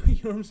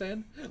know what I'm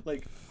saying?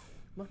 Like,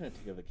 I'm not gonna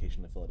take a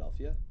vacation to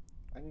Philadelphia.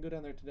 I can go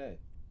down there today.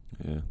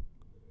 Yeah.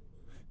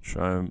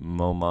 Try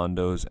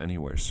Momondo's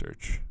Anywhere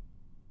search.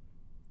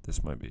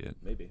 This might be it.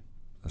 Maybe.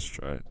 Let's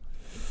try it.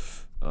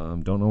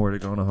 Don't know where to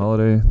go on a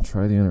holiday?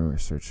 Try the Anywhere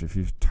search. If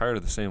you're tired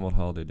of the same old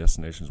holiday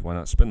destinations, why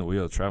not spin the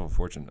wheel? Travel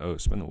fortune. Oh,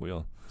 spin the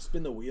wheel.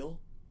 Spin the wheel.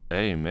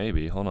 Hey,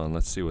 maybe. Hold on.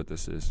 Let's see what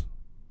this is.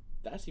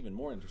 That's even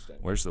more interesting.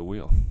 Where's the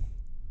wheel?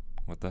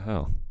 What the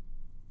hell?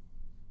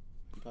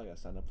 You probably gotta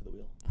sign up for the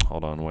wheel.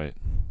 Hold on, wait.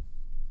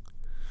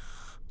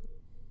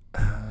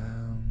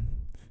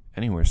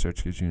 Anywhere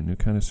search gives you a new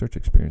kind of search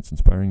experience,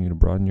 inspiring you to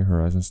broaden your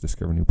horizons,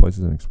 discover new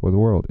places, and explore the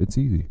world. It's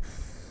easy.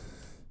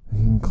 You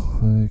can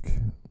click.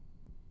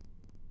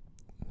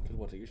 Cause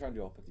what? You're trying to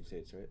do all 50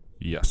 states, right?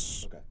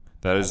 Yes. Okay.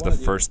 That I is the wanna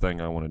do- first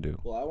thing I want to do.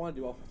 Well, I want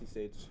to do all 50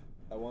 states.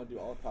 I want to do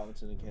all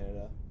provinces in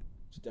Canada.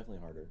 It's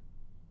definitely harder.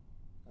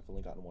 I've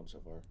only gotten one so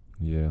far,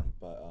 Yeah.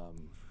 but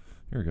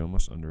Here we go.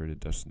 Most underrated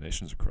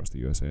destinations across the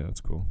USA.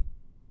 That's cool.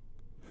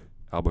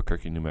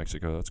 Albuquerque, New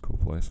Mexico. That's a cool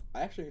place.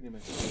 I actually heard New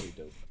Mexico is really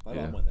dope. My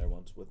Yeah. mom went there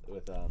once with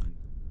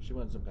she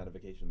went on some kind of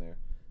vacation there.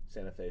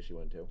 Santa Fe she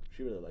went to.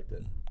 She really liked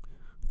it.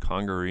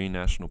 Congaree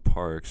National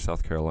Park,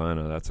 South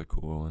Carolina. That's a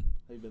cool one.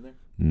 Have you been there?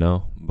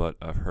 No, but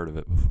I've heard of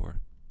it before.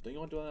 Don't you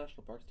want to do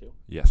national parks too?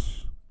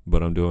 Yes,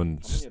 but I'm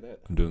doing How many are there?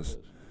 I'm doing How many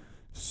are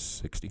those?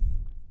 60,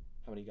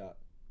 How many you got?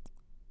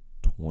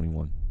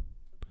 21.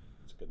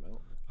 That's a good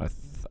amount.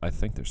 I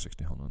think there's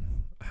 60. Hold on.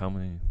 How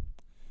many?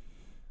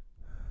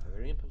 Are there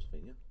any in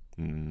Pennsylvania?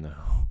 No.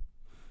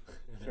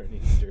 Are there any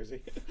in New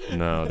Jersey?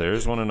 No, there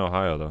is one in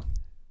Ohio though.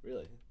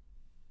 Really?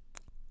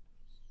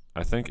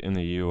 I think in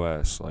the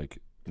U.S. like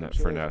I'm for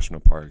sure-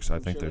 national parks, I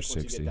I'm think sure, there's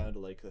like, once 60. you get down to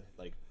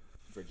like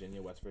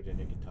Virginia, West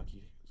Virginia,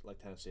 Kentucky, like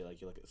Tennessee, like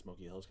you look at the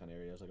Smoky Hills kind of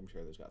areas. Like I'm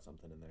sure there's got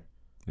something in there.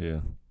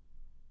 Yeah.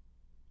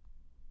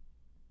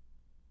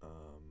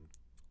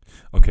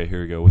 Okay,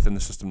 here we go. Within the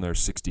system, there are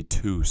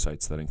 62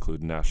 sites that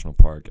include national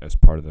park as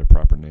part of their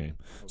proper name,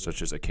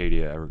 such as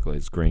Acadia,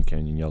 Everglades, Grand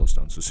Canyon,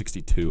 Yellowstone. So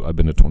 62. I've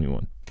been to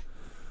 21.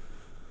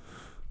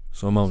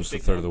 So I'm almost a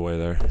big third of dent. the way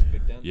there. That's a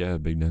big dent. Yeah,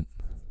 big dent.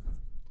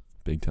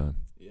 Big time.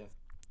 Yeah.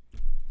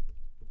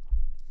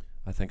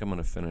 I think I'm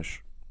going to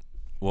finish.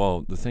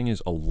 Well, the thing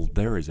is,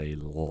 there is a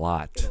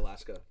lot In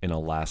Alaska. in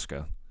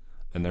Alaska,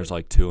 and there's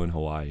like 2 in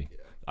Hawaii. Yeah.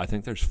 I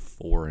think there's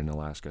 4 in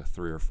Alaska,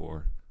 3 or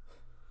 4.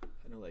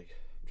 I know, like,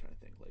 I'm trying to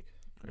think, like,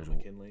 There's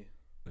McKinley.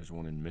 There's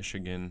one in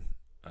Michigan,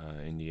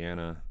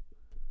 Indiana.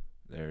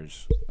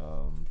 There's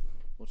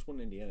What's one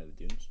in Indiana? The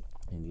dunes?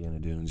 Indiana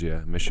Dunes.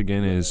 Yeah,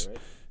 Michigan is Right?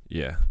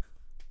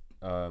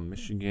 yeah.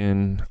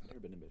 Michigan. I've never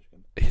been to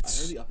Michigan. I heard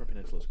It's the Upper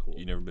Peninsula is cool.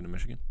 you never been to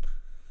Michigan?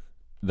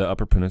 The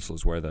Upper Peninsula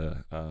is where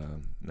the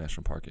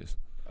national park is.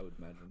 I would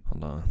imagine.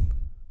 Hold on.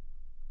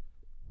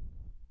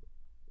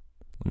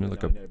 Let me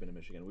look No, up I've never been to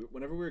Michigan.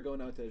 Whenever we were going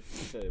out to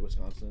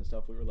Wisconsin and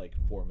stuff, we were like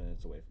 4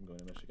 minutes away from going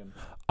to Michigan.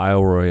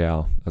 Isle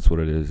Royale. That's what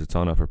it is. It's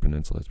on Upper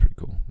Peninsula. It's pretty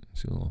cool. You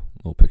see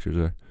little pictures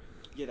there.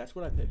 Yeah, that's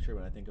what I picture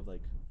when I think of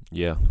like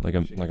Yeah, like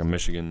a Michigan stuff.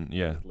 Michigan.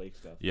 Yeah, like lake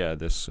stuff. yeah.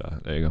 This.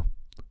 There you go.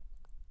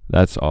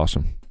 That's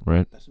awesome,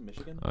 right? That's in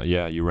Michigan?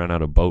 Yeah, you rent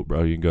out a boat,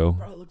 bro. You go.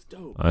 Bro, it looks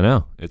dope. I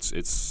know. It's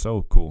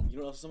so cool. You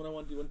know what else is something I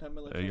want to do one time in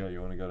my life? There you go.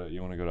 You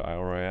want to go to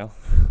Isle Royale?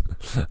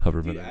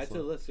 Upper Dude, add to the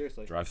Peninsula. list,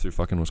 seriously. Drive through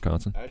fucking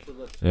Wisconsin. Add to the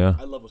list. Yeah.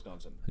 I love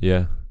Wisconsin.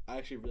 Yeah. I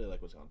actually really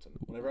like Wisconsin.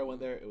 Whenever I went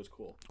there, it was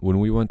cool. When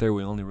we went there,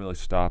 we only really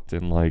stopped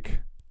in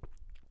like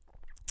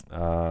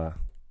a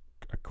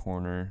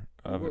corner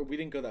of it. We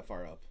didn't go that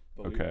far up.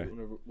 But Okay.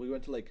 we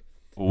went to like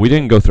We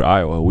didn't go through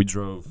Iowa. We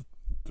drove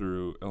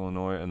through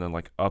Illinois and then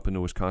like up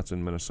into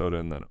Wisconsin, Minnesota,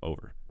 and then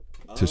over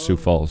to Sioux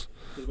Falls.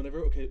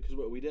 Because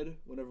what we did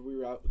whenever we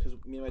were out, because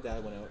me and my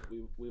dad went out,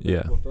 we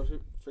Yeah. Well,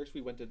 first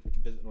we went to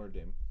visit Notre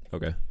Dame.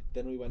 Okay,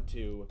 Then we went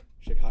to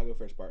Chicago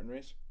for a Spartan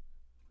race.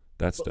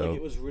 that's But like dope.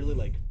 it was really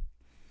like,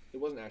 it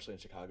wasn't actually in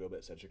Chicago, but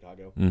it said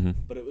Chicago. Mm-hmm.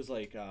 But it was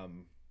like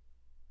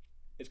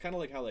it's kind of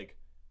like how like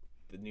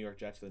the New York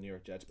Jets, but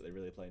they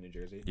really play in New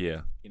Jersey.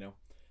 Yeah. You know,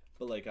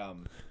 but like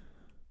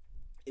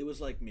it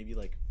was like maybe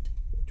like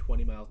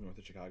 20 miles north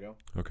of Chicago.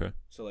 Okay.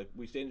 So like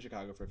we stayed in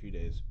Chicago for a few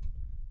days.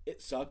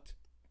 It sucked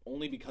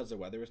only because the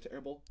weather was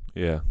terrible.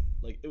 Yeah.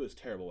 Like it was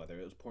terrible weather.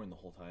 It was pouring the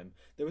whole time.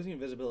 There wasn't even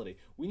visibility.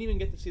 We didn't even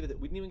get to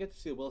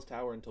see the Willis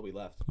Tower until we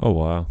left. Oh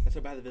wow. That's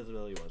how bad the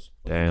visibility was.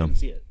 Like, Damn. We couldn't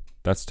see it.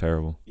 That's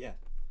terrible. Yeah.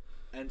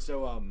 And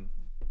so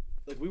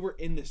like we were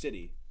in the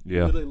city. Yeah.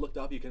 You literally looked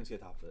up, you couldn't see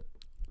the top of it.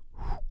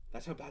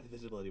 That's how bad the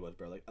visibility was,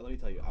 bro. Like let me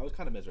tell you, I was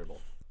kind of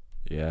miserable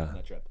Yeah. on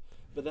that trip.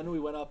 But then we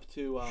went up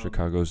to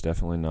Chicago's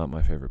definitely not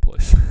my favorite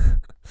place.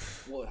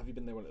 Well, have you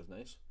been there when it was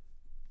nice?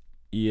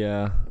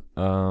 Yeah.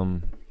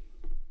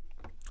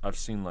 I've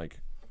seen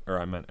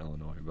I meant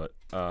Illinois, but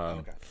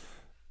Okay.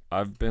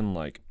 I've been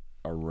like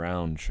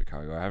around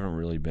Chicago. I haven't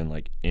really been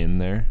like in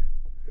there.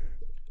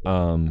 But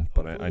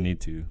I Hopefully-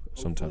 need to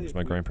sometimes. if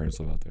My we- grandparents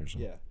live out there, so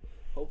Yeah.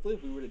 Hopefully,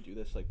 if we were to do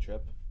this like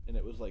trip and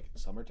it was like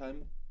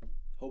summertime,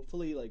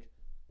 hopefully like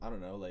I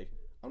don't know, like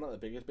I'm not the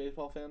biggest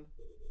baseball fan,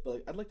 but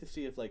like I'd like to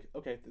see if like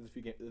okay, there's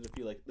a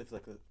few like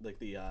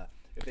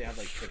if they have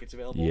like tickets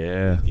available.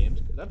 Yeah. For these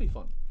games, that'd be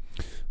fun.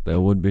 that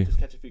would be. Just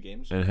catch a few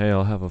games. And hey,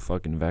 I'll have a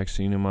fucking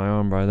vaccine in my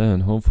arm by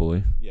then,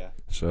 hopefully. Yeah.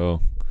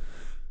 So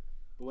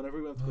But whenever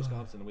we went to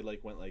Wisconsin, we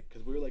like went like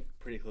because we were like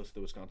pretty close to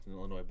the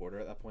Wisconsin-Illinois border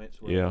at that point.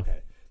 So we were like, Yeah.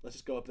 okay, let's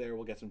just go up there.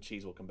 We'll get some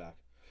cheese. We'll come back.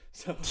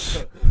 So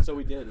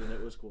we did, and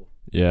it was cool.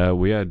 yeah,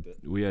 we had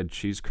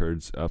cheese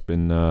curds up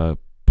in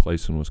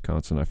place in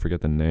Wisconsin. I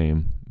forget the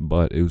name,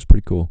 but it was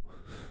pretty cool.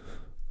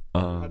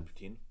 Have you had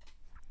poutine?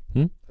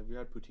 Hmm? Have you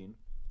had poutine?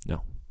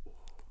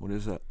 What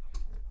is that?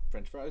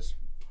 French fries,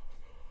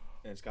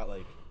 and it's got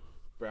like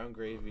brown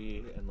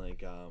gravy and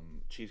like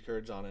cheese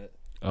curds on it.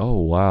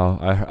 Oh wow,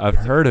 I've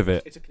heard of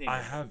it. It's a Canadian.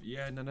 I have.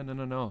 Yeah,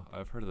 no.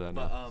 I've heard of that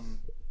But now.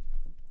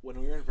 when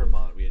we were in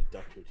Vermont, we had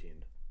duck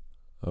poutine.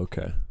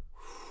 Okay.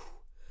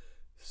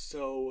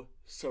 So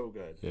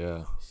good.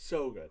 Yeah.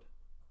 So good.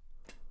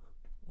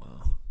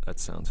 Wow, that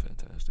sounds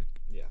fantastic.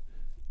 Yeah.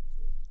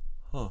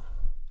 Huh.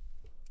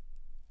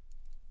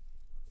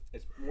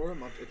 It's more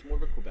of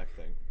a Quebec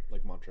thing,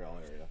 like Montreal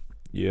area.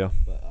 Yeah.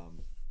 But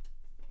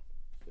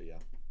But yeah,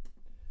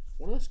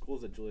 one of the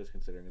schools that Julia's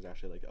considering is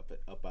actually like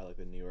up by like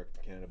the New York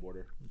Canada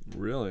border.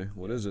 Really?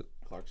 What is it?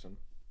 Clarkson.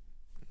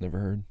 Never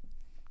heard.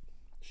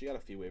 She got a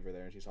fee waiver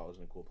there, and she saw it was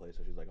in a cool place,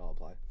 so she's like, "I'll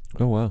apply."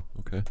 Oh wow.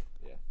 Okay.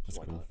 Yeah, That's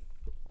why cool. not?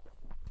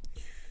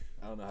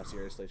 I don't know how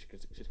seriously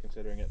she's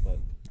considering it, but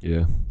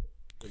Yeah.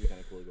 it'd be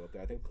kind of cool to go up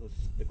there. I think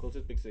the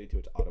closest big city to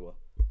it's Ottawa.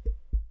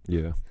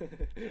 Yeah.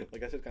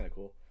 Like that's just kind of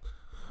cool.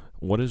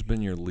 What has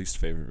been your least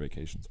favorite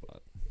vacation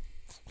spot?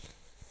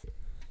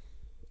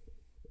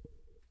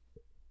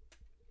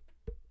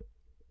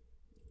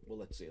 Well,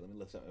 let's see. Let me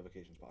list out my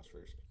vacation spots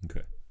first.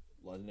 Okay.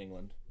 London,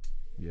 England.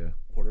 Yeah.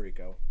 Puerto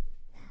Rico.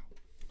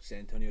 San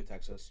Antonio,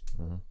 Texas.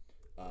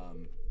 Uh-huh.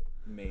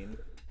 Maine.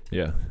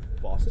 Yeah.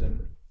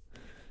 Boston.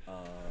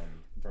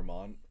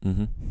 Vermont.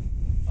 Mm-hmm.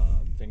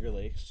 Finger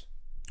Lakes.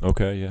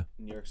 Okay. Yeah.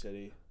 New York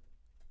City.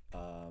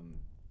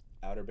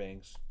 Outer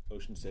Banks.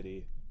 Ocean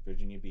City.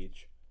 Virginia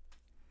Beach.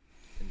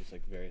 And just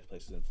like various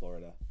places in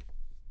Florida.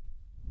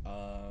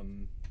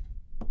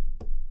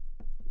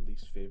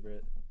 Least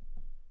favorite.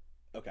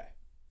 Okay.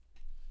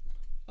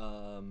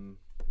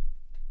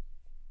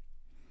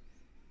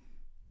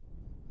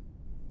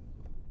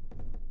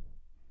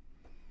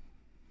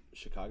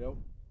 Chicago.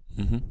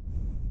 Mm-hmm.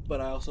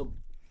 But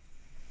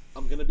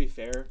I'm gonna be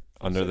fair.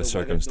 Under the the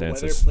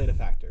circumstances. weather played a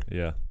factor.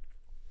 Yeah.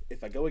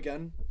 If I go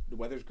again, the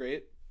weather's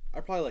great. I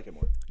probably like it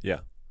more. Yeah.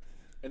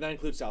 And that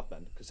includes South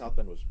Bend, because South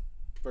Bend was,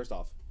 first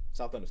off,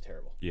 South Bend was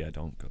terrible. Yeah.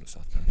 Don't go to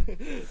South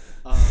Bend.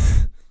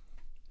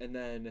 And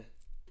then,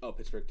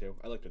 Pittsburgh too.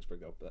 I like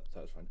Pittsburgh though, but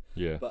that was fun.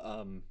 Yeah. But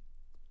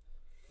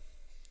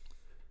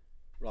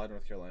Raleigh,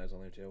 North Carolina's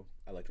on there too.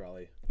 I liked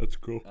Raleigh. That's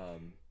cool.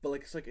 But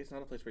like it's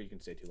not a place where you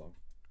can stay too long.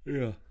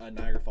 Yeah.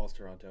 Niagara Falls,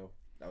 Toronto,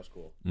 that was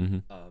cool. Mm-hmm.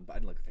 But I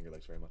didn't like the Finger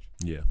Lakes very much.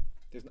 Yeah.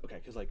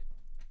 Because like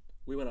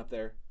we went up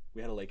there,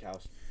 we had a lake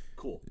house,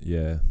 cool.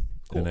 Yeah.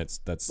 Cool. And that's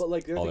But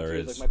like the all other there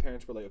thing too is. is like my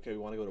parents were like, okay, we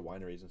want to go to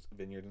wineries and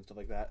vineyards and stuff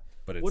like that.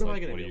 But it's what am like, I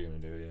gonna what do? are you gonna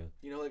do? Yeah.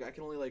 You know, like I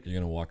can only like You're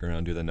gonna walk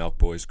around, do the Nelk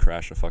Boys,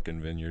 crash a fucking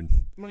vineyard.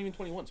 I'm not even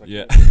 21, so I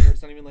Yeah. can't,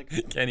 it's not even like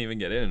Can't even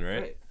get in,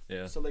 right? right.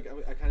 Yeah. So like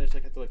I kind of just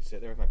like had to like sit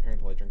there with my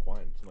parents while I drink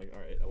wine. So I'm like, all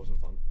right, that wasn't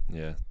fun.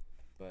 Yeah.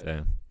 But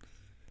Damn.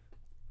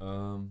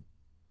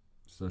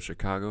 So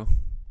Chicago.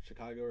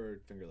 Chicago or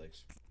Finger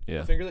Lakes. Yeah.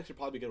 Well, Finger Lakes would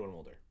probably be good when I'm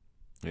older.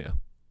 Yeah.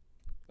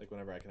 Like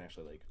whenever I can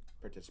actually like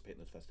participate in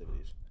those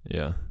festivities.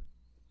 Yeah.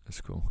 That's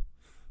cool.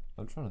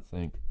 I'm trying to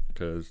think,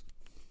 cause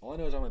All I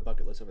know is on my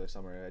bucket list over the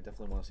summer. I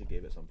definitely want to see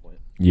Gabe at some point.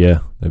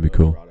 yeah, that'd be Go to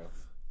cool, Rado.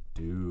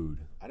 dude.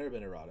 I've never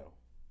been to Rado,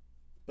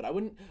 but I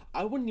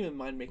wouldn't even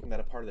mind making that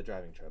a part of the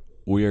driving trip.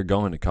 We are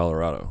going to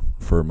Colorado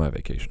for my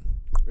vacation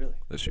Really?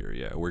 this year.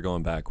 Yeah, we're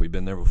going back. We've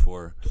been there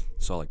before,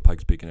 saw like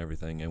Pikes Peak and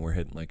everything, and we're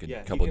hitting like a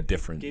Yeah, couple of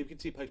different. Gabe can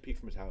see Pikes Peak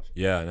from his house.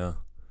 Yeah, I know.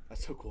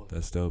 That's so cool.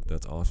 That's dope.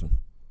 That's awesome.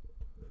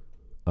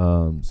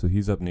 So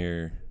he's up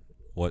near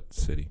what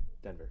city?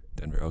 Denver.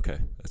 Denver. Okay,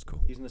 that's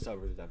cool. He's in the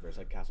suburbs of Denver. It's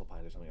like Castle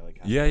Pines or something like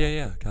Castle Yeah, Pines. yeah,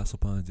 yeah. Castle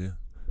Pines. Yeah.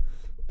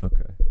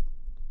 Okay.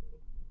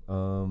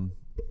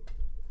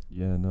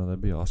 Yeah, no,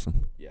 that'd be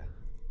awesome. Yeah.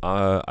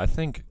 I gotta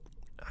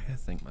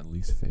think my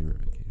least favorite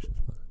vacation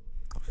spot.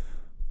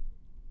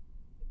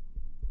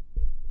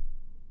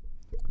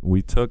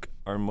 We took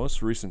our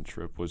most recent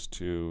trip was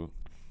to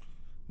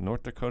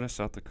North Dakota,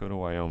 South Dakota,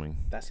 Wyoming.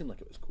 That seemed like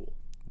it was cool.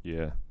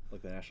 Yeah.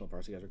 Like the national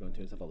parks you guys were going to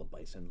and stuff, all the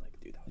bison. Like,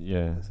 dude,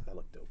 Yeah. that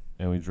looked dope.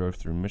 And we drove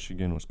through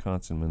Michigan,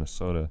 Wisconsin,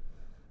 Minnesota,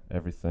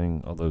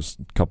 everything, all those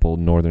couple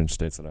northern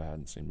states that I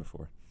hadn't seen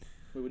before.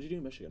 Wait, what did you do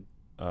in Michigan?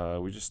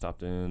 We just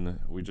stopped in.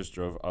 We just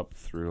drove up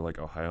through like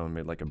Ohio and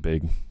made like a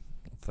big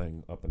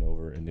thing up and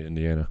over into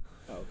Indiana.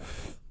 Oh,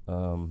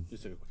 okay.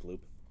 Just took a quick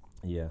loop.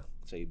 Yeah.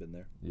 Say you've been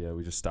there. Yeah,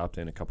 we just stopped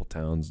in a couple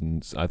towns,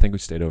 and I think we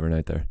stayed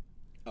overnight there.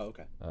 Oh,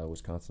 okay.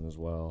 Wisconsin as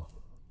well,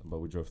 but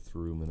we drove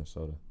through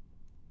Minnesota.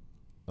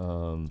 I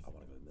want to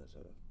go to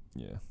Minnesota.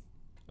 Yeah.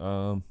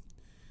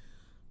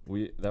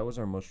 That was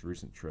our most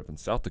recent trip, and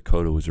South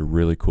Dakota was a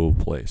really cool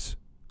place.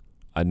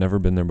 I'd never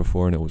been there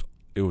before, and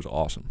it was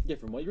awesome. Yeah,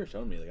 from what you were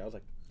showing me, like I was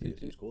like, dude, it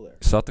seems cool there.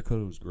 South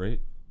Dakota was great.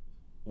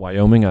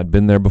 Wyoming, I'd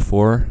been there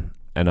before,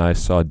 and I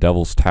saw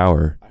Devil's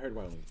Tower. I heard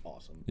Wyoming's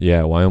awesome.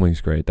 Yeah, Wyoming's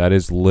great. That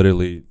is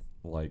literally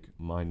like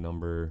my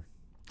number.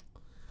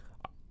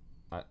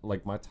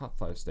 Like my top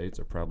 5 states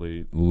are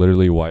probably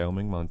literally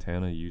Wyoming,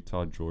 Montana,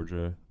 Utah,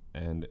 Georgia,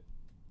 and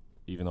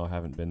even though I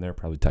haven't been there,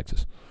 probably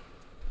Texas.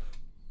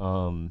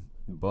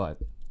 But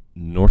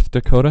North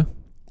Dakota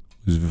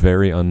was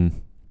very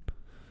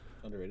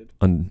Underrated?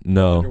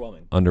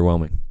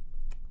 Underwhelming.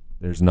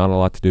 There's not a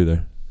lot to do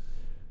there.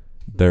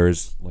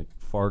 There's like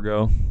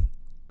Fargo,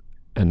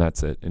 and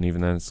that's it. And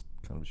even then, it's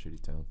kind of a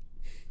shitty town.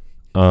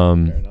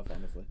 Fair enough,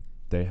 honestly.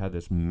 They had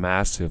this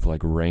massive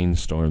like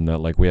rainstorm that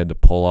like we had to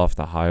pull off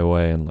the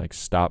highway and like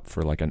stop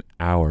for like an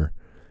hour,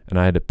 and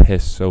I had to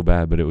piss so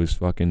bad, but it was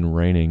fucking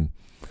raining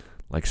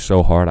like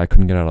so hard I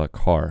couldn't get out of the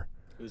car.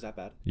 It was that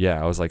bad?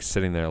 Yeah, I was like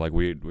sitting there like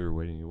we were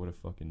waiting. It would have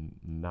fucking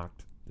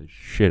knocked the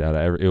shit out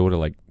of it would have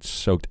like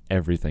soaked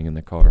everything in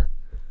the car.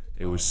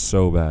 It was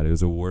so bad. It was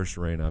the worst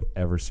rain I've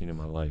ever seen in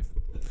my life.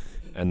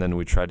 And then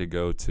we tried to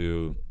go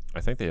to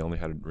I think they only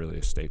had really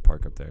a state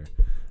park up there.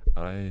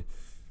 I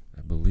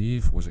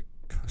believe, was it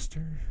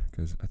Custer?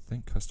 Because I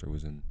think Custer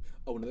was in.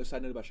 Oh, another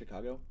side note about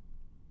Chicago.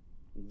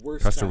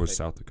 Worst Custer traffic. was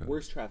South Dakota.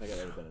 Worst traffic I've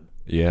ever been in.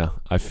 Yeah,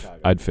 Chicago.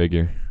 I'd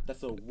figure. That's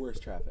the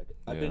worst traffic.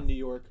 I've Yeah. been to New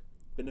York,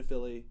 been to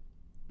Philly,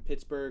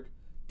 Pittsburgh,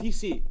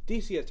 DC.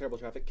 DC has terrible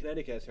traffic.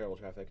 Connecticut has terrible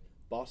traffic.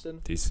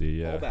 Boston, DC,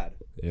 yeah. all bad.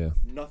 Yeah.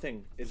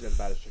 Nothing is as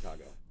bad as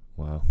Chicago.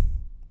 Wow.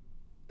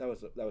 That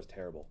was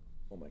terrible.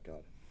 Oh my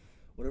god.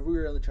 Whenever we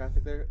were on the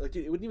traffic there, like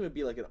dude, it wouldn't even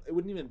be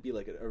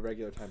like a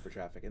regular time for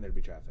traffic, and there'd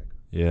be traffic.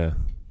 Yeah.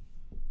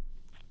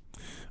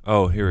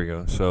 Oh, here we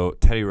go. So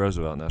Teddy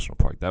Roosevelt National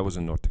Park. That was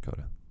in North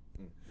Dakota.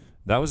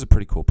 That was a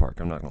pretty cool park.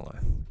 I'm not gonna lie.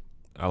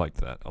 I liked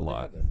that a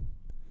lot.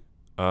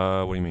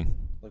 What do you mean?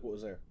 Like what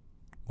was there?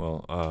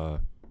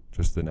 Well,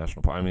 just the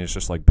national park. I mean, it's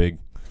just like big.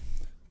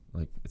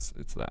 Like it's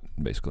that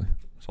basically.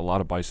 It's a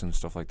lot of bison and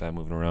stuff like that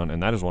moving around,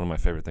 and that is one of my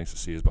favorite things to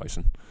see is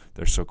bison.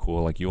 They're so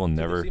cool. Like you will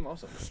never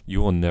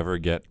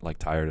get like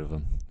tired of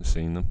them.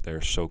 Seeing them,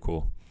 they're so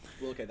cool.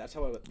 Well, okay, that's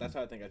how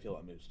I think I feel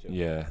about moose too.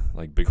 Yeah,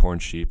 like bighorn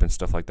sheep and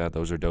stuff like that.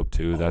 Those are dope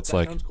too. That's that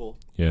like sounds cool.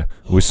 Yeah,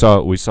 we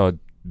saw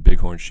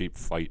bighorn sheep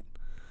fight.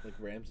 Like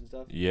rams and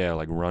stuff. Yeah,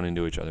 like run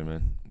into each other,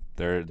 man.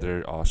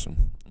 They're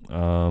awesome.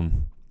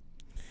 And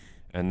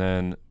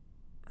then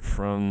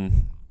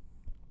from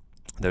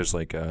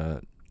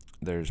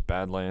there's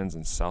Badlands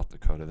in South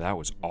Dakota. That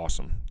was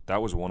awesome.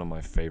 That was one of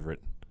my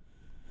favorite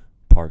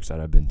parks that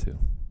I've been to.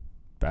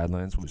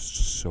 Badlands was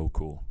so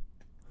cool.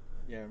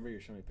 Yeah, I remember you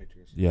showing me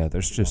pictures. Yeah,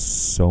 there's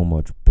just so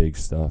much big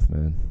stuff,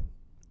 man.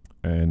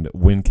 And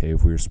Wind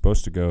Cave, we were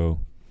supposed to go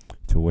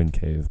to Wind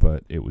Cave,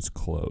 but it was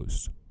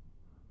closed.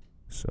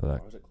 So Why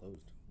was it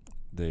closed?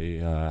 They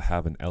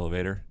have an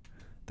elevator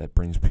that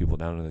brings people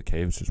down to the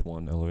cave. It's just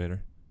one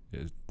elevator.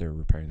 They're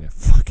repairing that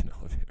fucking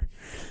elevator.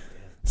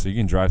 So you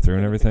can drive through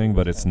and everything,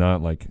 but it's not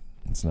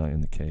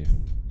in the cave.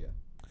 Yeah.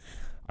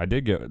 I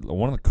did get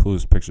one of the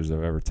coolest pictures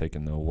I've ever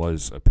taken though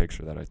was a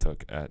picture that I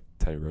took at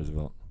Teddy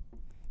Roosevelt.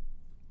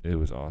 It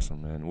was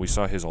awesome, man. We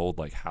saw his old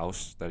like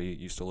house that he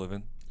used to live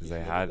in.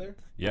 They had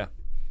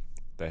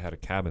a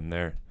cabin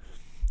there.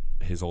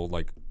 His old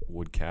like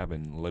wood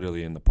cabin,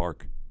 literally in the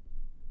park.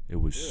 It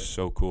was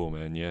so cool,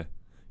 man. Yeah,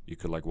 you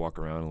could like walk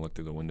around and look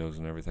through the windows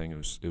and everything. It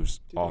was Dude,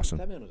 awesome.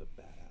 That man was a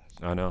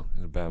badass. I know,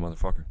 he's a bad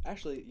motherfucker.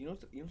 Actually, you know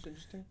what's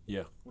interesting?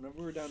 Yeah. Whenever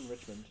we were down in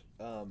Richmond,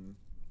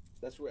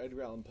 that's where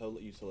Edgar Allan Poe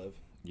used to live.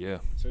 Yeah.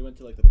 So we went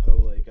to like the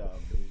Poe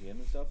museum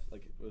and stuff.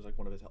 Like it was like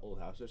one of his old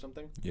houses or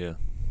something. Yeah.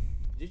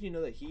 Did you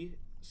know that he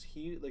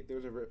like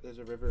there's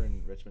a river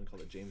in Richmond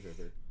called the James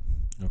River.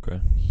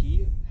 Okay.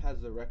 He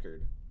has the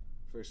record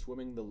for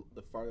swimming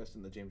the farthest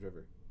in the James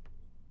River.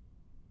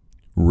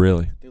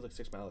 Really? I think it's like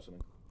 6 miles or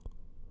something.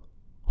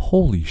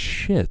 Holy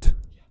shit.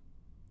 Yeah.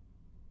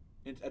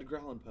 And it's Edgar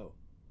Allan Poe.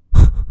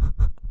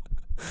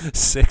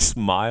 6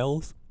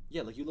 miles?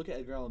 Yeah, like you look at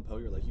Edgar Allan Poe,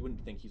 you're like you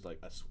wouldn't think he's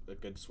like a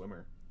good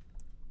swimmer.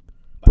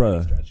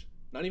 Bruh. Stretch.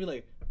 Not even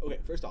like okay.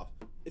 First off,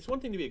 it's one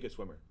thing to be a good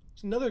swimmer.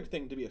 It's another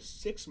thing to be a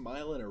 6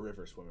 mile in a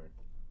river swimmer.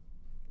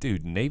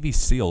 Dude, Navy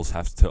SEALs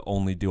have to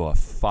only do a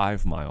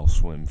 5-mile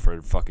swim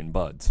for fucking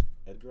buds.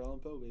 Edgar Allan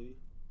Poe, baby.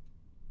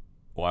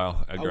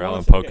 Wow, Edgar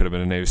Allan Poe could have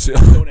been a Navy SEAL.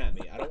 Don't at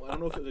me. I don't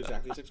know if it was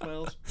exactly 6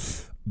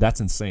 miles.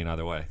 That's insane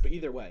either way. But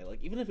either way,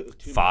 like even if it was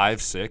 2 5,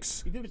 miles,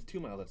 6? even if it's 2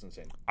 miles, that's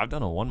insane. I've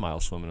done a 1-mile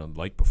swim in a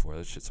lake before.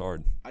 That shit's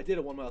hard. I did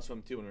a 1 mile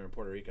swim too when we were in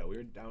Puerto Rico. We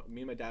were down.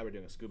 Me and my dad were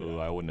doing a scuba. Ooh,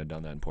 I wouldn't have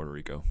done that in Puerto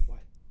Rico. Why?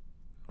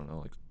 I don't know,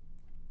 like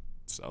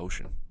it's the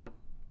ocean.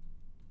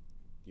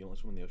 You don't want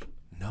to swim in the ocean?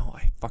 No,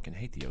 I fucking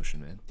hate the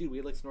ocean, man. Dude, we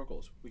had like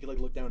snorkels. We could like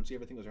look down and see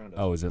everything was around us.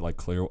 Oh, is it like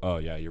clear? Oh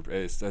yeah,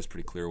 that's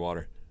pretty clear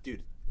water.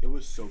 Dude, it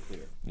was so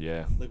clear.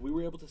 Yeah. Like we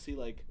were able to see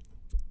like.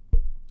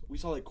 We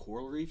saw like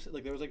coral reefs.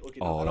 Like there was like okay.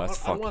 Oh,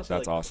 that's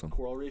like, awesome.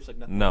 Coral reefs, like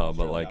nothing. No, like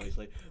but Australia, like.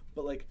 obviously.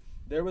 But like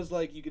there was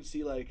like you could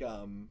see like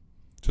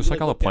Just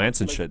like all the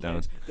plants and shit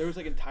down. There was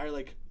like entire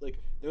like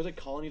there was like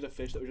colonies of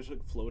fish that were just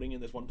like floating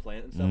in this one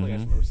plant and stuff. Like I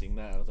just remember seeing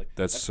that. I was like,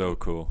 that's so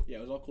cool. Yeah,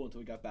 it was all cool until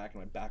we got back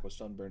and my back was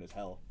sunburned as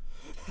hell.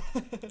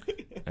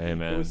 Hey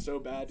man, it was so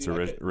bad. Dude.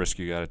 It's a risk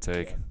you gotta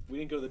take. Yeah. We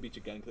didn't go to the beach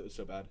again because it was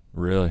so bad.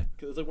 Really?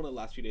 Because it was like one of the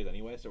last few days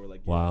anyway. So we're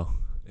like, wow,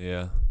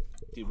 yeah.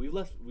 Dude, we've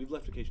left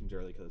vacations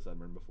early because of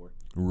sunburn before.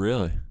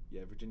 Really?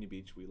 Yeah, Virginia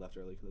Beach, we left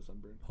early because of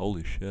sunburn.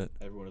 Holy shit.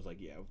 Everyone was like,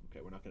 yeah,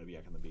 okay, we're not going to be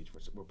back on the beach.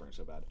 We're burnt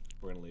so bad.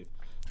 We're going to leave.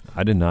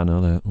 I did not know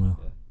that. Well,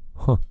 yeah.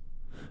 Huh.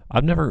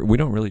 We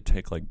don't really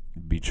take like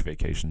beach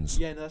vacations.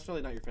 Yeah, no, that's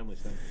probably not your family's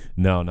thing.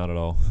 No, not at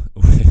all.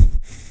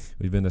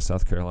 We've been to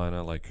South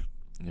Carolina like,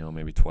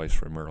 maybe twice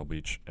for Myrtle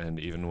Beach. And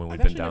even when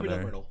we've been down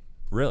there. Myrtle.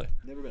 Really?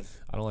 Never been.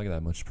 I don't like it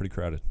that much. It's pretty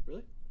crowded.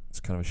 Really? It's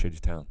kind of a shady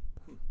town.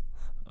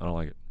 I don't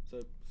like it. So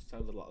it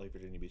sounds a lot like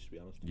Virginia Beach, to be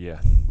honest. Yeah.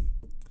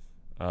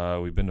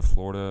 We've been to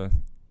Florida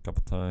a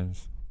couple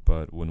times,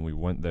 but when we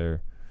went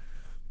there,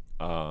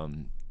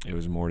 it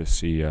was more to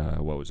see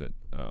what was it?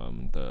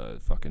 The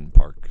fucking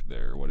park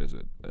there. What is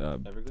it?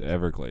 Everglades?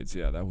 Everglades.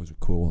 Yeah, that was a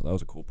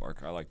cool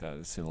park. I like that.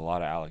 I've seen a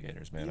lot of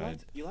alligators, man.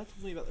 You like to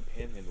tell me about the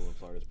Panhandle in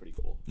Florida. It's pretty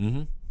cool.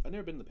 Mm-hmm. I've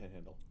never been to the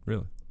Panhandle.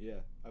 Really? Yeah,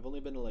 I've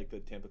only been to like the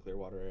Tampa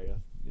Clearwater area.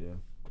 Yeah.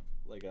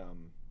 like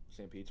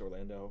St. Pete's,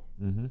 Orlando.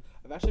 Mm-hmm.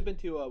 I've actually been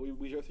to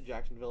we drove through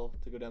Jacksonville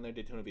to go down there.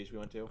 Daytona Beach we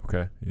went to.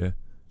 Okay. Yeah.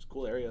 It's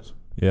cool areas.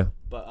 Yeah.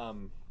 But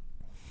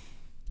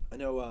I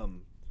know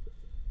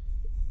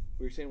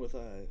we were saying with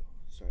sorry,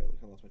 I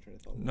kind of lost my train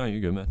of thought. No,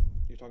 you're good, man.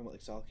 You're talking about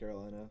like South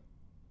Carolina,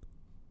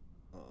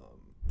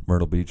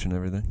 Myrtle Beach and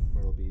everything.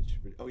 Myrtle Beach.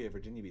 Oh yeah,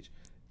 Virginia Beach,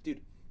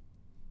 dude.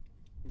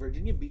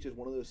 Virginia Beach is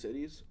one of those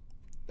cities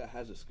that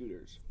has the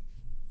scooters.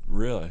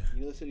 Really?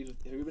 You know the cities?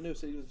 Have you been to a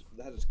city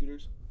that has the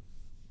scooters?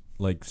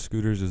 Like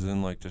scooters is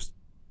in like just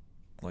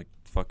like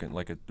fucking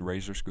like a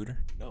Razor scooter?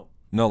 No.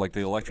 No, like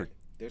the electric. Okay.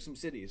 There's some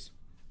cities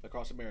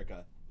across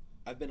America.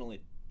 I've been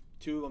only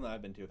 2 of them that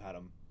I've been to have had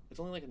them. It's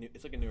only like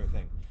it's like a newer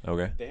thing.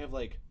 Okay. They have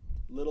like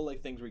little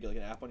like things where you get like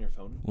an app on your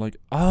phone. Like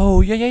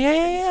yeah.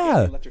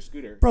 You electric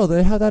scooter. Bro,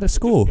 they have that at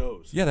school. Just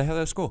goes. Yeah, they have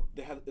that at school.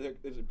 They have.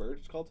 Is it Bird?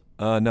 It's called.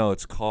 No,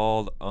 it's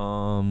called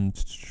let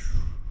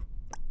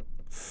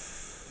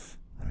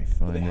me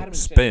But they find had 'em it. in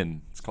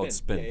Spin. It's called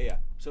Spin. Yeah.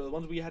 So the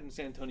ones we had in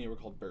San Antonio were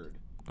called Bird.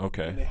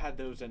 Okay. And they had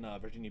those in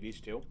Virginia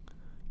Beach too.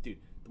 Dude,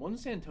 the ones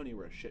in San Antonio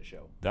were a shit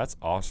show. That's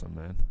awesome,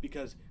 man.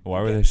 Because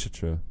Why were they shit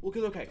show? Well,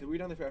 because we were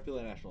down there for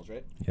FBLA Nationals,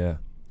 right? Yeah.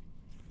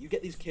 You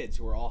get these kids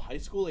who are all high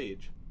school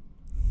age,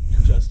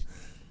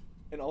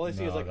 and all I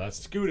see is like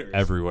scooters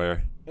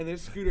Everywhere. and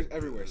there's scooters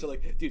everywhere. So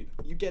like, dude,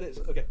 you get it.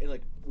 Okay, and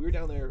like we were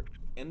down there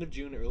end of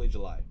June, early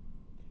July.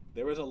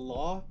 There was a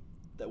law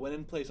that went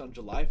in place on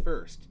July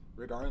 1st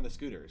regarding the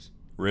scooters.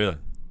 Really?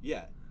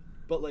 Yeah,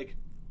 but like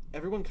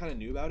everyone kind of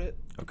knew about it.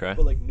 Okay.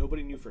 But like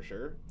nobody knew for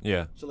sure.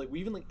 Yeah. So like we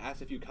even like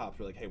asked a few cops.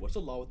 We're like, hey, what's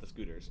the law with the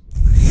scooters?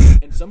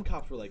 And some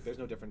cops were like, there's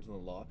no difference in the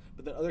law.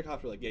 But then other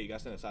cops were like, yeah, you gotta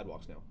stand on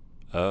sidewalks now.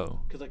 Oh.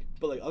 Cause like,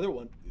 but like other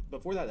one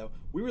before that though,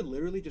 we were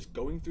literally just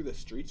going through the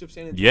streets of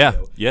San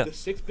Antonio. Yeah. The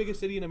 6th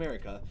biggest city in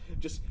America,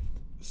 just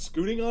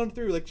scooting on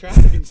through like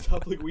traffic and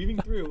stuff, like weaving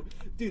through.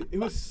 Dude, it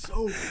was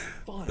so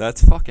fun.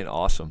 That's fucking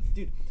awesome.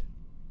 Dude,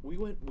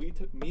 we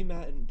took me,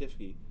 Matt, and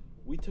Diffie.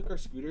 We took our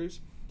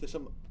scooters to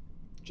some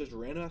just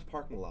random ass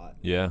parking lot.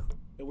 Yeah.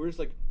 And we're just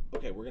like,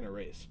 okay, we're gonna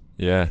race.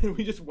 Yeah. And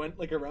we just went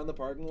like around the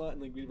parking lot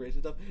and like we raced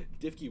and stuff.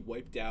 Diffie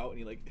wiped out and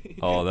he like.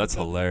 Oh, that's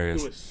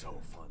hilarious. It was so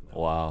fun. Though.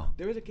 Wow.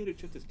 There was a kid who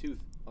chipped his tooth.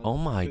 Oh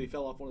my he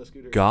fell off one of the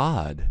scooters.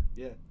 God.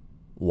 Yeah.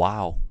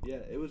 Wow. Yeah,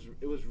 it was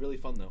really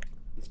fun though.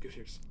 The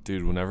scooters.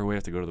 Dude, whenever we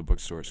have to go to the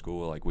bookstore at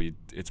school, like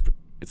it's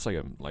like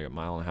a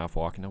mile and a half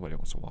walk, and nobody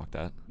wants to walk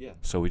that. Yeah.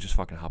 So we just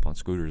fucking hop on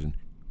scooters and.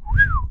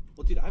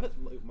 Well, dude,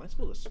 my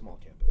school is a small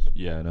campus.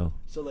 Yeah, I know.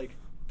 So like,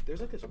 there's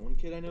like this one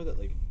kid I know that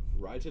like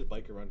rides his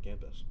bike around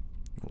campus.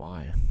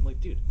 Why? I'm like,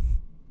 dude,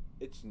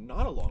 it's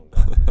not a long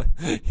walk.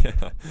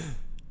 Yeah.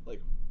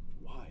 Like,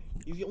 why?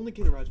 He's the only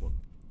kid who rides one.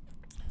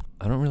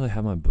 I don't really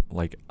have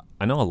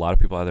I know a lot of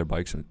people have their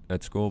bikes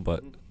at school,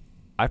 but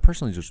I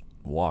personally just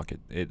walk.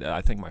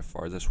 I think my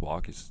farthest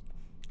walk is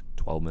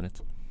 12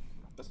 minutes.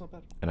 That's not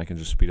bad. And I can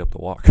just speed up the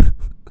walk.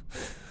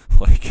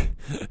 Like,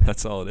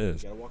 that's all it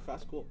is. You gotta walk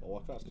fast, cool. I'll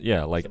walk fast.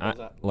 Yeah, like Simple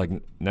as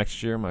that.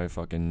 next year, my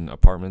fucking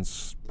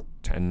apartment's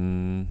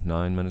 9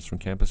 minutes from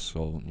campus,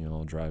 so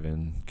I'll drive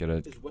in, get a.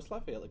 Is West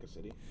Lafayette like a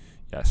city?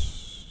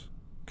 Yes,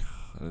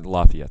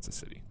 Lafayette's a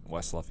city.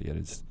 West Lafayette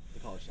is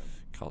The college town.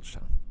 college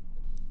town.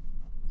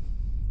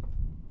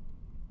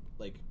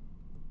 Like,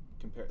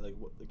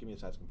 give me a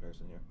size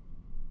comparison here.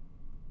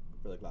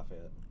 For like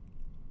Lafayette.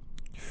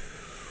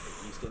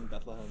 Like Easton,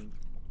 Bethlehem,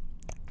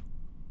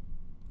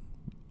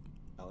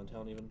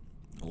 Allentown, even.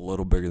 A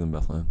little bigger than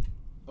Bethlehem.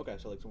 Okay,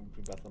 so like somewhere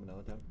between Bethlehem and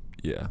Allentown.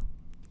 Yeah.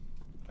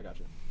 I got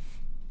you.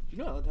 Do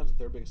you know Allentown's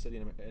the 3rd biggest city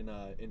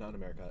in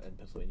non-America in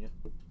Pennsylvania?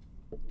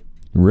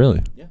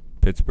 Really? Yeah.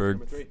 Pittsburgh.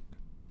 Number 3.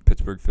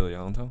 Pittsburgh, Philly,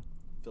 Allentown.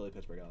 Philly,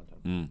 Pittsburgh,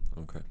 Allentown.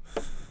 Okay.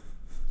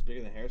 It's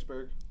bigger than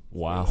Harrisburg.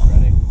 Wow. Bigger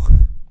than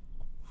Reading.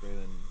 Bigger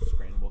than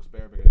Scranton,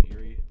 Wilkes-Barre. Bigger than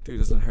Erie.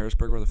 Dude, isn't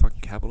Harrisburg where the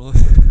fucking capital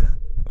is?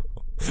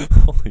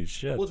 Holy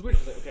shit. Well, it's weird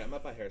because I'm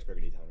up by Harrisburg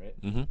at E-Town,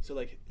 right? Mm-hmm. So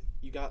like,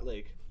 you got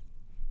like,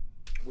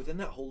 within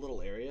that whole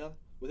little area,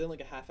 within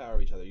like a half hour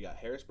of each other, you got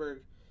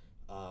Harrisburg,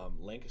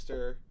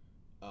 Lancaster,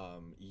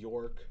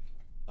 York.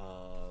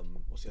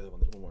 What's the other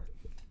one? There's one more.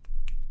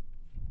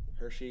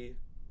 Hershey.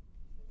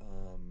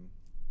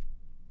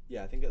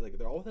 Yeah, I think like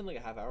they're all within like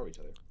a half hour of each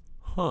other.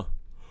 Huh.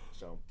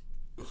 So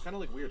it's kind of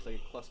like weird. It's like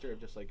a cluster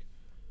of just like,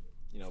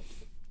 I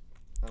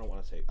don't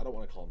want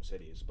to call them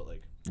cities, but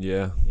like,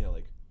 Yeah.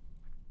 like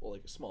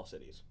small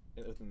cities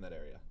within that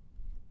area.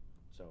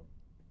 So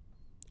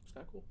it's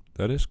kind of cool.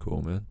 That is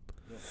cool, man.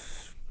 Yeah.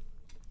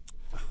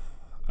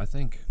 I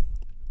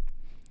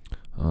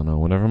don't know.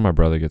 Whenever my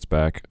brother gets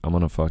back, I'm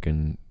going to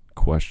fucking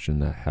question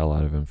the hell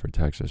out of him for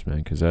Texas, man.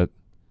 Because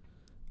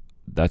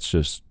that's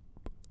just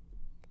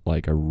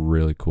like a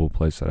really cool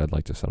place that I'd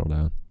like to settle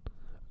down.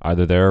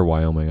 Either there or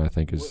Wyoming, I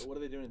think is. What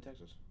are they doing in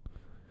Texas?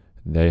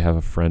 They have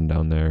a friend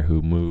down there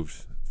who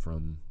moved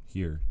from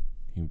here.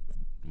 He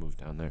moved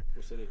down there.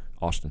 What city?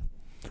 Austin.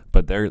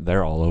 But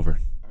they're all over.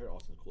 I heard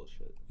Austin's cool as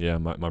shit. Yeah,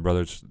 my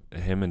brother's,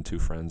 him and 2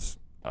 friends,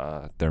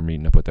 they're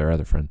meeting up with their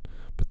other friend.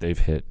 But they've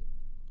hit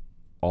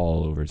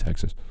all over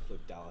Texas.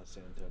 Like Dallas,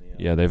 San Antonio.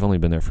 Yeah, they've only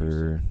been there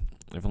for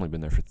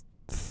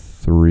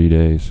 3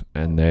 days,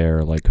 and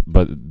they're like,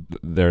 but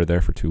they're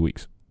there for 2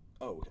 weeks.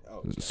 Oh.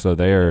 Yeah. So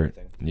they're,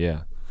 Everything.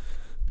 yeah,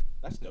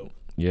 That's dope.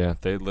 yeah.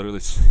 They literally.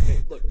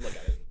 Hey, look at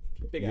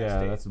it. Big ass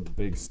state. That's a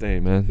big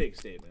state, man. Big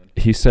state, man.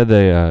 He said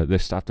they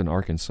stopped in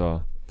Arkansas,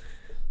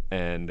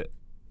 and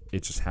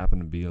it just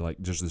happened to be like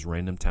just this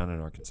random town in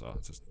Arkansas.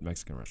 It's just a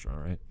Mexican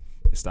restaurant, right?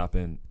 They stop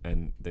in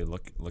and they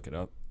look it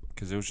up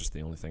because it was just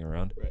the only thing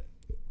around. Right.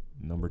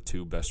 Number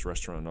 2 best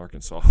restaurant in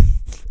Arkansas.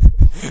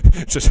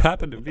 Just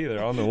happened to be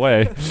there on the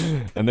way,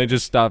 and they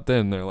just stopped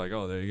in. They're like,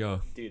 "Oh, there you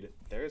go." Dude,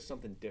 there is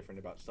something different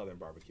about Southern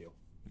barbecue.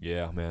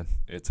 Yeah, man,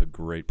 it's a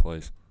great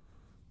place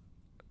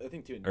I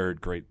think too. or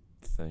great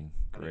thing.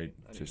 I know Great,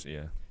 you. just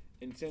yeah.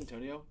 In San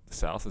Antonio, The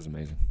South is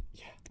amazing.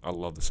 yeah, I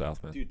love the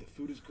South, man. dude, the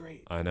food is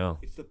great. I know.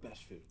 It's the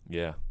best food.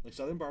 Yeah. Like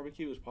Southern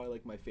barbecue is probably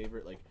like my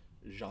favorite like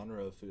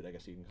genre of food. I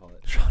guess you can call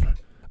it. Genre.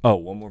 Oh,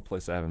 one more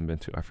place I haven't been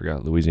to. I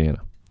forgot.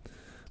 Louisiana.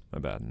 My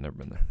bad. Never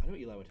been there. I know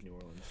Eli went to New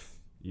Orleans.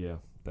 Yeah,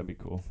 that'd be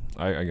cool.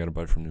 I got a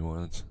buddy from New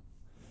Orleans.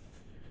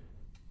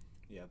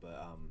 Yeah, but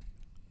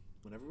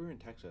whenever we were in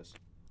Texas,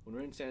 when we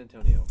were in San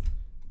Antonio,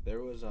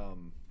 there was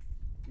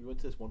we went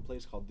to this one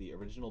place called the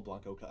Original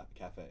Blanco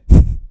Cafe.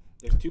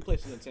 There's 2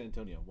 places in San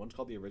Antonio. One's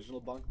called the Original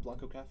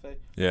Blanco Cafe.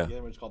 Yeah. The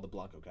other one's called the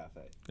Blanco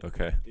Cafe.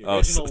 Okay. The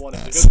original one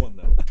is a good one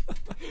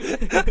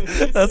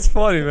though. That's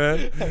funny,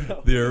 man. I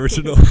know. The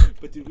original.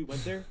 But dude, we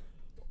went there.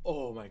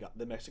 Oh my god,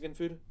 the Mexican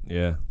food.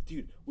 Yeah.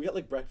 Dude, we got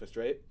like breakfast,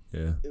 right?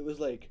 Yeah. It was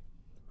like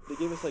they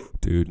gave us like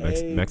Dude,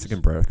 eggs. Mexican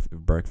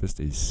breakfast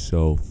is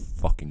so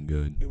fucking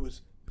good. It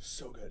was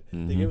so good. They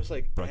Mhm. gave us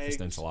like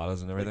Breakfast eggs,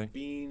 enchiladas and everything. like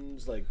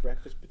beans, like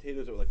breakfast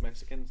potatoes that were like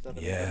Mexican and stuff.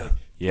 And they had, Yeah. like,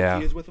 Yeah.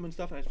 tortillas with them and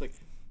stuff. And I just like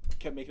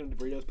kept making them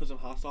burritos, put some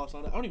hot sauce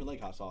on it. I don't even like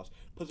hot sauce.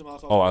 Put some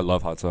hot sauce. Oh, on I it.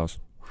 love hot sauce.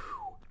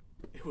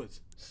 It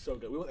was so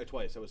good. We went there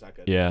twice. It was that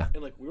good. Yeah.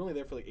 And like we were only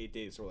there for like 8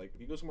 days, so we're like,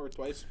 if you go somewhere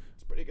twice,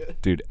 it's pretty good.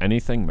 Dude,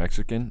 anything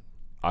Mexican,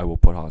 I will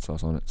put hot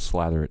sauce on it.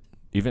 Slather it.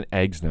 Even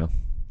eggs now.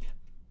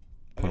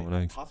 Put Okay, them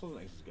on eggs. hot sauce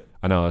and eggs is good.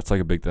 I know, it's like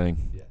a big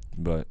thing. Yeah.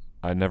 But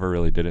I never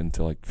really did it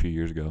until like a few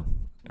years ago.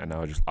 And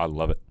now I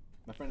love it.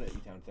 My friend at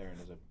E-Town Theron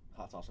is a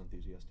hot sauce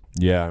enthusiast.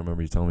 Yeah, I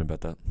remember you telling me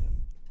about that.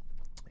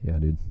 Yeah,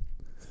 dude.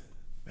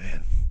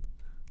 Man,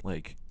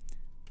 like,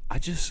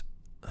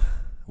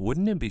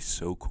 wouldn't it be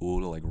so cool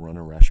to like run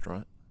a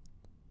restaurant?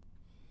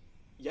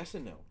 Yes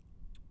and no.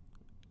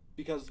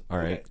 Because All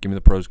right, okay, give me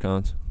the pros,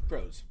 cons.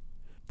 pros,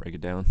 Break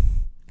it down.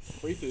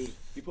 free food.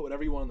 You put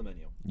whatever you want on the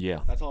menu. Yeah,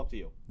 That's all up to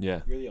you.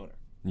 yeah. You're the owner.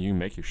 You can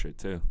make your shit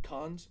too.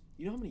 Cons,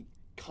 you know how many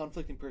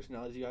conflicting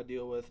personalities you gotta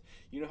deal with?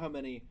 You know how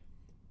many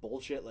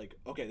bullshit, like,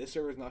 okay, this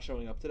server's not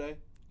showing up today?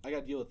 I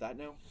gotta deal with that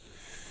now?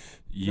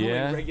 You know how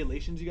many Yeah.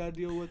 regulations you gotta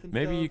deal with and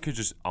Maybe stuff? you could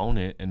just own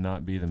it and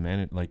not be the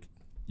manager. Like,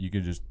 you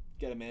could just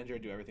Get a manager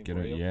and do everything Get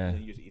for a- you, yeah. and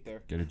then you just eat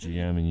there. get a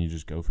GM and you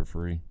just go for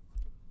free.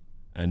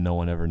 And no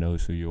one ever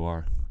knows who you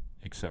are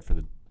except for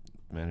the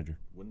manager.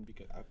 Wouldn't be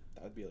good.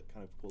 That would be like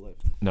kind of a cool life.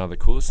 Now, the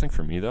coolest thing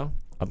for me, though,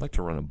 I'd like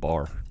to run a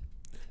bar.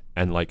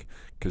 And, like,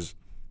 because,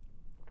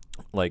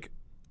 like,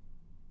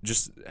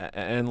 just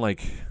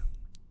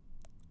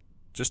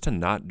to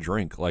not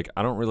drink. Like,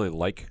 I don't really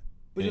like.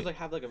 But Yeah. just like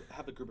have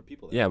a group of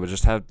people there. Yeah, but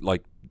just have,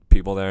 like,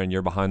 people there and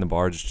you're behind the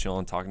bar just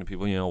chilling, talking to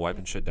people,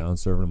 wiping shit down,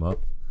 serving them up.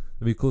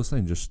 It'd be the coolest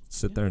thing. Just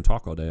sit there and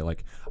talk all day.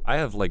 Like,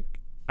 I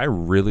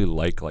really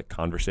like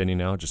conversating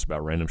now just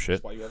about random shit.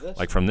 That's why you have this.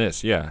 Like, from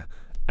this, yeah.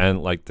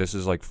 And, like, this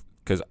is, like,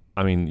 because,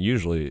 I mean,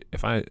 usually,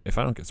 if I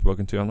don't get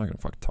spoken to, I'm not going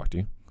to fucking talk to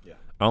you. Yeah.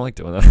 I don't like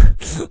doing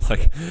that.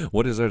 Like,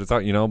 what is there to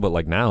talk, But,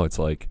 like, now it's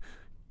like,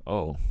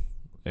 oh,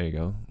 there you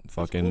go. It's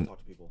cool to Fucking, talk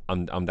to people.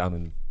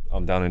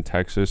 I'm down in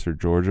Texas or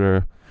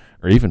Georgia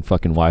or even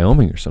fucking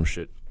Wyoming or some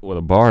shit with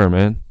a bar,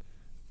 man.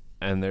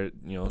 And there,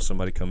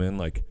 somebody come in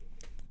like,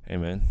 hey,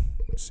 man,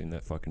 seen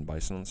that fucking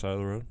bison on the side of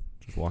the road?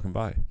 Just walking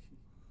by.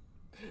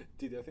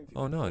 Dude, the other thing too.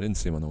 Oh, no, I didn't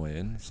see him on the way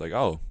in. It's like,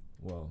 oh,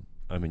 well,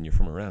 I mean, you're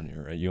from around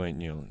here, right? You ain't,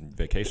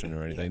 vacation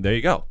or anything. There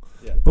you go.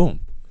 Yeah.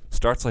 Boom.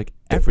 Starts like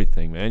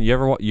everything, man. You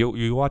ever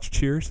you watch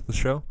Cheers, the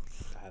show?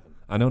 I haven't.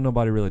 I know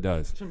nobody really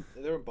does.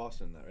 They're in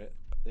Boston, though, right?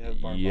 They have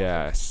a bar in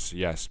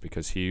Yes,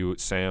 because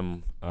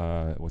Sam,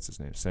 what's his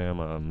name?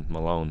 Sam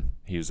Malone.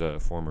 He was a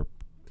former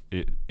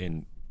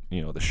in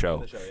the show.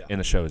 Boston. The show, yeah. In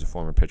the show, he's a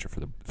former pitcher for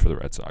the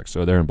Red Sox.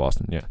 So they're in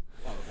Boston, yeah.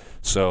 Oh, okay.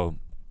 So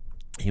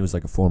he was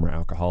like a former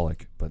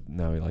alcoholic, but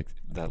now he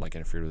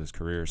interfered with his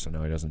career, so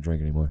now he doesn't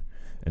drink anymore,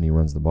 and he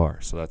runs the bar.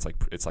 So that's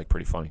it's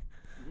pretty funny,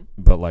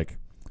 but like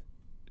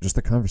just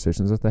the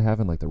conversations that they have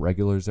and like the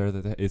regulars there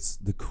it's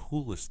the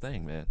coolest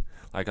thing, man.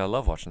 Like I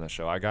love watching that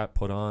show. I got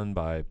put on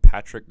by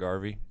Patrick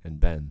Garvey and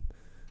Ben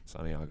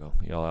Santiago.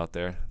 Y'all out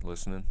there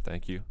listening,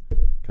 thank you,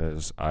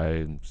 because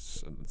I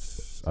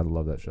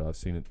love that show. I've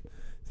seen it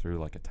through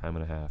like a time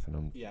and a half,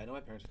 and Yeah, I know my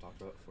parents have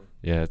talked about it before.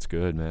 yeah, it's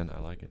good, man. I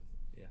like it.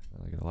 Yeah.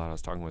 I like it a lot. I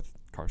was talking with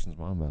Carson's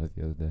mom about it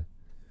the other day.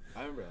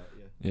 I remember that,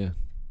 yeah. Yeah.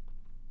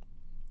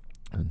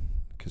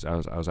 Because I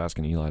was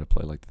asking Eli to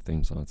play like the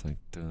theme song. It's like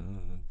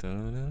dun,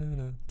 dun, dun,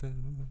 dun,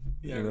 dun.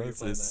 Yeah, I You know, remember you it's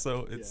playing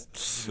so that.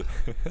 it's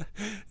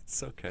it's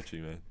so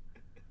catchy, man.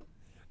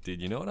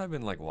 Dude, you know what I've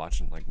been like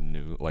watching like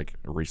new like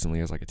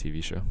recently as like a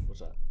TV show? What's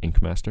that?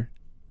 Ink Master.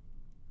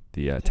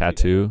 The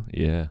tattoo.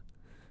 Yeah.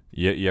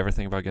 You ever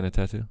think about getting a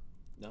tattoo?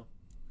 No.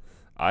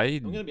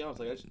 I'm gonna be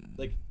honest.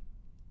 Like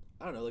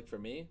I don't know. Like for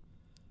me,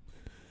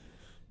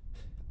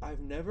 I've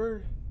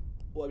never.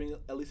 Well, I mean,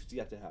 at least it's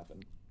yet to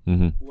happen.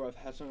 Mm-hmm. Where I've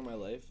had something in my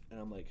life, and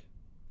I'm like,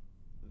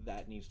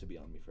 that needs to be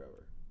on me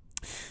forever.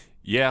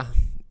 Yeah,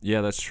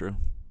 that's true.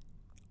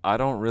 I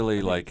don't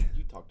really like.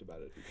 You talked about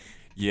it. A few times.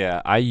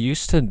 Yeah, I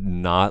used to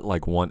not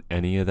like want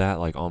any of that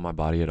like on my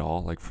body at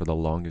all, like for the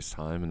longest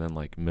time, and then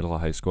like middle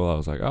of high school, I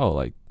was like, oh,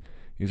 like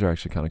these are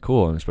actually kind of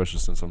cool, and especially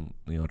since I'm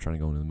trying to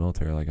go into the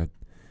military, like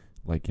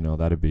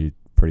that'd be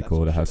pretty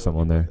cool to have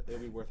someone there.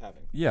 It'd be worth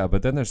having. Yeah,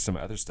 but then there's some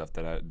other stuff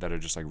that are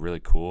just like really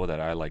cool that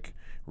I like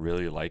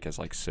really like as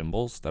like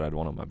symbols that I'd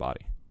want on my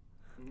body.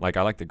 Mm-hmm. Like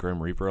I like the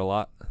Grim Reaper a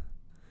lot,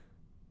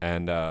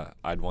 and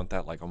I'd want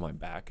that like on my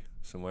back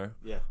somewhere.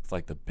 Yeah. It's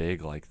like the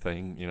big like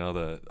thing,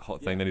 the whole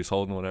thing that he's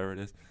holding, whatever it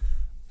is.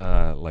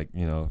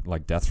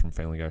 Like Death from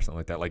Family Guy or something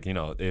like that. Like,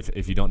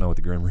 if you don't know what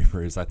the Grim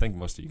Reaper is, I think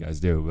most of you guys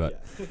do,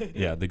 but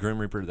yeah, the Grim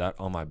Reaper, that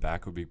on my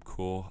back would be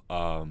cool.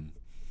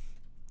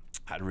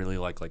 I'd really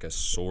like a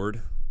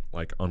sword,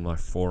 like on my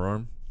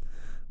forearm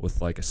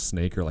with like a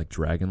snake or like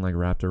dragon like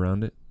wrapped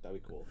around it.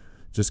 That'd be cool.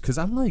 Just because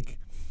I'm like,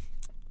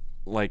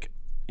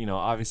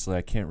 obviously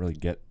I can't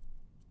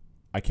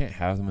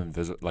have them in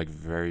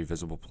very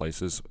visible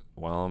places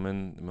while I'm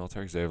in the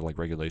military because they have like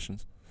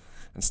regulations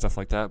and stuff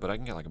like that. But I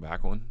can get like a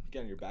back one.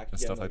 Get on your back and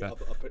stuff like that.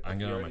 I can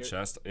get it on my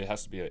chest. It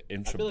has to be an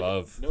inch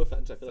above. No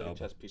offense, I feel like a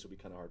chest piece would be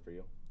kind of hard for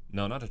you.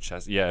 No, not a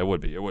chest. Yeah, it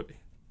would be. I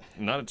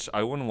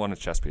wouldn't want a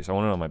chest piece. I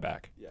want it on my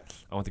back. Yeah.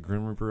 I want the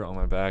Grim Reaper on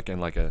my back and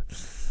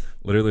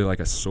literally like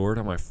a sword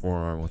on my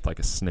forearm with like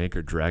a snake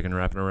or dragon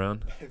wrapping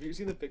around. Have you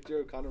seen the picture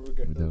of Conor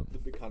McGregor, the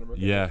big Conor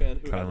McGregor fan?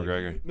 Yeah, Conor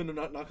McGregor. No,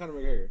 not Conor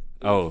McGregor.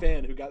 The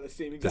fan who got the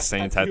same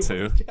exact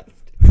tattoo. On his chest.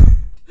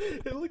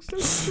 It looks so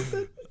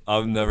stupid.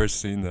 I've never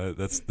seen that.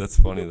 That's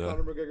funny though.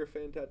 Conor McGregor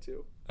fan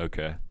tattoo.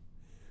 Okay.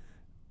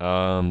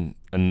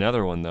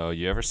 Another one though.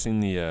 You ever seen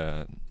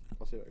the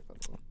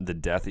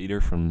Death Eater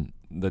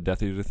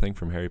thing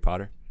from Harry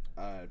Potter?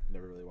 I've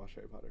never really watched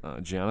Harry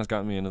Potter. Gianna's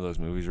got me into those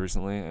movies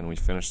recently, and we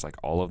finished like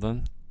all of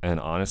them. And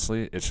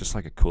honestly, it's just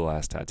like a cool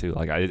ass tattoo.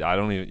 Like I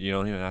don't even you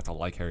don't even have to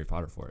like Harry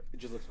Potter for it. It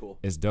just looks cool.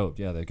 It's dope.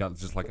 Yeah, they got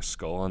just like a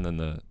skull and then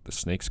the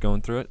snakes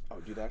going through it. Oh,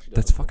 dude, that actually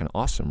that's fucking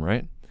awesome,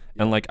 right?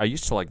 Yeah. And like I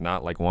used to like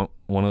not like want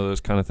one of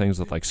those kind of things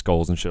with like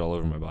skulls and shit all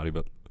over my body,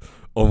 but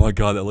oh my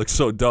god, that looks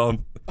so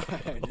dumb.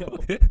 I know.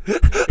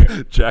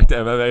 Jacked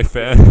MMA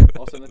fan.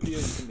 Also, in the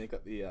theater, you can make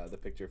up the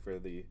picture for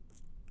the.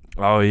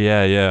 Oh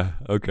yeah.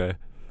 Okay,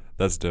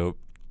 that's dope.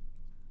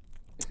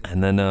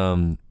 And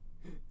then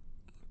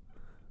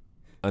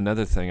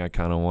another thing I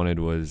kind of wanted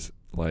was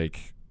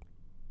like,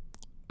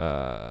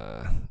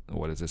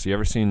 what is this? You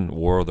ever seen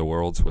War of the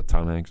Worlds with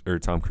Tom Hanks or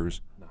Tom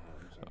Cruise? No,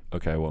 I'm sorry.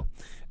 Okay, well,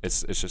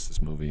 it's just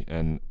this movie,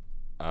 and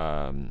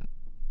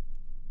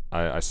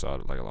I saw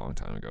it like a long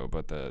time ago,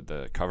 but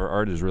the cover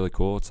art is really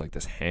cool. It's like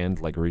this hand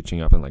like reaching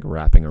up and like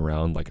wrapping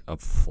around like a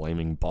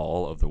flaming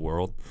ball of the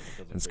world,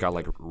 and it's got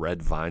like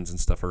red vines and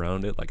stuff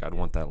around it. Like I'd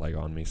want that like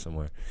on me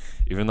somewhere,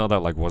 even though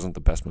that like wasn't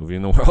the best movie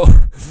in the world.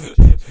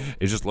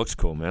 It just looks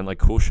cool, man. Like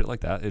cool shit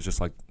like that. It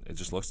just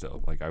looks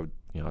dope. Like I'd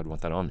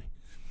want that on me.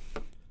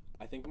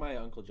 I think my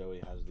Uncle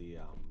Joey has the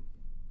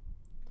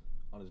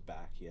on his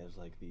back. He has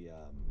like the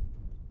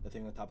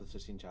thing on the top of the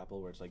Sistine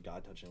Chapel where it's like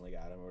God touching like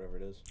Adam or whatever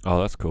it is.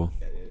 Oh, that's cool.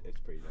 Yeah, it's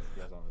pretty dope.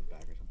 He has it on his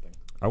back or something.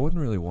 I wouldn't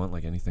really want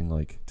like anything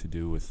like to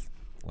do with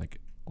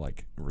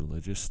like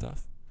religious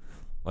stuff.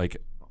 Like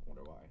I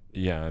wonder why.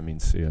 Yeah, I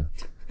mean, see ya.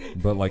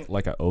 But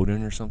like a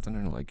Odin or something,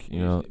 or like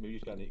maybe you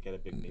just gotta get a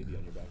big maybe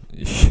on your back.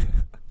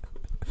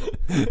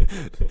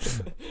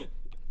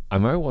 I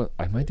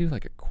might do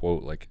like a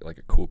quote, like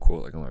a cool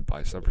quote, like on my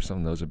bicep or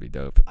something. Those would be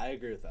dope. I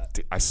agree with that.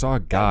 Dude, I saw a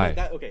guy.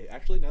 Okay,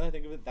 actually, now that I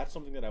think of it, that's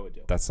something that I would do.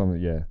 That's something,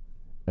 yeah.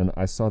 And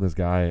I saw this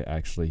guy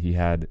actually.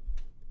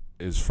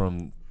 Is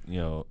from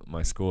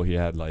my school. He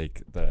had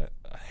like the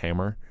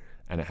hammer,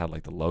 and it had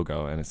like the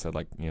logo, and it said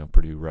like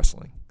Purdue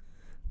Wrestling.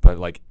 But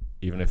like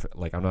even if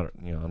like I'm not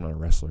a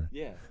wrestler.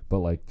 Yeah. But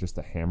like just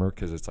the hammer,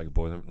 because it's like a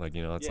boiler, like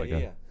it's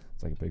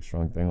it's like a big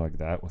strong thing like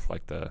that with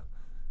like the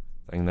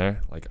thing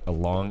there, like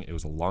it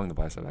was along the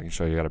bicep. I can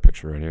show you. I got a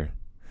picture right here.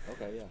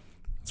 Okay, yeah.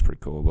 It's pretty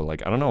cool. But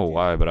like I don't know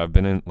why, but I've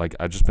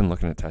just been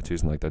looking at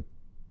tattoos and like that,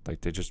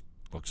 like they just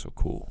look so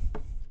cool.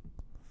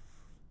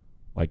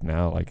 Like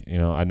now, like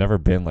I've never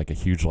been like a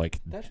huge like.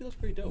 That actually looks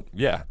pretty dope.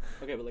 Yeah.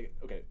 Okay, but like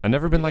I've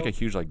never been like a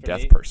huge like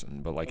death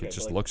person, but like it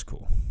just looks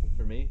cool.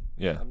 For me,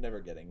 yeah. I'm never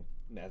getting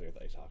Nazareth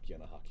ice hockey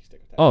on a hockey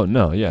stick. Oh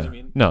no, yeah. You know what I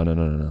mean?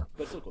 No.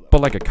 But still cool though.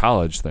 But like a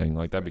college thing,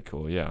 like that'd be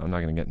cool. Yeah, I'm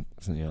not gonna get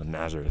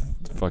Nazareth,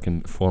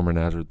 fucking former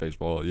Nazareth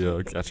baseball,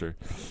 catcher,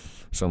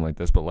 something like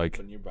this. But like.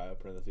 Put in your bio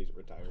parentheses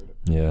retired.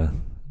 Yeah,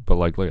 but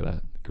like look at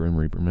that Grim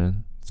Reaper,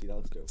 man. See, that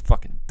looks dope. It's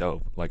fucking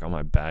dope. Like on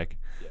my back.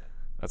 Yeah.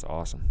 That's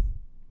awesome.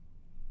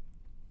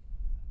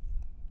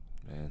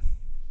 Man.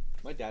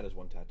 My dad has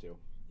one tattoo.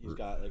 He's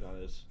got like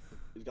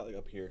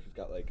up here. He's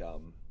got like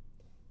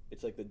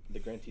It's like the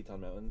Grand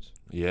Teton Mountains,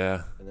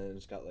 Yeah, and then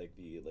it's got like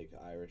the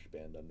Irish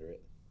band under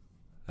it.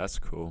 that's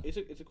cool. It's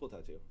a cool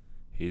tattoo.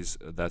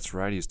 That's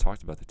right. He's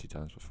talked about the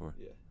Tetons before.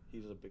 Yeah,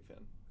 he's a big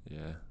fan.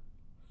 Yeah.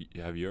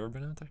 Have you ever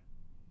been out there?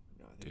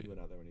 No, I think Dude. he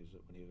went out there when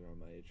he was around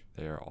my age.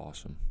 They are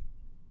awesome.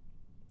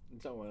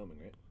 It's out in Wyoming,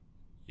 right?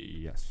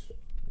 Yes.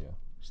 Yeah.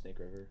 Snake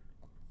River.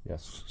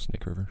 Yes.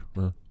 Snake River.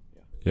 Yeah.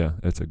 Yeah,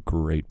 it's a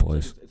great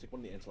place. It's like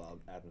one of the Ansel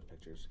Adams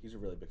pictures. He's a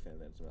really big fan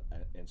of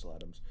Ansel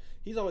Adams.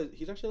 He's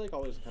actually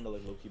always kind of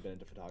low key been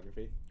into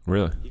photography.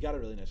 Really? He got a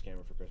really nice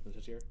camera for Christmas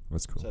this year.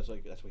 That's cool. So that's what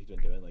he's been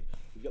doing. Like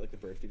we've got like the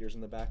bird feeders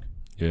in the back,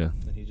 Yeah,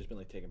 and he's just been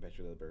like taking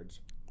pictures of the birds.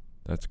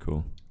 that's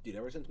cool. Dude,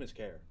 ever since Miss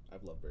Care,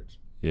 I've loved birds.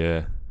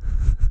 Yeah.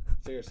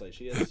 Seriously,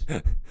 she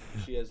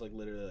has like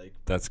literally like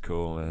That's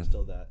cool, man.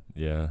 instilled that.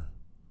 Yeah.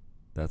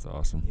 That's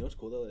awesome. You know what's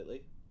cool though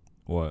lately?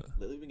 What?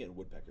 Lately we've been getting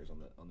woodpeckers on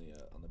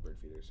the bird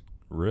feeders.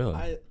 Really?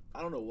 I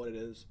don't know what it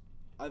is.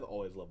 I've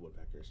always loved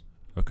woodpeckers.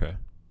 Okay.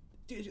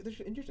 Dude, they're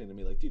just interesting to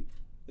me. Like, dude,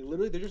 like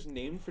literally they're just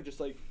named for just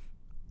like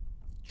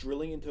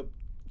drilling into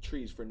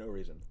trees for no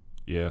reason.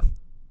 Yeah.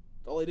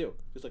 That's all they do.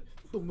 Just like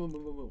boom, boom,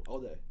 boom, boom, boom, all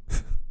day.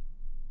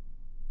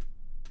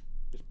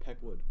 Just peck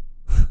wood.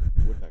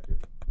 Woodpecker.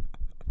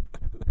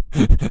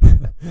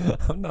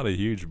 I'm not a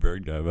huge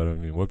bird guy, but I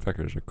mean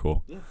woodpeckers are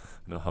cool. Yeah.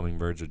 No,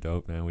 hummingbirds are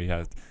dope, man. We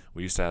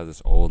used to have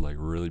this old like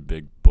really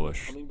big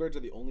bush. Hummingbirds are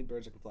the only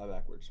birds that can fly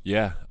backwards.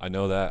 Yeah, I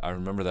know that. I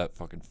remember that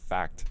fucking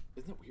fact.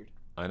 Isn't that weird?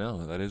 I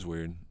know, that is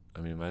weird. I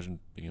mean, imagine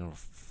being able to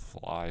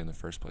fly in the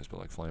first place, but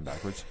like flying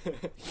backwards.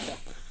 Yeah.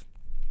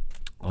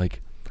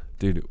 Like,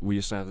 dude, we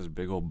used to have this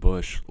big old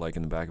bush like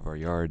in the back of our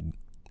yard,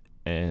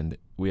 and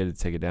we had to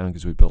take it down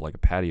because we built like a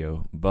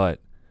patio. But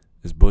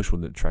this bush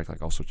would attract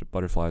like all sorts of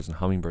butterflies and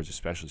hummingbirds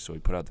especially. So we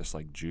put out this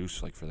like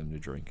juice like for them to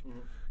drink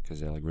because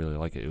they like really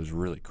like it. It was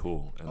really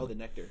cool. And, Oh, the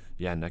nectar.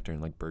 yeah, nectar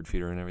and like bird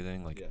feeder and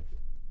everything like Yeah.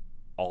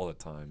 all the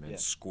time. And Yeah.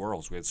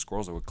 squirrels, we had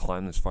squirrels that would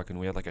climb this fucking.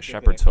 We had like a Drink the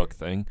shepherd's nectar. hook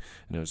thing,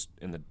 and it was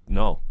in the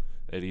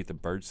they'd eat the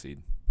bird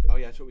seed. Oh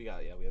yeah, that's what we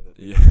got. Yeah, we have the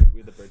Yeah. we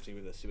have the bird seed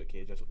with the suet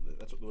cage. That's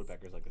what the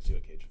woodpeckers like, the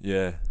suet cage.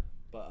 Yeah.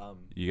 But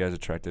You guys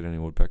attracted any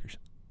woodpeckers?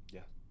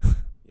 yeah,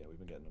 we've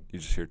been getting them. You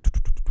just hear.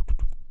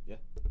 Yeah.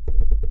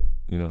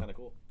 You know, Kind of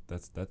cool.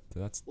 that's Well,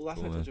 last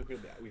cool, night man. since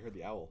we heard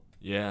the owl.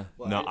 Yeah.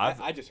 Well, No,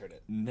 I just heard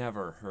it.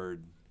 never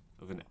heard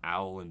of an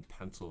owl in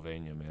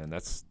Pennsylvania, man.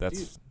 That's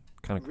Dude,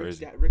 kind of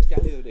crazy. Rick's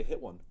dad the other day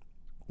hit one.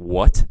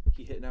 What?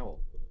 He hit an owl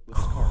with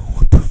his car.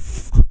 What the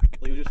fuck?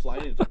 Like he was just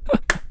flying.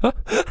 And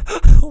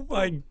Oh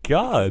my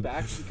god.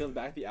 he comes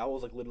back. The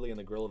owl's like literally in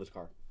the grill of his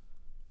car.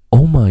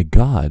 Oh my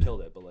god.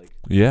 Killed it, but like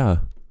Yeah.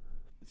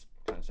 it's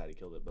kind of sad he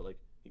killed it. But like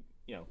he,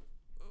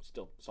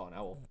 still saw an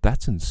owl.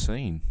 That's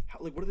insane.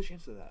 What are the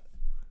chances of that?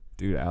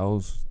 Dude,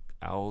 owls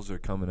are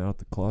coming out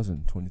the closet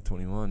in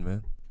 2021,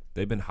 man.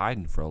 They've been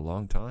hiding for a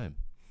long time.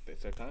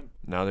 It's their time.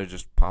 Now they're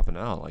just popping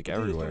out like Dude, it's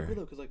everywhere. kinda cool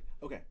though, 'cause like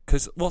okay,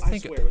 Cuz well, I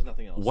think swear it was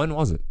nothing else. when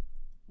was it?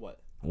 What?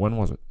 When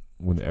was it?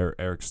 When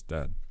Eric's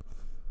dead.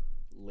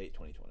 Late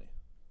 2020.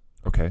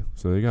 Okay,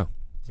 so there you go.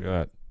 So you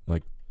got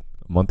like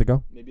a month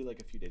ago. Maybe like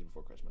a few days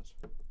before Christmas.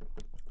 There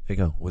you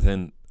go.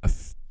 Within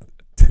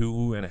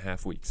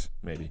 2.5 weeks,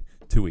 maybe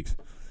 2 weeks.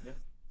 Yeah.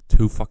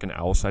 2 fucking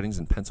owl sightings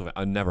in Pennsylvania.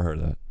 I never heard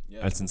of that.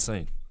 Yeah. That's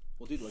insane.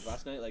 Well, dude, like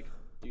last night,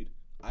 dude,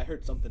 I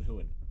heard something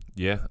hooing.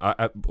 Yeah.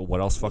 I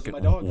what else Wasn't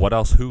fucking? my dog. What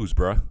else? Who's,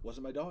 bruh?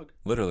 Wasn't my dog.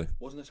 Literally.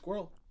 Wasn't a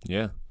squirrel.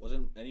 Yeah.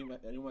 Wasn't any of my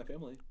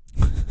family.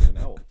 It was an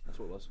owl. That's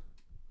what it was.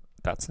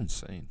 That's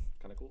insane,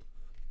 Kind of cool.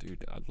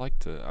 dude. I'd like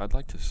to.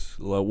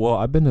 Well,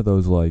 I've been to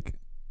those like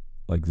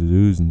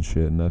zoos and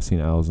shit, and I've seen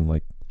owls and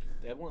like.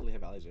 They have one at Lehigh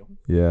Valley Zoo.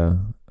 Yeah.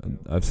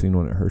 I've seen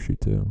one at Hershey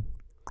too.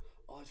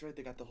 Oh, that's right.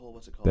 They got the whole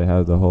what's it called? They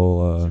have the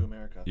whole. Zoo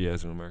America. Yeah,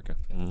 Zoo America.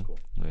 Yeah, that's cool.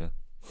 Yeah.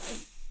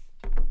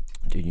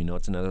 Dude, you know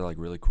it's another like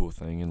really cool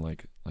thing in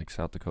like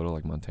South Dakota,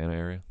 like Montana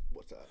area.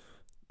 What's that?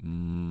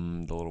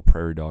 The little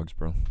prairie dogs,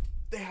 bro.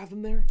 They have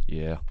them there.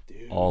 Yeah,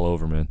 Dude. all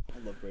over, man. I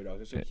love prairie dogs.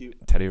 They're so Yeah.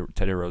 cute.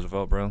 Teddy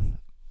Roosevelt, bro,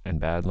 and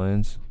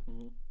Badlands,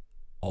 Mm-hmm.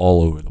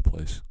 all over the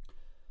place,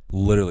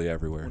 literally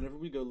everywhere. Whenever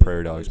we go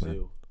Prairie Lehigh Valley dogs, man.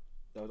 Zoo,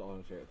 that was all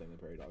my favorite thing. The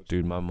prairie dogs.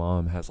 Dude, my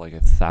mom has like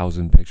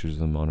 1,000 pictures of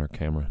them on her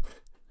camera.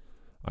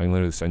 I can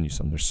literally send you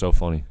some. They're so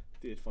funny.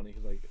 Dude, it's funny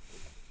because like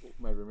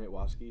my roommate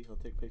Wasky, he'll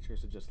take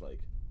pictures of just like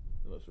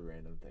the most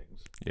random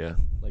things. Yeah,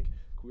 Like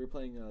we were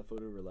playing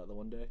photo roulette the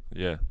one day.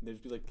 yeah. And there'd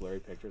just be like blurry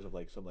pictures of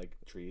like some like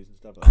trees and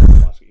stuff. Like,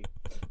 Wasky.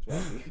 It's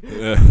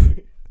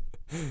Wasky.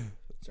 Yeah.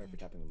 Sorry for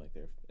tapping the mic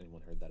there. If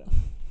anyone heard that out.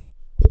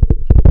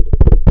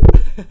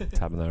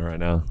 Tapping that right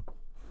now.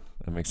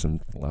 That makes some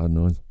loud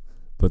noise.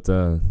 But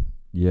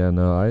yeah,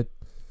 no,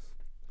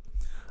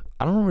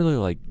 I don't really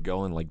like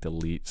go and like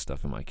delete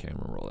stuff in my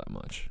camera roll that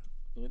much.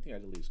 The only thing I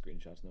delete is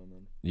screenshots now and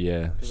then.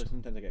 Yeah. Because like,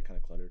 sometimes I get kind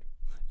of cluttered.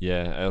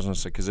 Yeah, I was gonna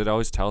say because it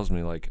always tells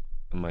me like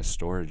my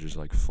storage is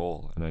like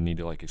full and I need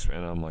to like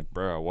expand. I'm like,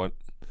 bro, what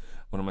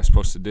am I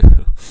supposed to do?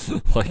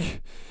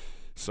 Like,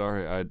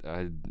 sorry, I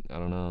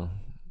don't know.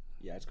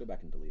 Yeah, I just go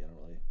back and delete.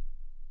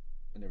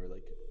 I never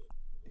like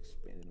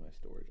expanded my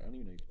storage. I don't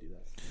even know you could do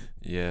that.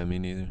 Yeah, me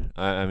neither.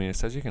 I mean, it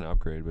says you can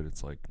upgrade, but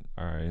it's like,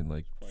 all right,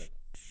 like, Why?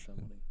 Some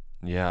money.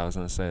 Yeah, I was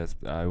gonna say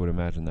I would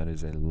imagine that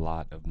is a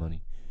lot of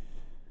money.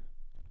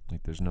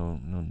 Like, there's no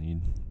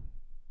need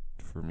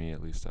for me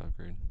at least to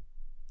upgrade.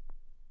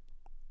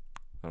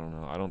 I don't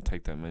know. I don't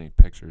take that many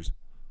pictures.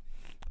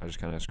 I just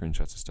kind of have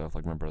screenshots of stuff.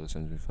 Like, my brother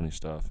sends me funny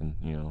stuff and,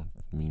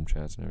 meme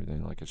chats and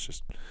everything. Like, it's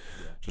just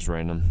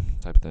random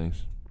type of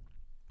things.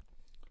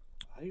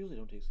 I usually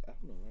don't take. I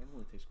don't know. I don't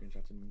really take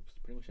screenshots. And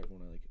pretty much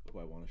everyone who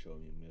I want to show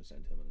me, I'm gonna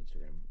send to them on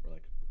Instagram. Or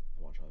like,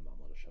 I want to show my mom.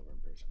 I'll just show her in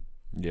person.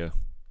 Yeah.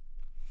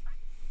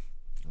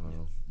 I don't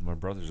know. My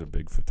brother's a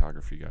big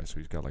photography guy, so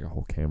he's got like a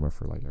whole camera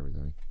for like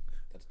everything.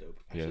 That's dope.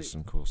 He Actually, has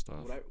some cool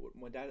stuff.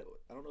 My dad,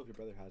 I don't know if your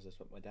brother has this,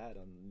 but my dad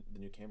on the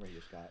new camera he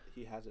just got,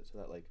 he has it so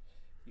that like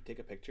you take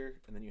a picture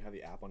and then you have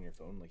the app on your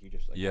phone, like you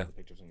just like have the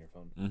pictures on your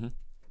phone. Mm-hmm.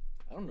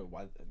 I don't know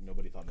why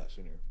nobody thought of that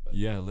sooner. But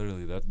Yeah,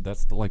 literally,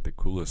 that's the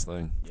coolest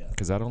thing. Yeah.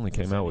 Because that only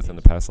came Sammy out within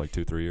the needs. past like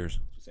 2-3 years.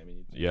 That's what Sammy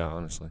needs. Yeah,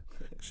 honestly,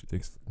 she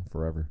takes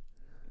forever.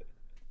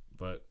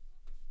 But,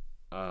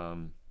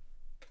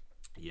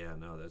 yeah,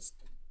 no,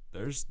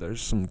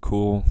 there's some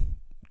cool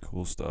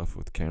stuff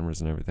with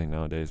cameras and everything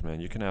nowadays,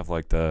 man. You can have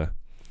like the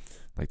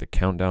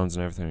countdowns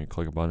and everything. You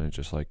click a button, it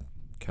just like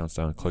counts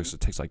down, clicks. It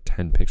takes like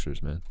 10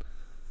 pictures, man.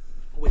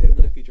 Oh, wait, there's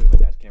another feature with my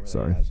dad's camera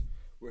Sorry. that he has,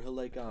 where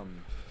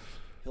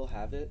he'll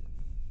have it.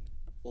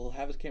 Well, he'll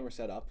have his camera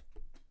set up,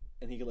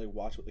 and he can like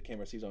watch what the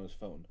camera sees on his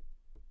phone.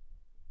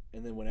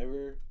 And then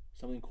whenever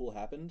something cool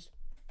happens,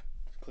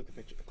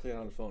 just click it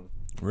on his phone.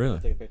 Really?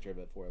 Take a picture of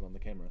it for him on the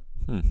camera.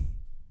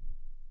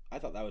 I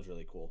thought that was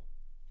really cool.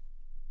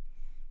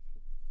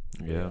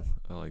 Yeah,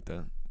 I like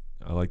that.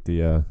 I like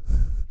the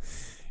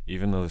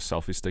even though the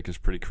selfie stick is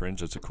pretty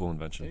cringe, it's a cool Yeah,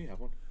 invention. you have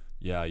one.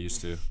 Yeah, I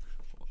used to.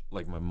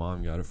 Like, my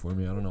mom got it for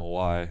me. I don't know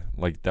why.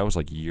 Like, that was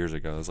like years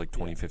ago. It was like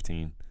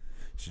 2015.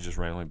 She just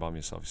randomly bought me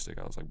a selfie stick.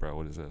 I was like, bro,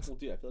 what is this? Well,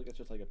 dude, I feel like it's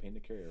just like a pain to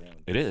carry around.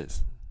 It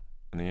is.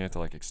 And then you have to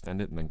like extend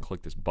it and then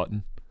click this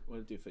button. What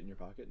did it do? Fit in your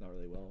pocket? Not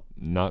really well.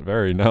 Not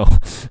very, no.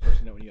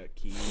 Especially not when you got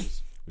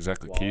keys.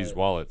 Exactly. Keys,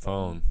 wallet,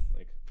 phone.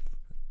 Like,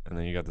 And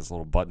then you got this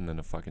little button and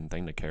a fucking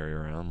thing to carry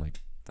around.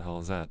 Like, the hell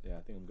is that? yeah,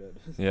 I think I'm good.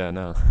 Yeah,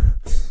 no.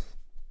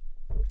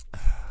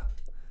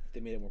 If they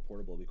made it more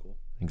portable, it'd be cool.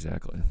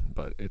 Exactly.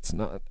 But it's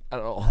not at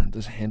all.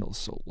 This handle's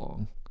so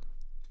long.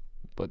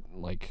 But,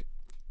 like,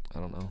 I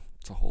don't know.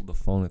 To hold the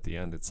phone at the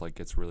end, it's like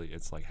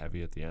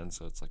heavy at the end.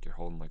 So it's like you're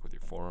holding like with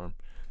your forearm.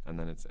 And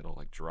then it'll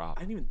like drop.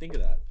 I didn't even think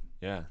of that.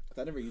 Yeah.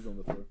 I never used one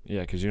before.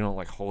 Yeah, because you don't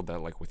like hold that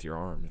like with your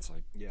arm. It's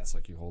like Yeah. it's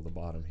like you hold the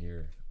bottom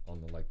here on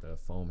the like the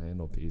foam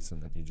handle piece,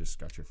 and then you just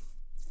got your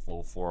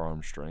full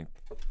forearm strength.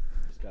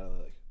 Just gotta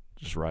like.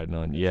 Just riding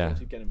on. It's Yeah. gonna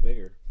keep getting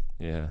bigger.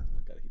 Yeah.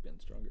 Gotta keep getting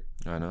stronger.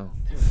 I know.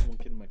 There was one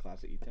kid in my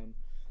class at E-Town.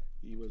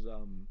 He was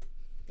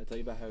I tell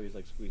you about how he's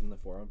like squeezing the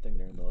forearm thing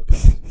during the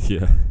class.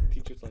 Yeah.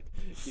 Teacher's like,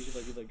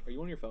 he's like, are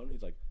you on your phone?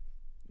 He's like,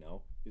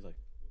 no. He's like,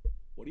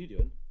 what are you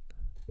doing?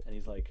 And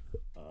he's like,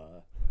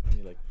 and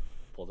he like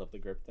pulls up the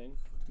grip thing.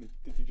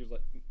 The teacher's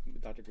like,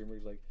 Dr.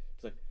 Greenberg's like,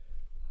 he's like,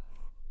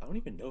 I don't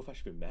even know if I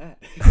should be mad.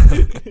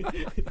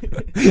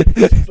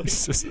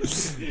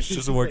 He's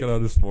just working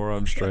on his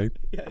forearm strength.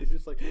 Yeah, he's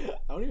just like,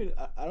 I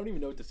don't even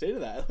know what to say to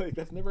that. Like,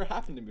 that's never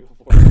happened to me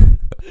before.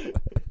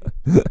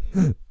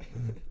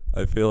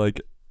 I feel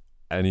like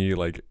any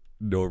like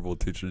normal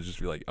teacher would just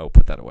be like, oh,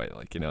 put that away,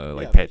 like, like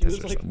Yeah, pay but he was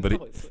attention or like, something.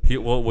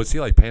 But no, was he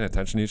like paying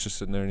attention? He's just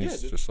sitting there and Yeah,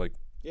 he's dude. just like,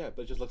 yeah,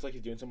 but it just looks like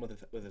he's doing something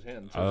with his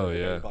hands. So Oh, it's like,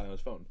 yeah. he's probably on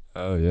his phone.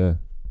 oh yeah,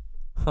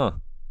 huh?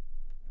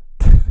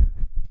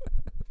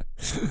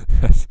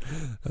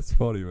 That's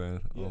funny,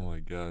 man. Yeah. Oh my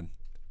god.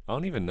 I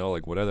don't even know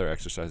like what other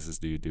exercises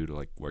do you do to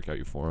like work out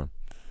your forearm?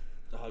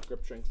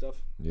 Grip strength stuff.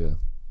 Yeah.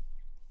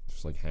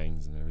 Just like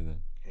hangs and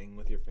everything. Hang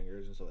with your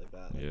fingers and stuff like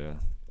that. Like, Yeah.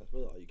 That's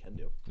really all you can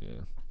do.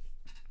 Yeah.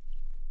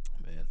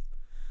 Man.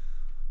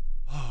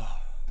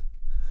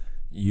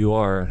 You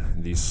are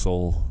the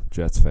sole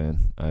Jets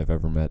fan I've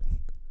ever met.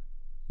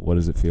 What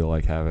does it feel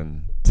like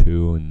having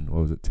 2 and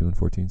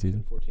 14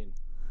 season? 14.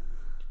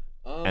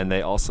 And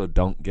they also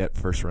don't get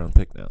first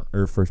pick now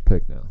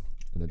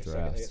in the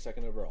draft.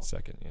 Second overall.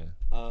 Second,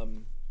 yeah.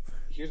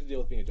 Here's the deal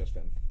with being a Jets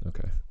fan.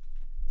 Okay.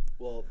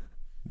 Well,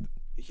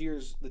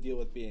 here's the deal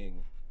with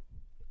being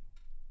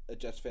a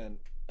Jets fan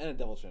and a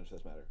Devils fan, for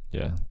this matter.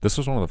 Yeah. This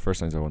was one of the first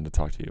things I wanted to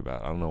talk to you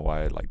about. I don't know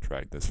why I like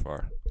dragged this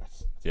far.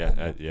 That's Yeah,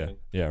 not yeah, thing.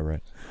 yeah,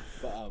 right.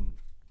 But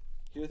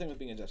here's the thing with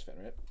being a Jets fan,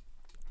 right?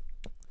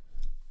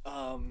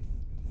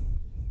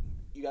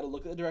 You got to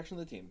look at the direction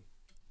of the team.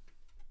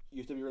 You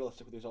have to be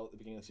realistic with yourself at the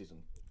beginning of the season.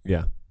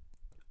 Yeah.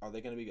 Are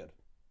they going to be good?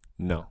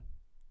 No.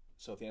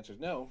 So if the answer is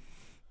no,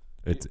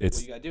 It's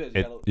what you got to do is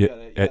you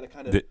got to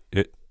kind of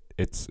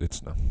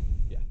it's no.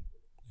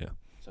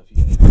 So if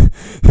you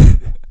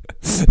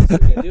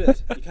gotta do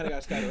this, you kind of got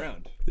to scout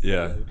around.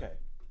 Yeah. Like, okay.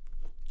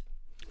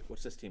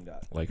 What's this team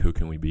got? Like, who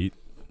can we beat?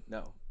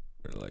 No.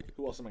 Or like,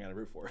 Who else am I gonna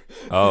root for?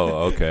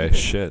 oh, okay,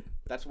 shit.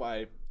 That's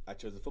why I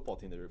chose the football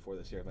team to root for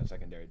this year, my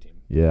secondary team.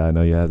 Yeah, I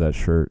know you have that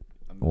shirt,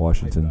 I'm hyped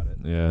Washington. about it.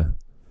 Yeah,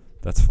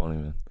 that's funny,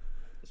 man.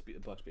 Let's beat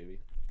the Bucks, baby.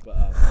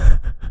 But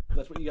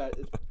that's what you got.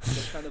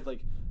 It's kind of like,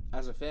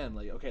 as a fan,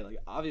 like, okay, like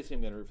obviously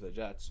I'm gonna root for the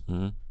Jets,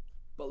 Mm-hmm.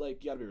 But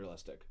like, you gotta be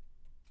realistic.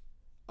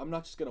 I'm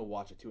not just gonna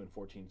watch a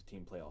 2-14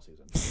 team play all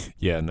season.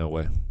 Yeah, no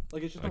way.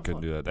 Like, it's just I not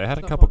couldn't fun. do that. They had It's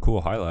a not couple fun.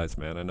 cool highlights,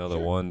 man. I know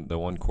Sure. the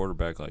one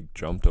quarterback like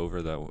jumped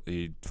over that.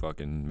 He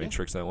fucking Yeah.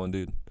 matrixed that one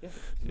dude. Yeah,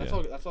 that's Yeah.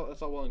 all.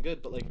 That's all well and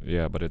good. But like,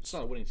 Yeah, but it's it's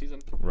not a winning season.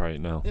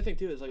 right now. The thing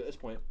too is like at this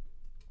point,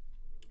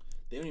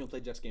 they don't even play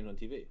Jets games on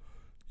TV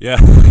Yeah.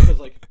 because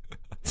like,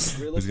 Who's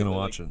realistically, gonna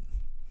like, watch it?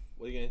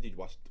 what are you gonna do?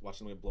 Watch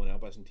them get blown out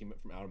by some team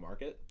from out of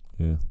market?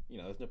 Yeah. You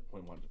know, there's no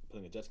point in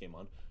putting a Jets game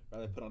on.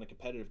 Rather put on a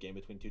competitive game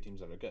between two teams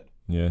that are good.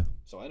 Yeah.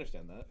 So I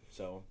understand that.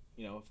 So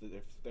you know,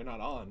 if they're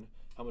not on,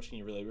 how much can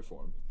you really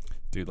reform?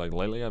 Dude, like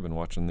lately I've been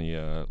watching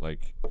the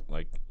like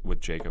with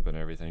Jacob and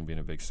everything, being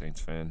a big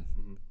Saints fan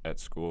at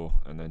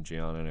school, and then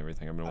Gianna and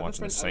everything. I've been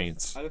watching the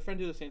Saints. I have a friend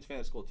who's a Saints fan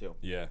at school too.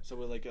 Yeah. So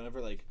we're like,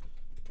 whenever like,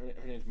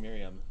 her name's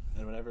Miriam,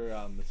 and whenever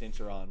the Saints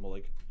are on, we'll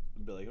like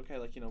be like, okay,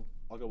 like, you know,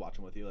 I'll go watch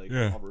them with you, like,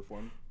 Yeah. I'll root for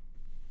them.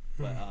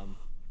 But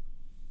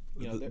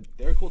you know,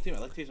 they're a cool team. I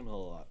like Taysom Hill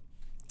a lot.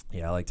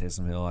 Yeah, I like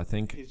Taysom Hill. I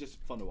think He's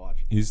just fun to watch.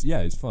 he's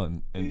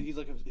fun, and He's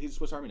like he's a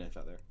Swiss Army knife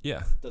out there.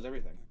 yeah, Does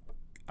everything.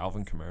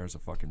 Alvin Kamara's a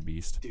fucking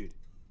beast. Dude,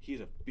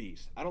 he's a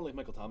beast. I don't like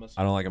Michael Thomas.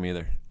 I don't like him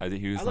either. I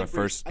think he was I my like Brees.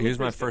 first. I He like was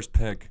my Brees, too. first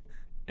pick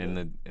in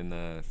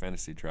the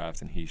fantasy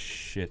draft, and he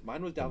shit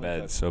Mine was the Dalvin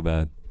bed Cook. so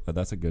bad. But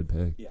that's a good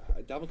pick. Yeah,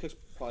 Dalvin Cook's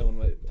probably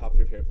one of my top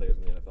 3 favorite players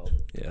in the NFL.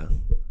 Yeah,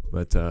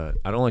 but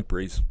I don't like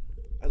Breeze.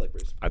 I like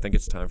Brees. I think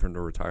it's time for him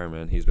to retire,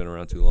 man. He's been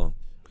around too long.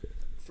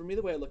 For me,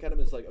 the way I look at him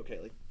is like, okay,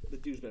 like the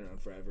dude's been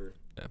around forever.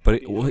 Yeah,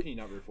 but How can you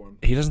not root for him?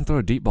 he doesn't throw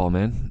a deep ball,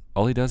 man.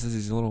 All he does is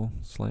these little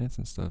slants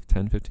and stuff,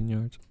 10, 15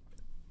 yards.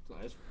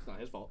 It's not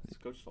his fault. It's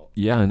the coach's fault.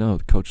 Yeah, I know.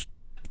 The coach.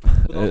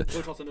 But the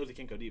coach also knows he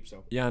can't go deep,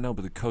 so. Yeah, I know,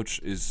 but the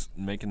coach is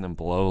making them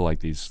blow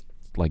like these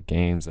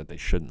games that they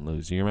shouldn't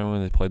lose. You remember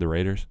when they played the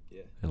Raiders?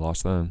 Yeah. They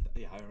lost them.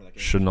 Yeah, I remember that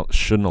game.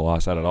 Shouldn't have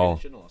lost that at Yeah, all.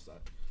 they shouldn't have lost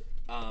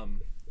that.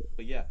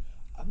 But yeah,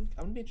 I'm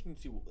gonna be interested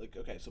to see. Like,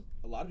 okay, so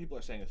a lot of people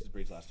are saying this is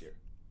Brees last year.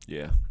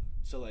 Yeah,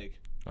 So like,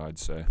 I'd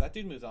say. if that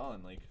dude moves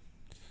on, like,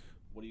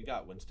 what do you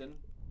got, Winston?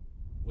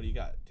 What do you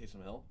got,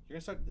 Taysom Hill? You're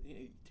gonna start.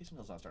 Taysom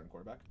Hill's not starting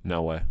quarterback.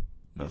 No way.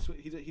 No.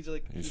 He's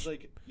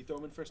like you throw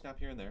him in for a snap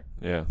here and there.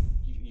 Yeah.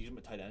 You use him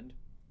at tight end.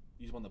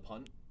 Use him on the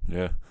punt.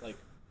 Yeah. Like,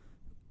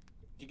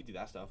 he can do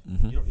that stuff.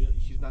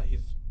 Mhm.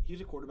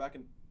 He's a quarterback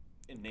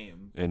in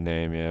name. In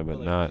name, yeah, but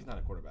like, not. He's not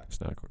a quarterback.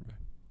 He's not a quarterback.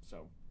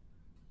 So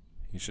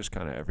He's just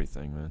kind of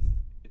everything, man.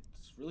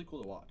 it's really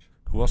cool to watch.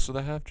 Who else do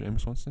they have?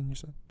 Jameis Winston, you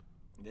said?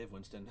 They have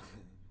Winston.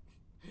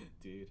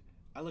 Dude.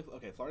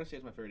 Florida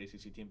State's my favorite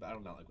ACC team, but I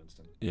do not like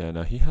Winston. Yeah,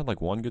 no, he had like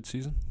one good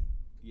season,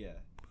 Yeah.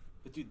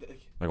 But dude,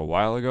 like a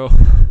while ago. he's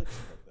like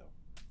sick, though.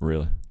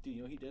 Really? Dude, you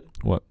know what he did?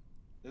 What?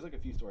 There's like a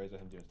few stories of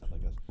him doing stuff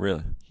like this.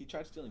 Really? He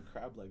tried stealing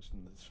crab legs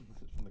from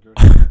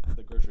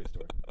the grocery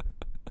store.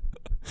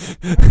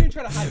 How are you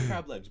trying to hide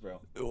crab legs, bro?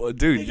 Well,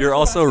 dude, They you're got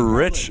also some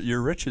rich. privilege.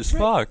 You're rich as Right.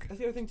 fuck. That's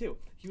the other thing too.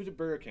 He was at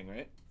Burger King,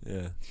 right?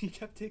 Yeah. He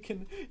kept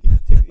taking.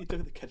 He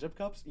took the ketchup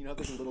cups. You know,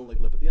 there's a little like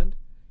lip at the end.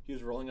 He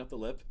was rolling up the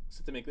lip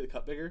so to make the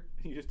cup bigger.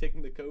 And he was just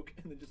taking the Coke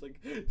and then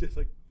just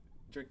like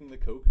drinking the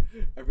Coke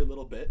every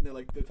little bit. And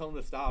they're telling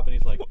him to stop, and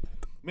he's like,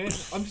 "Man,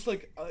 I'm just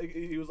like."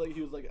 He was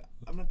like,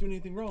 "I'm not doing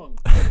anything wrong."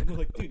 And they're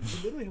like, "Dude, you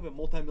literally have a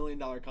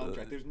multi-million-dollar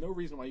contract. There's no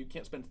reason why you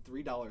can't spend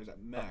 $3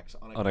 at max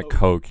on a On a Coke."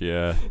 Coke,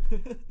 yeah.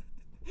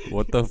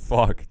 What the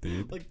fuck,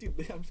 dude? Like, dude,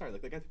 I'm sorry.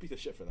 Like, that guy's a piece of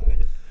shit for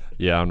that.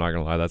 Yeah, I'm not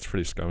gonna lie. That's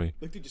pretty scummy.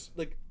 Like, dude, just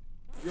like,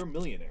 you're a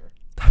millionaire.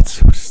 That's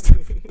so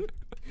stupid.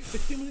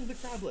 16 million the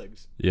crab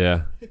legs.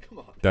 Yeah, Come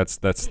on. that's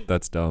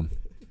dumb.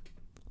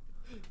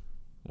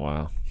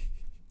 Wow.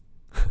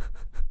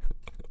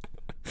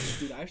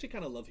 Dude, I actually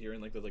kind of love hearing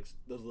like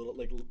those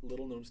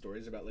little known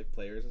stories about like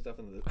players and stuff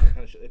and the kind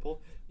of shit they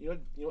pull. You know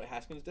what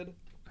Haskins did?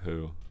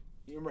 Who?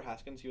 You remember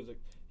Haskins? He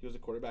was a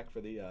quarterback for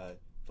the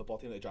football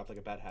team that dropped like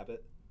a bad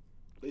habit.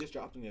 They just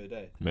dropped him the other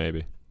day.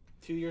 Maybe.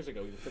 2 years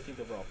ago, he was the 15th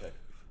overall pick.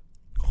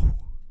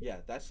 Yeah,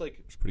 that's like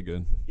It's pretty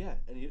good. yeah,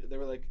 and they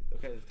were like,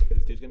 okay,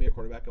 this dude's gonna be a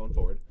quarterback going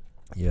forward.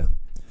 Yeah.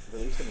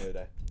 Released him the other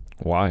day.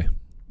 Why?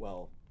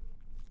 Well,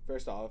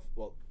 first off,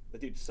 the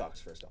dude sucks.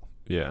 First off,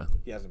 Yeah.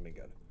 he hasn't been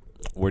good.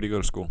 Where do you go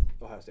to school?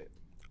 Ohio State.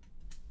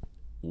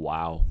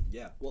 Wow.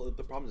 Yeah. Well,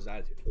 the problem is his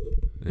attitude.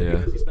 Yeah.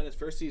 Because he spent his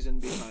first season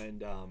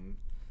behind.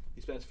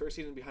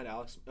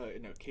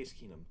 Case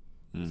Keenum.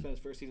 He spent his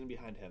first season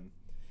behind him,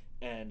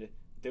 and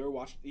they were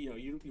watching.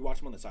 You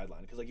watch him on the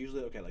sideline because like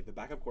usually like the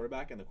backup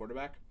quarterback and the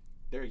quarterback,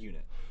 they're a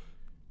unit.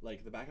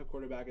 Like the backup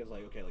quarterback is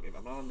like okay, like if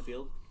I'm not on the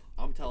field,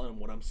 I'm telling him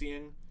what I'm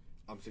seeing.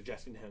 I'm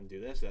suggesting to him do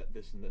this, that,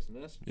 this, and this, and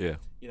this. Yeah.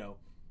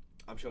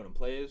 I'm showing him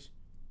plays.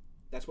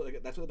 That's what the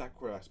backup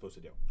quarterback's supposed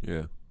to do.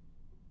 Yeah.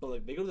 But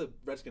like they go to the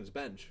Redskins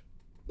bench,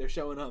 they're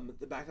showing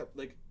the backup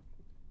like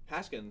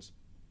Haskins.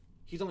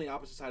 He's on the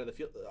opposite side of the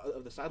field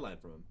of the sideline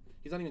from him.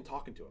 He's not even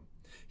talking to him.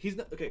 He's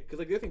not okay because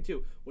like the other thing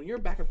too, when you're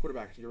a backup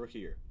quarterback your rookie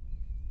year,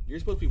 you're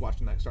supposed to be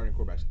watching that starting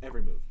quarterback's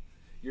every move.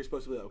 You're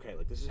supposed to be like, okay,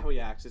 like this is how he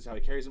acts, this is how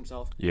he carries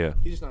himself. Yeah.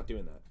 He's just not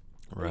doing that.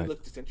 Right. He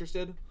looks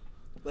disinterested.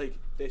 Like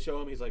they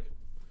show him, he's like,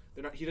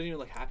 they're not. He doesn't even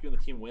like happy when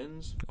the team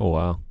wins. Oh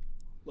wow.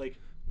 Like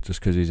Just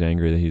because he's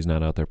angry that he's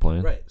not out there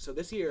playing. Right. So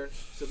this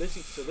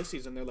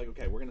season, they're like,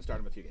 okay, we're gonna start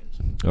him a few games.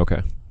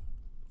 Okay.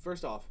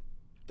 First off,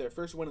 their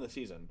first win of the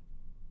season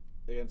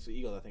against the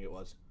Eagles, I think it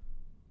was.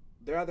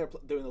 They're out there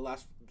doing the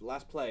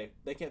last play.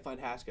 They can't find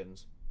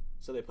Haskins,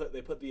 so they put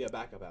the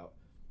backup out.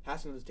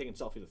 Haskins is taking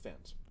selfies with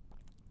fans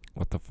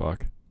What the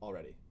fuck?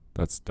 already.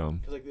 That's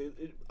dumb. Because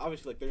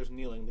obviously they're just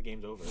kneeling. The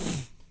game's over.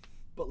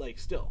 But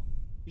still,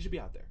 you should be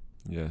out there.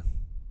 Yeah.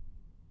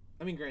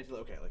 I mean, granted,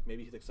 okay,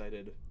 maybe he's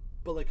excited,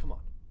 but come on.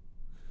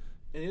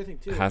 And the other thing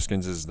too.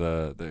 Haskins is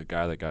the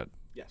guy that got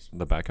Yes.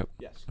 the backup.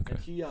 Yes. Okay.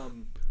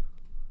 And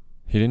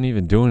He didn't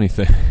even do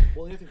anything.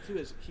 Well, the other thing too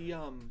is he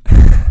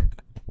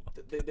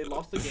they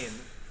lost the game.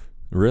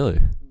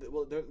 Really?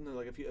 Well,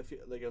 a few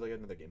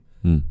another game.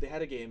 They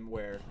had a game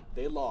where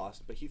they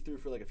lost, but he threw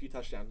for a few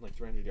touchdowns and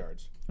 300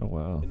 yards. Oh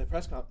wow. In the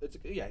press conference,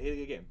 he had a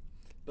good game,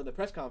 but in the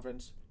press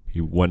conference, He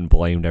went and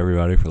blamed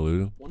everybody for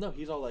losing. well, no,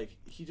 he's all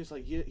he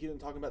didn't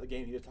talk about the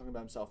game. He just talking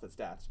about himself, the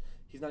stats.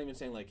 He's not even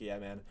saying yeah,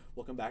 man,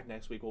 we'll come back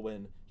next week, we'll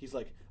win. He's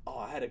like, oh,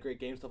 I had a great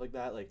game, stuff like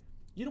that.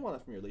 You don't want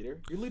that from your leader.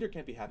 Your leader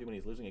can't be happy when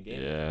he's losing a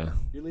game. Yeah.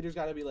 Your leader's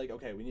got to be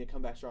okay, we need to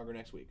come back stronger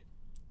next week.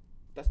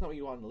 That's not what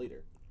you want in a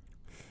leader.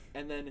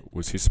 And then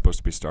Was he supposed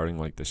to be starting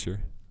this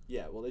year?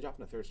 yeah, well, they dropped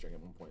him to third string at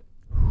one point.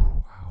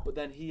 Wow. But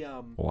then he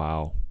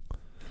Wow.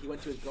 he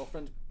went to his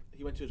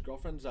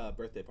girlfriend's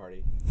birthday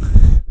party.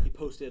 He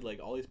posted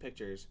all these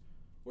pictures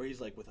where he's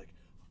with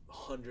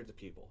hundreds of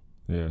people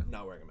Yeah.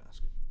 not wearing a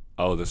mask.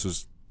 Oh, this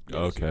was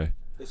okay.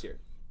 This year.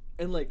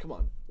 And come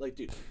on.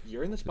 Dude,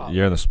 you're in the spotlight.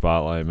 You're in the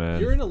spotlight, man.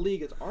 You're in a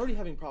league that's already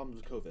having problems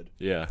with COVID.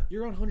 Yeah.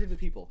 You're on hundreds of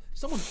people.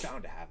 Someone's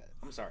bound to have it.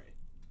 I'm sorry.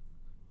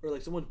 Or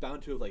someone's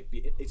bound to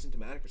be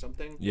asymptomatic or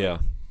something. Yeah.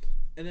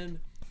 And then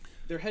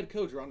their head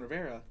coach, Ron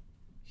Rivera,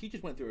 he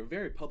just went through a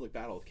very public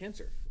battle with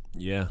cancer.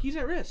 Yeah. He's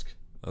at risk.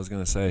 I was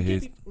gonna say You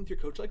he's. can't be with your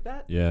coach like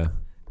that. Yeah.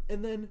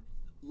 And then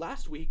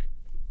last week,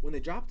 when they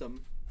dropped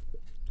him,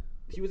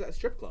 he was at a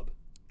strip club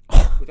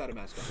without a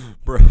mask on.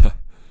 Bruh.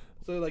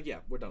 So they're yeah,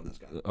 we're done with this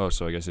guy. Oh,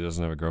 so I guess he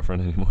doesn't have a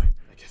girlfriend anymore.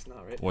 I guess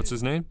not, right? What's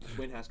his name?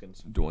 Dwayne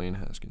Haskins. Dwayne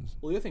Haskins.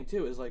 Well, the other thing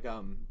too is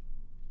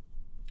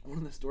one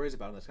of the stories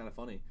about him that's kind of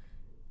funny.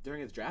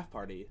 During his draft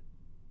party,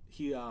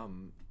 he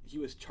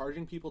was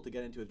charging people to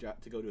get into his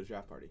to go to his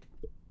draft party.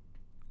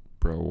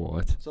 Bro,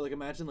 what? So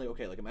imagine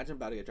imagine I'm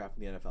about to get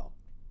drafted in the NFL.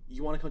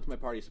 You want to come to my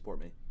party, support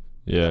me?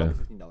 Yeah.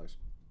 $15.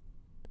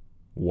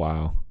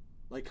 Wow.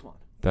 Come on.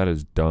 That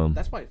is dumb.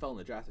 That's why he fell in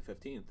the draft at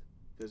 15th,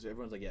 because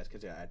everyone's yeah, it's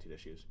because he got attitude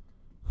issues.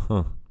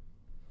 Huh.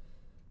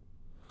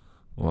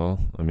 Well,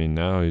 I mean,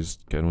 now he's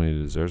getting what he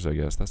deserves, I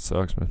guess. That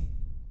sucks, man.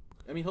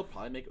 I mean, he'll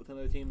probably make it with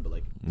another team, but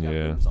he's got to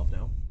Yeah. prove himself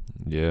now.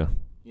 Yeah.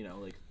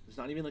 It's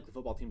not even the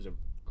football team's a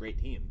great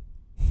team.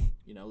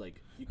 You I was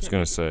can't.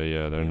 gonna say,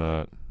 yeah, they're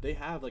not. They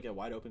have a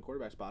wide open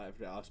quarterback spot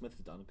after Alex Smith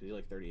is done because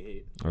he's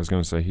 38. I was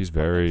gonna say he's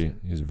very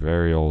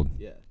old.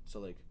 Yeah. So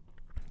Let's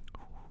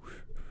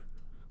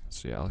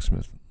see, Alex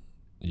Smith.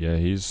 Yeah,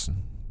 he's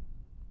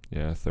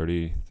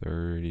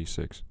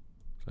 36.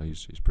 So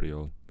he's pretty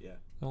old. yeah.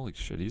 Holy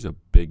shit, he's a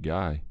big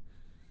guy.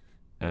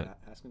 And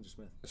Haskins or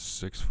Smith?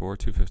 6'4",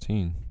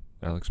 215.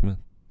 Alex Smith.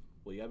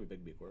 Well, you gotta be big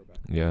to be a quarterback.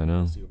 Yeah, I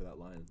know. See over that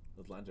line.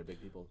 Those lines are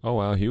big people. Oh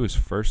wow, he was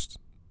first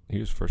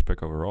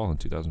pick overall in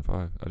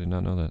 2005. I did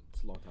not know that.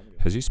 It's a long time ago.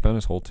 Has he spent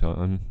his whole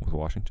time with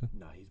Washington?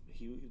 No,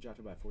 he was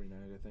drafted by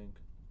 49ers, I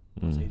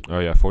think. Oh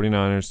yeah,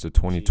 49ers to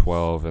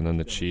 2012, Chiefs, and then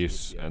the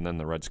Chiefs, Chiefs, yeah. and then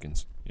the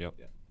Redskins. Yep.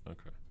 Yeah.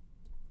 Okay.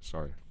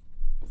 Sorry.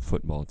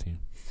 Football team.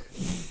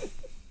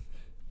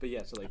 But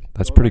yeah, so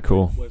That's going pretty back to,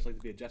 cool. What it's like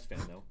to be a Jets fan,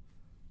 though.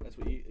 That's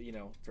what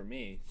for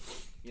me,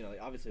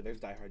 obviously there's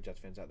diehard Jets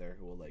fans out there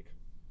who will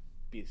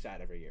be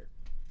sad every year.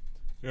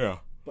 Yeah.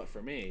 But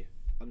for me,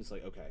 I'm just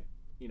okay,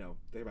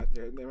 they're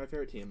my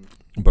favorite team.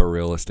 But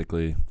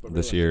realistically, But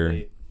this year,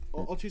 realistically,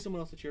 I'll choose someone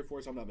else to cheer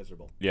for, so I'm not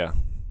miserable. yeah.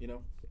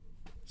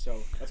 So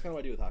that's kind of what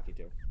I do with hockey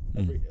too.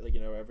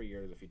 Every year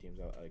there's a few teams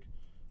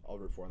I'll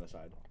root for on the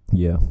side.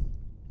 Yeah.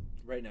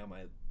 Right now,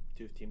 my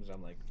two teams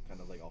I'm kind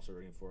of also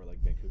rooting for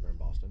Vancouver and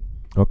Boston.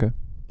 Okay.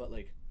 But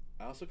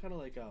I also kind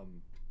of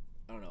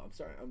I don't know.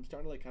 I'm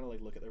starting to kind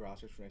of look at the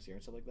rosters for next year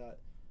and stuff like that.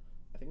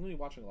 I think I'm gonna be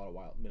watching a lot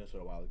of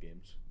Minnesota Wild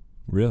games.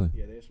 Really?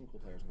 Yeah, they have some cool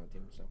players on that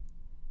team, so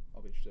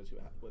I'll be interested to see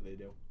what they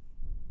do.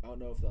 I don't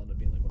know if they'll end up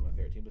being one of my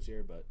favorite teams this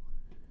year, but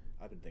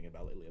I've been thinking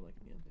about it lately. I'm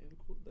yeah,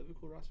 they have a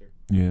cool roster.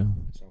 Yeah.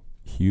 So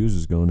Hughes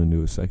is going into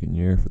his second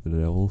year for the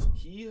Devils.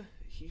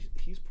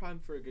 he's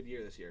primed for a good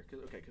year this year.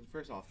 Because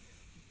first off,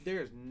 there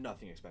is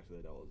nothing expected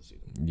of the Devils this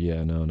season.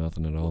 Yeah, no,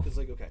 nothing at all. Because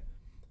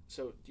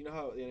so do you know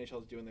how the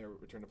NHL is doing their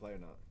return to play or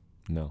not?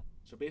 No.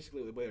 So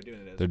basically, the way they're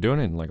doing it is They're doing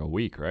it in a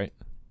week, right?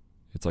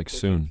 It's 13th,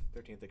 soon.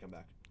 13th they come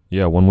back.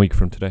 Yeah, 1 week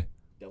from today.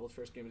 Devils'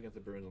 first game is against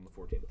the Bruins on the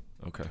 14th.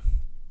 Okay.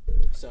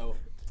 So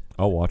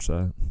I'll watch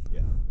that.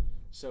 yeah.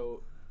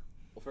 So,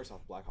 well, first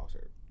off, Blackhawks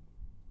are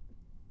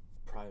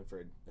primed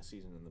for a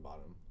season in the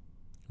bottom.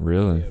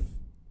 Really? They have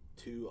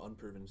two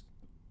unproven.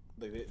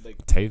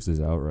 Taves is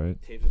out, right?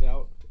 Taves is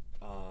out.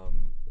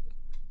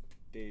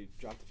 They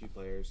dropped a few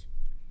players,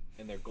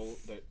 and their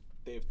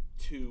they have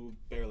 2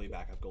 barely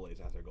backup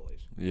goalies as their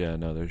goalies. Yeah,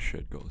 no, they're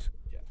shit goals.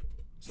 Yeah.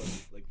 So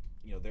like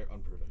they're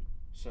unproven.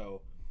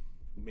 So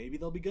maybe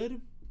they'll be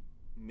good.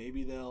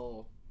 Maybe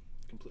they'll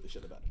completely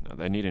shit the bed. No,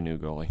 they need a new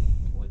goalie.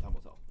 Only time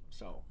will tell.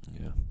 So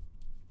Yeah.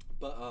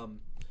 but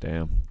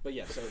Damn. But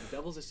yeah, so the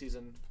Devils this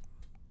season,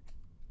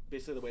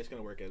 basically the way it's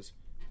going to work is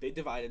they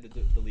divided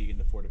the league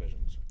into 4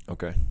 divisions.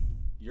 Okay.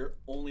 You're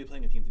only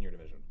playing the teams in your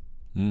division.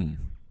 Hmm.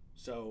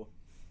 So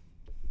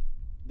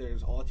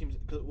there's all the teams.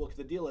 Cause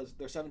the deal is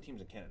there's 7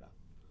 teams in Canada,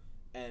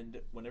 and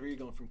whenever you're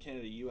going from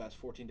Canada to U.S.,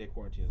 14-day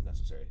quarantine is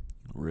necessary.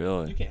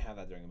 Really? You can't have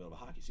that during the middle of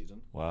a hockey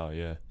season. Wow.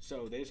 Yeah.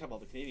 So they just have all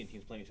the Canadian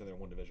teams playing each other in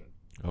one division.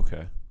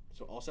 Okay.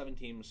 So all 7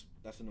 teams.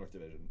 That's the North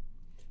Division.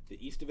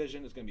 The East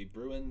Division is going to be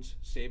Bruins,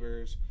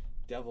 Sabres,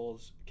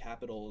 Devils,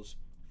 Capitals,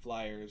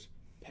 Flyers,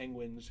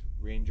 Penguins,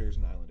 Rangers,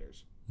 and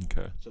Islanders.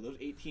 Okay. So those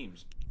 8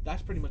 teams,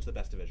 that's pretty much the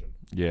best division.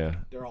 Yeah.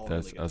 They're all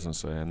That's really good. I was gonna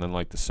say, and then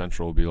like the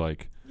Central will be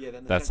like Yeah,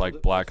 then the that's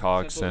Central like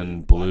Blackhawks Central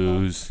and Blackhawks-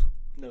 Blues.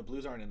 No,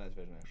 Blues aren't in that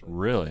division actually.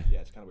 Really? Yeah,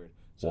 it's kind of weird.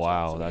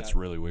 Wow, we that's got,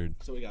 really weird.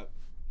 So we got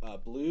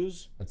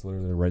Blues. That's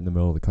literally right in the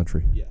middle of the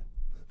country. Yeah.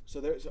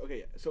 So there's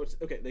okay. So it's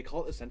okay. They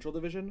call it the Central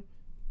Division,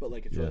 but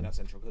like it's really Yeah. not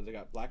Central because they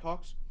got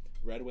Blackhawks,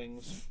 Red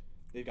Wings.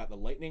 They've got the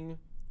Lightning,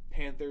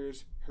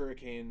 Panthers,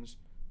 Hurricanes,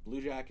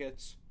 Blue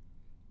Jackets.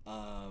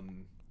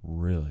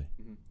 Really?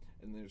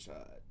 And there's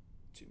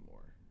 2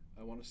 more.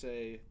 I want to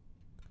say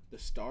the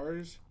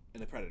Stars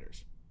and the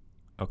Predators.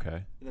 Okay.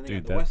 And then they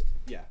Dude, got the West.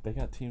 Yeah. They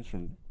got teams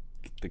from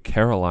the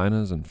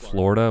Carolinas and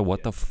Florida. What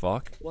yeah. the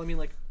fuck? Well, I mean,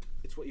 like,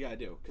 it's what you gotta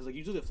do because like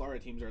usually the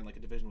Florida teams are in like a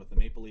division with the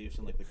Maple Leafs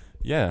and like the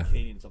Yeah.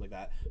 Canadian stuff like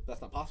that. But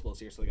that's not possible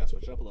this year, so they got to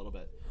switch it up a little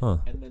bit. Huh.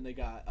 And then they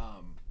got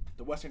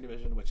the Western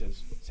Division, which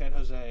is San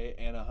Jose,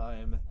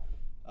 Anaheim,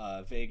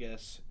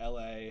 Vegas,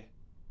 LA,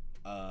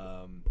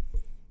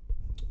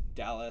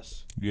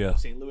 Dallas, Yeah.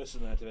 St. Louis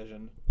is in that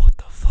division. What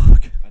the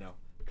fuck? I know.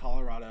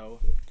 Colorado,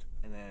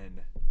 and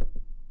then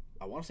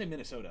I want to say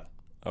Minnesota.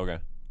 Okay.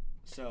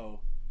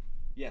 So,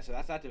 yeah, so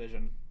that's that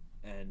division.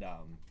 And,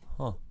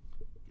 Huh.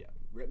 yeah,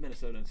 rip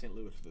Minnesota and St.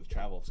 Louis with the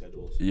travel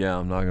schedules. Yeah,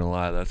 I'm not gonna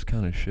lie. That's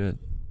kind of shit.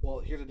 Well,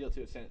 here's the deal,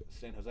 too, at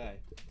San Jose.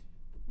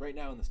 Right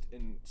now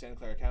in Santa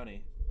Clara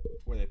County,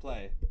 where they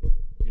play,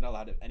 you're not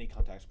allowed to have any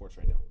contact sports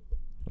right now.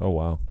 Oh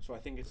wow. So I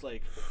think it's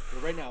like,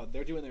 well, right now,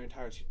 they're doing their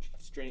entire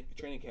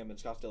training camp in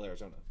Scottsdale,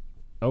 Arizona.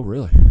 Oh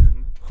really?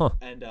 Huh.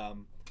 And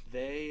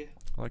they...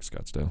 I like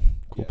Scottsdale.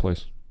 Cool Yeah.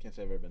 place. Can't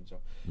say I've ever been, so.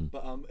 Mm.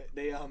 But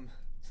they so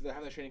they're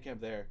having their training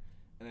camp there,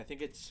 and I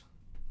think it's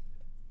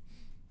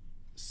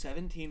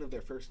 17 of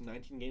their first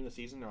 19 games of the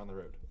season are on the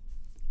road.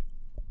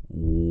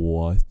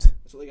 What?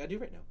 That's what they gotta do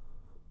right now.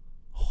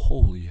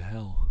 Holy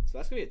hell. So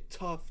that's gonna be a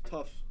tough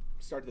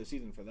start to the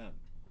season for them.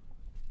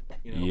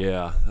 You know?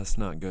 Yeah, that's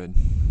not good.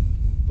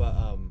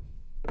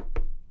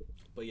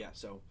 But yeah,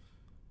 so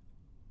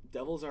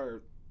Devils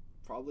are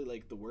probably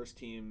like the worst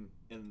team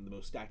in the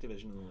most stacked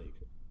division in the league.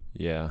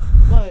 Yeah.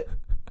 But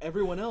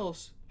everyone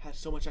else has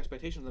so much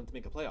expectation of them to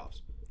make the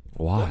playoffs.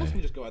 Why? Devils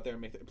can just go out there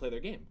and play their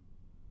game.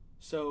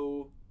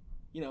 So,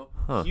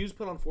 Huh. Hughes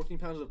put on 14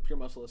 pounds of pure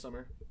muscle this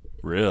summer.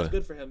 Really? That's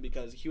good for him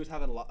because he was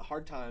having a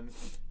hard time,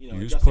 Hughes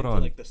adjusting put to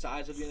on like the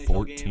size of the NHL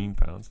 14 game.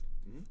 pounds.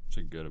 Mhm. That's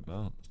a good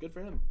amount. It's good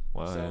for him.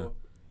 Wow. So,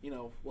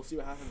 we'll see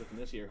what happens with him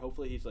this year.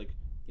 Hopefully he's like,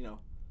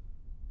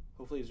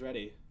 hopefully he's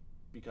ready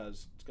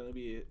because it's going to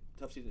be a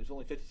tough season. It's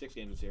only 56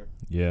 games this year.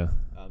 Yeah.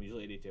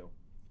 Usually 82.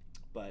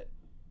 But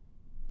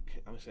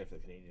I'm excited for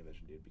the Canadian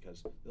division, dude,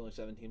 because there's only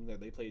 7 teams there.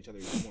 They play each other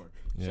even more.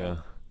 Yeah. So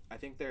I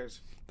think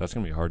there's... That's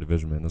gonna be a hard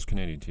division, man. Those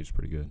Canadian teams are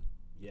pretty good.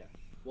 Yeah.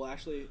 Well,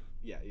 actually,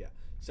 yeah.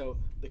 So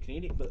the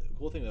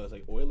cool thing though is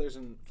like Oilers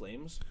and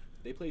Flames,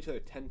 they play each other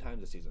 10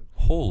 times a season.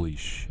 Holy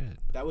shit.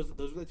 Those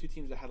were the 2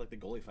 teams that had like the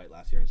goalie fight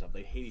last year and stuff.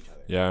 They hate each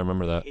other. Yeah, I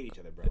remember that. They hate each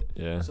other, bro.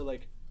 Yeah. So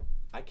like,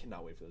 I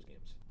cannot wait for those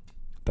games.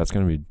 That's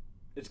gonna be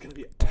It's gonna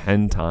be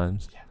 10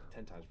 times. Yeah,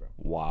 10 times, bro.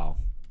 Wow.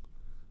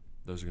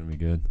 Those are gonna be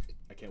good.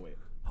 I can't wait.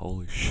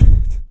 Holy shit.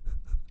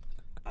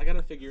 I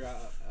gotta figure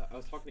out. I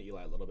was talking to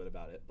Eli a little bit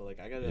about it, but like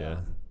I gotta. Yeah.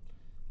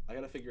 I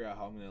gotta figure out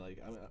how I'm gonna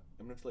I'm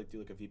gonna have to like do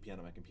like a VPN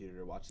on my computer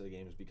to watch the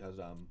games because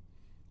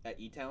at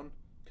E-Town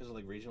because of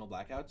like regional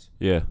blackouts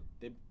Yeah.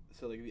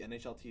 so like the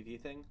NHL TV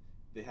thing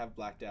they have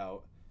blacked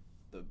out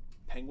the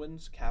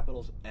Penguins,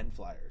 Capitals, and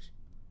Flyers,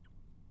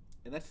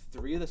 and that's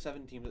 3 of the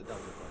 7 teams that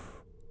Devils are playing.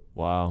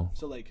 Wow.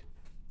 So like,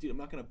 dude, I'm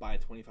not gonna buy a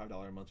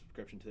 $25 a month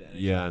subscription to the NHL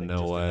Yeah, thing no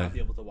just way. to not be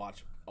able to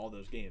watch all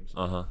those games.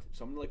 Uh-huh.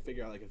 So I'm gonna like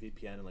figure out like a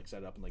VPN and like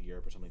set it up in like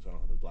Europe or something so I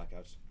don't have those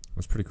blackouts.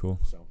 That's pretty cool.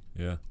 So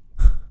Yeah.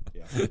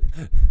 yeah.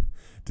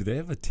 Do they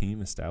have a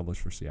team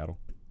established for Seattle?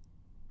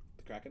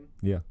 The Kraken,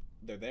 Yeah.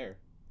 they're there,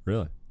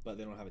 Really? but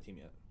they don't have a team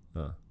yet.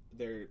 Huh.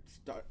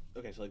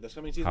 Okay, so like this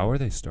coming season. How are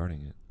they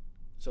starting it?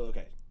 So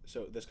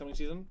this coming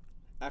season,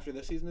 after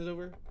this season is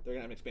over, they're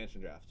gonna have an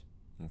expansion draft.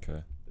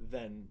 Okay.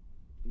 Then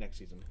next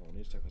season, hold on, let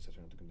me just check my sister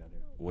to come down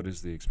here. What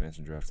is the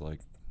expansion draft like?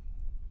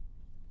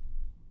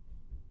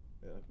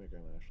 Yeah, look at my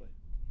grandma actually.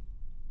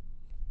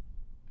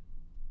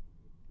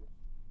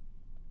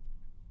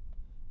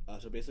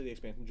 So basically, the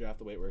expansion draft,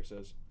 the way it works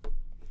is,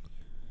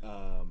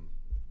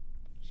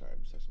 Sorry,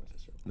 I'm just texting my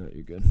sister. No,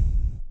 you're good.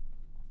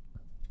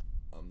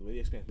 The way the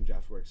expansion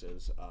draft works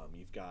is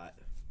you've got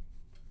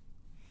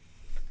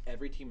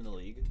every team in the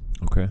league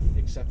Okay.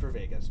 except for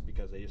Vegas,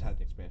 because they just had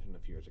an expansion a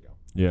few years ago.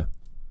 Yeah.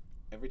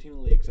 Every team in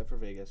the league except for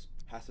Vegas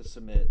has to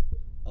submit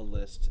a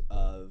list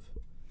of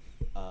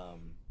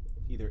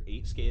either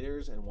 8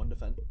 skaters and one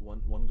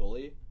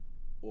goalie,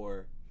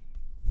 or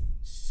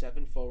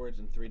 7 forwards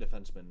and 3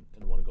 defensemen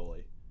and 1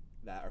 goalie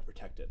that are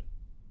protected.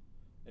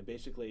 And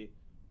basically,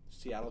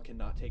 Seattle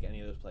cannot take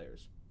any of those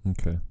players,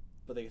 Okay.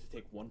 but they get to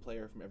take 1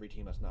 player from every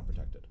team that's not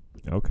protected.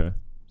 Okay.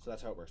 So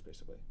that's how it works,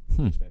 basically.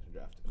 Hmm. The expansion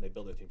draft, and they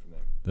build their team from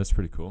there. That's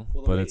pretty cool.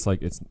 Well, But it's like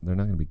they're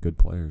not going to be good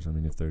players. I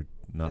mean, if they're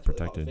not That's what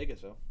they call it protected. with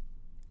Vegas, though.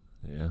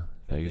 Yeah. And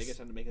Vegas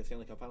ended up making the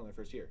Stanley Cup final their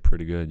first year.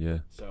 Pretty good, yeah.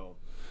 So,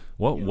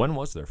 Well, you know, when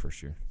was their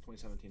first year?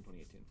 2017,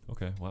 2018.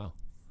 Okay, wow.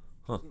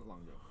 Huh. Wasn't that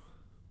long ago.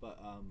 But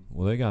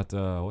Well, they got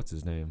what's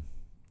his name?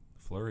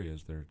 Fleury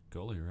is their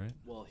goalie, right?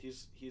 well,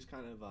 he's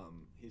kind of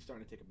he's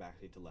starting to take a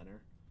backseat to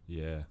Leonard.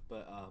 Yeah.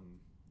 But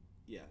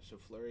yeah. So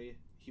Fleury,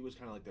 he was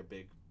kind of like their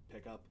big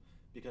pickup,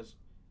 because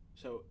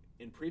so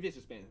in previous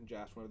expansion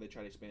drafts, whenever they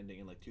tried expanding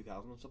in like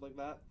 2000 and stuff like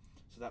that,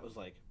 so that was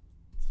like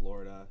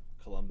Florida,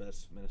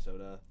 Columbus,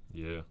 Minnesota,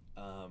 Yeah.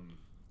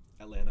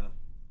 Atlanta,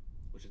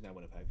 which is now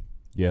Winnipeg.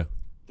 Yeah.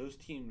 Those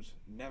teams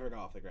never got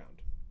off the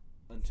ground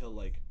until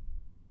like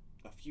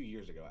a few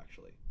years ago,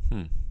 actually.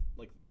 Hmm.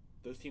 Like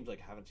those teams like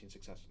haven't seen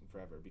success in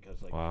forever,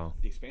 because like Wow.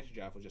 the expansion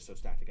draft was just so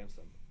stacked against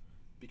them,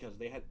 because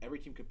they had every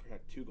team could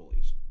protect 2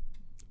 goalies.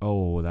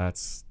 Oh,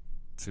 that's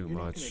too You're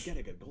not much. gonna get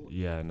a good goalie.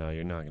 Yeah, no,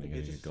 you're not going to Like, get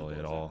it's a just good goalie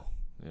simple at as all.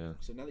 Yeah.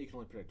 So now that you can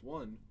only protect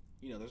 1,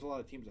 there's a lot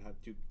of teams that have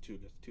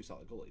two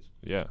solid goalies.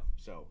 Yeah.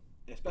 So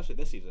especially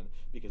this season,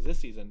 because this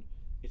season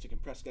it's a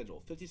compressed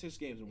schedule, 56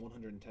 games and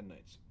 110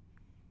 nights.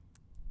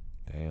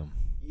 Damn.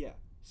 Yeah.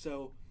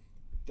 So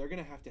they're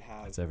gonna have to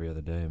have. That's every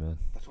other day, man.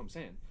 That's what I'm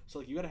saying. So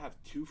like you got to have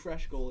 2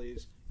 fresh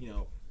goalies.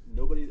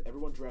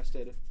 Everyone's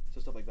rested, so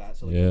stuff like that.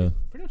 So like Yeah.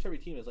 pretty much every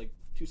team has like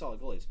 2 solid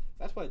goalies.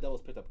 That's why the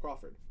Devils picked up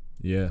Crawford.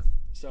 Yeah.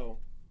 So,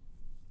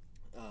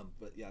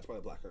 but yeah, that's why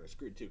the Blackhawks are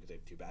screwed too, because they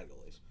have 2 bad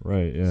goalies.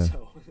 Right, yeah.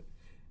 So,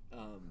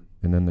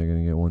 And then they're going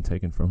to get one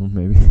taken from them,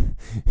 maybe.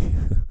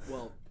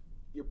 well,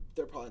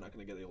 they're probably not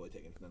going to get a goalie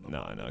taken from them.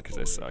 No, I know, because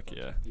they Forward suck,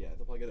 defense- yeah. Yeah,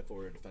 they'll probably get a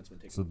forward defenseman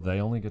taken. So from they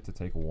them. only get to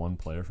take one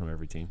player from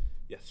every team?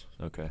 Yes.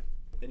 Okay.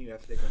 Then you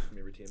have to take one from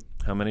every team.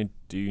 How many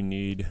do you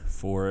need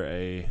for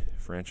a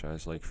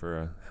franchise? Like,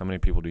 how many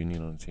people do you need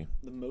on a team?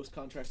 The most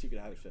contracts you could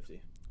have is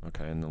 50.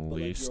 Okay, and the But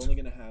like, least? you're only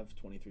going to have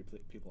 23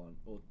 people on.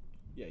 Well,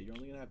 yeah, you're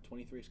only going to have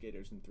 23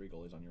 skaters and 3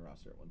 goalies on your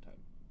roster at one time.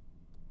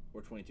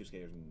 Or 22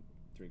 skaters and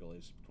 3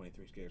 goalies,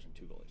 23 skaters and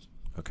 2 goalies.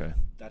 Okay.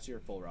 That's your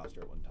full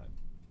roster at one time.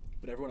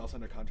 But everyone else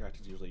under contract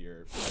is usually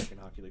your American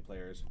Hockey League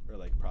players or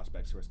like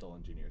prospects who are still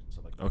on juniors and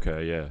stuff like that.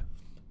 Okay, yeah.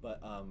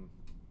 But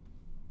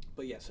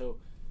yeah, so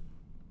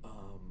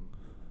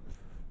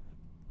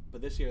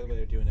but this year the way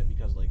they're doing it,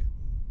 because like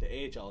the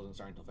AHL isn't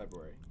starting until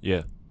February,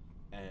 Yeah.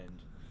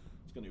 and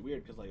it's gonna be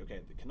weird because like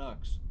the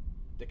Canucks,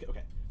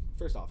 okay,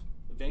 first off,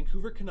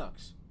 Vancouver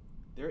Canucks,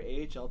 their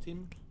AHL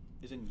team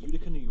is in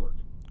Utica, New York.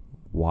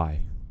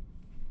 Why?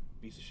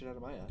 Beats the shit out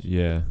of my ass.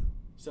 Yeah.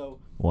 So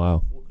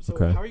Wow.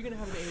 Okay. how are you gonna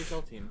have an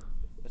AHL team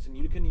that's in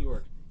Utica, New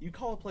York? You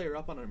call a player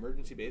up on an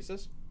emergency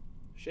basis,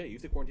 shit, you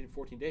have to quarantine for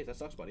 14 days. That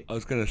sucks, buddy. I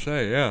was going to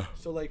say, yeah.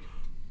 So like,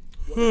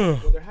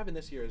 what they're having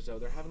this year is though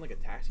they're having like a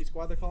taxi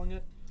squad, they're calling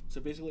it. So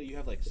basically, you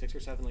have like 6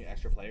 or 7 like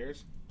extra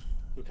players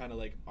who kind of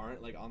like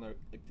aren't like on their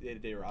like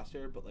day-to-day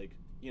roster, but like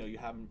you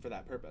have them for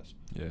that purpose.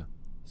 Yeah.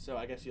 So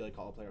I guess you like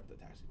call a player up to the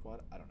taxi squad.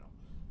 I don't know,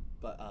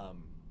 but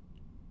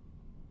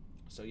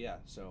so yeah,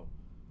 so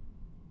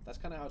that's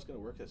kind of how it's gonna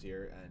work this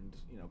year, and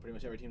pretty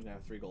much every team's gonna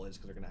have 3 goalies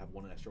because they're gonna have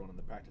one extra one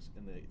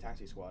in the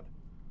taxi squad.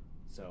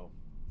 So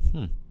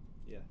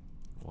yeah.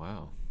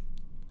 Wow.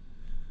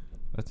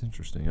 That's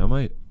interesting.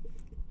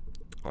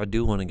 I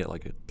do want to get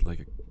like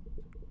a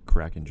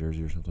Kraken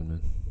jersey or something,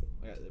 man.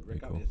 Yeah, Rick Pretty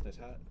got me cool. this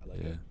nice hat. I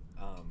like Yeah. it.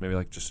 Maybe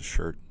like just a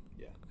shirt.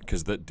 Yeah.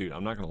 Because dude,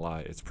 I'm not gonna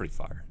lie, it's pretty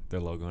fire. Their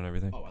logo and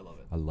everything. Oh, I love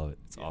it. I love it.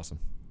 It's Yeah. awesome.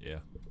 Yeah.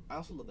 I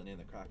also love the name,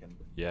 the Kraken.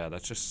 Yeah,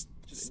 that's just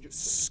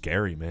Just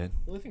scary, man.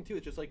 The only thing too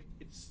is just like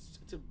it's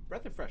a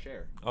breath of fresh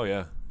air, Oh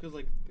yeah. because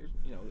like there's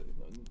no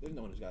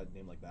one who's got a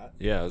name like that.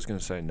 Yeah, I was gonna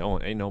say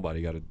ain't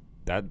nobody got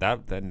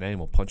that name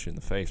will punch you in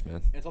the face, man.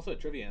 And it's also a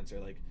trivia answer,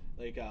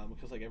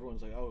 because like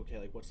everyone's like, oh, okay,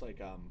 like what's like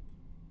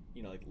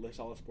like list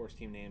all the sports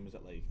team names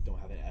that like don't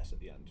have an S at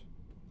the end.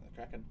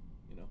 Kraken,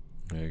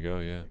 There you go.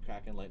 Yeah.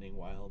 Kraken, Lightning,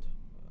 Wild,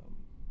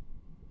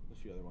 there's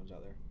a few other ones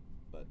out there,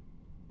 but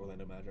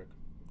Orlando Magic,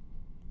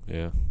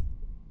 Yeah.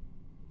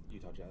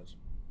 Utah Jazz,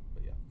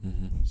 but yeah.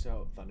 Mhm.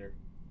 So Thunder,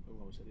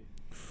 Oklahoma City.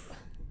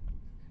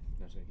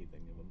 I'm just gonna keep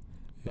thinking of them.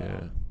 But,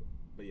 Yeah.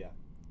 but yeah,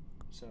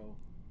 so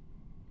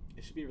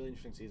it should be a really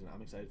interesting season.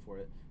 I'm excited for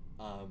it.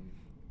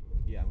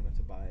 Yeah, I'm gonna have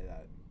to buy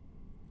that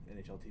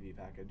NHL TV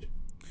package.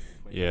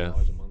 Yeah.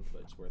 $25 a month,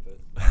 but it's worth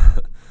it.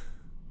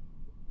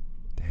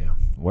 Damn.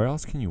 Where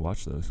else can you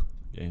watch those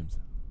games?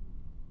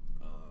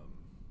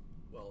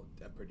 Well,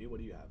 at Purdue, what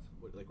do you have?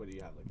 What do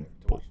you have like there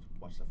to Bo-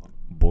 watch stuff on?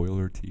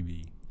 Boiler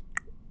TV.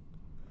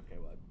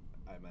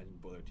 imagine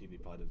Boiler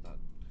TV probably does not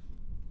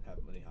have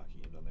many hockey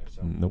games on there.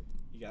 So Nope.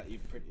 so you're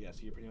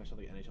pretty much on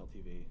like NHL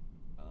TV.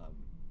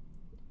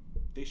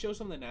 They show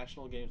some of the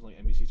national games on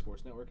like NBC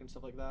Sports Network and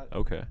stuff like that.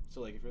 Okay.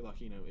 So like if you're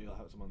lucky, you'll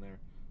have some on there.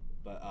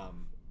 But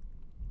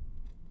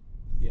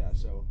yeah.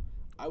 So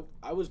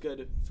I was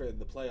good for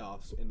the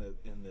playoffs in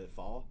the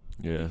fall.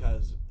 Yeah.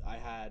 Because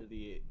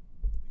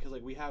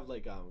like we have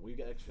like we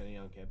got Xfinity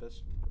on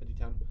campus at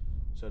D-Town,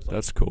 so it's like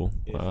That's cool.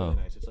 it's Wow. really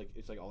nice.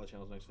 It's like all the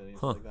channels on Xfinity and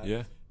stuff like that.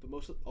 Yeah.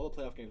 But all the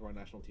playoff games were on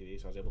national TV,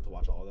 so I was able to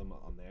watch all of them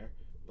on there.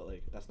 But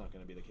like that's not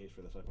going to be the case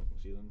for the second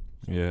season.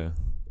 So, Yeah.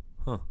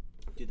 Huh.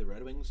 dude, the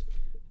Red Wings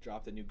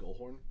dropped a new goal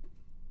horn.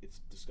 It's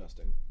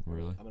disgusting.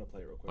 Really? I'm gonna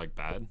play it real quick. Like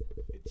bad?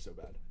 It's so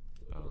bad.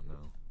 Oh no.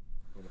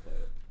 I'm gonna play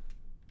it.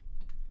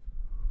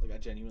 Like I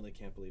genuinely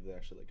can't believe they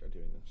actually like are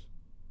doing this.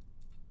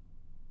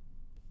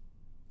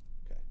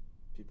 Okay,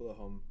 people at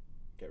home,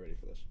 get ready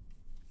for this.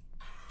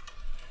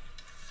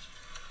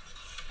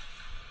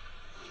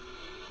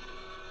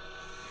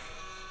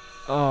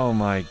 Oh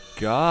my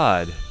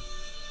God.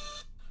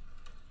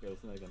 Yeah,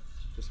 listen to that again.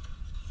 Just.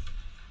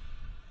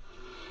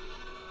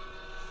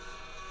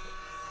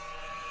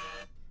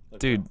 Look,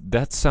 Dude,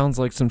 that sounds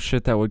like some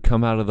shit that would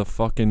come out of the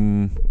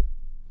fucking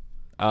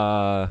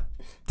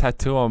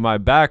tattoo on my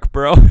back,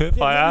 bro. If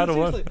Yeah, I no, had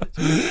one.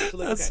 seriously. So,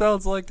 like, That okay.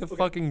 sounds like the Okay.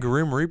 fucking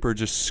Grim Reaper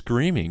just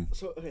screaming.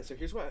 So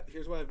here's what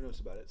I've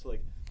noticed about it. So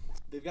like,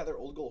 they've got their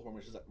old goal horn,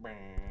 which is like.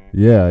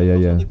 Yeah, And yeah, also,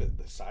 yeah. Like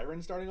the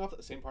siren starting off at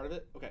the same part of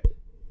it. Okay,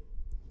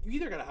 you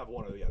either gotta have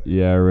one or the other.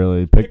 Yeah,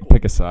 really. Pick one.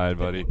 a side,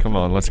 buddy. Pick Come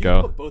one. on, let's You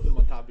go. Put both of them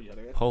on top of each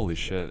other. That's Holy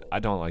fucking shit. terrible. I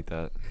don't like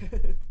that.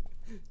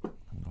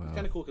 It's Wow.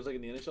 kind of cool because like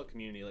in the NHL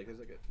community, like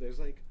there's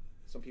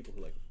some people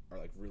who like are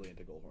like really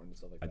into goal horns and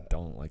stuff like I that.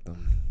 don't like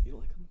them. You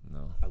don't like them?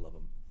 No. I love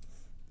them.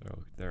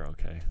 They're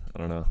okay. I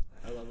don't know.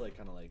 I love like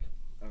kind of like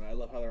I don't know, I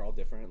love how they're all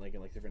different, like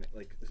in like different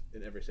like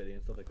in every city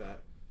and stuff like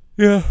that.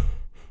 Yeah.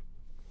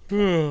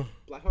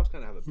 Blackhawks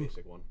kind of have a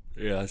basic one.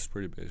 Yeah, it's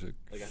pretty basic.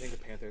 Like I think the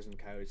Panthers and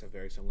Coyotes have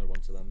very similar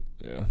ones to them.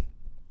 Yeah.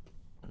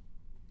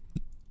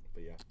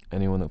 But yeah,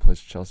 Anyone that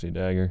plays Chelsea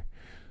Dagger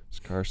is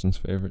Carson's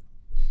favorite.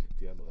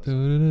 dude, I love that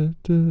song.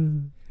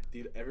 Yeah,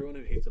 Dude, everyone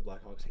who hates the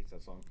Blackhawks hates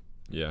that song.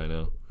 I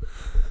know.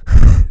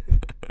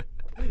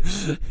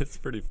 It's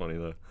pretty funny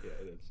though. Yeah,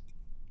 it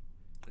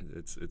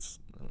is. It's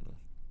I don't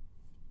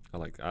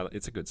know.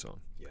 It's a good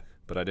song. Yeah.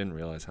 But I didn't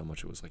realize how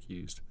much it was like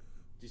used.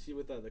 Do you see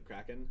with the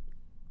Kraken?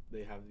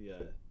 They have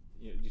the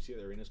do you see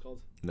what the arena's called?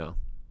 No.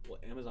 Well,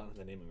 Amazon has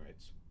the naming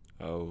rights,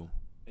 Oh.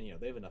 and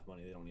they have enough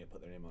money. They don't need to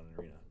put their name on an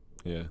arena.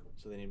 Yeah.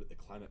 So they named it the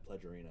Climate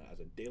Pledge Arena as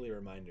a daily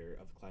reminder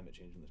of climate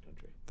change in this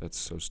country. That's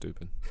so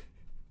stupid.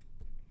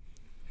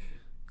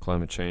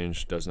 Climate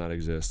change does not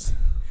exist.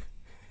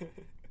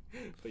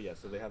 But yeah,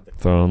 so they have the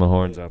Throwing the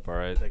horns up, all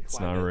right? The It's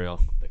not climate-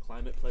 real. The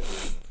Climate Pledge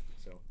Arena.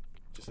 So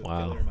just a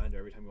Wow. daily reminder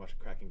every time you watch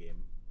a Kraken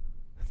game.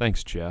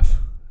 Thanks, Jeff.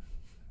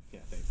 Yeah,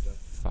 thanks, Jeff.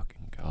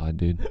 Fucking God,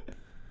 dude.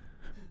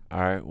 All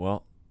right,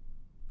 well,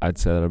 I'd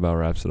say that about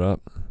wraps it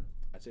up.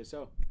 I'd say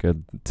so.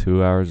 Good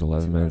 2 hours,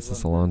 11 2 minutes. hours,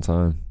 That's a long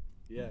time.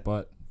 Yeah.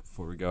 But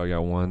before we go, I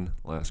got one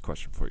last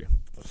question for you.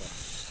 Okay.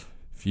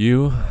 If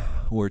you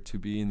were to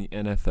be in the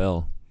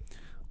NFL,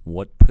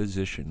 what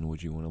position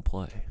would you want to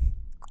play?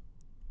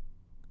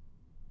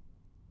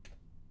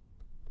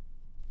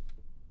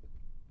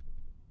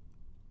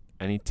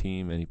 Any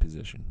team, any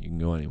position. You can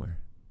go anywhere.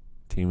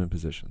 Team and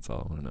position. That's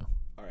all I want to know.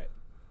 All right.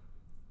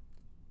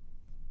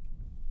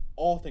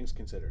 All things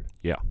considered.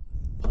 Yeah.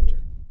 Punter.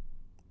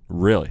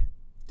 Really?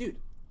 Dude,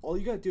 all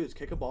you gotta do is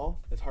kick a ball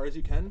as hard as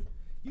you can.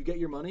 You get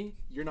your money.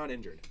 You're not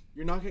injured.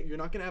 You're not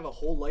gonna have a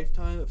whole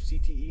lifetime of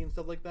CTE and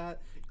stuff like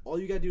that. All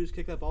you gotta do is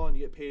kick that ball and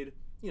you get paid.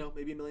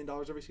 Maybe $1 million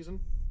every season.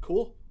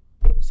 Cool.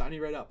 Sign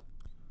you right up.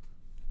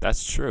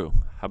 That's true.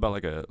 How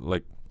about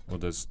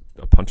does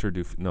a punter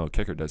do? No, a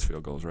kicker does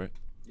field goals, right?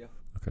 Yeah.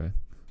 Okay.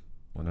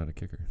 Why not a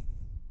kicker?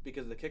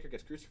 Because the kicker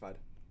gets crucified.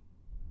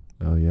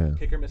 Oh yeah.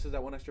 Kicker misses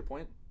that one extra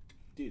point.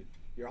 Dude,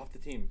 you're off the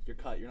team. You're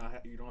cut. You don't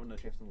have no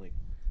chance in the league.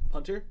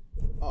 Punter.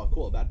 Oh,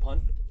 cool. A bad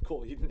punt.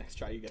 Cool. Next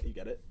try, you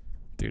get it.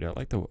 Dude, I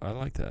like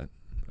that.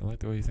 I like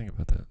the way you think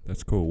about that.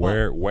 That's cool.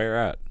 Well- Where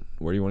at?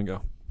 Where do you want to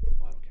go?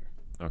 Well,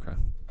 I don't care.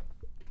 Okay.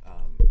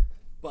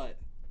 But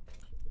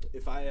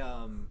if I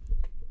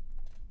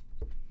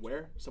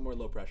somewhere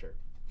low pressure.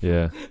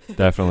 Yeah,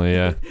 definitely.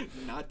 Yeah.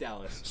 Not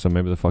Dallas. So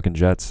maybe the fucking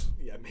Jets.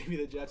 Yeah, maybe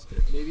the Jets.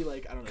 Maybe I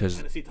don't know. 'Cause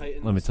Tennessee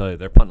Titans. Let me tell you,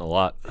 they're punting a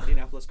lot.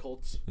 Indianapolis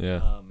Colts.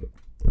 Yeah.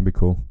 That'd be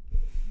cool.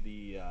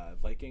 The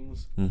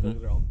Vikings. Mhm.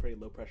 Those are all pretty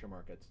low pressure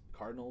markets.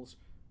 Cardinals.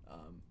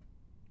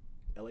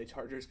 LA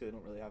Chargers because they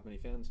don't really have many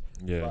fans.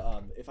 Yeah.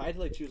 But if I had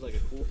to choose a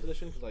cool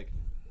position, cause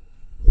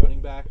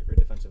running back or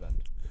defensive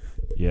end.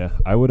 Yeah,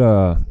 I would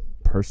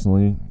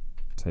personally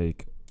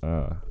take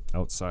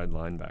outside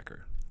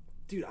linebacker.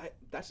 Dude,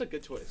 that's a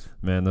good choice.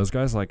 Man, those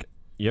guys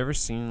you ever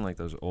seen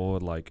those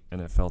old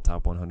NFL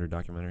Top 100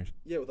 documentaries?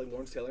 Yeah, with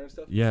Lawrence Taylor and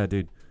stuff. Yeah,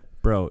 dude.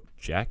 Bro,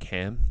 Jack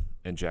Ham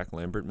and Jack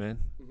Lambert, man.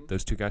 Mhm.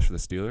 Those two guys for the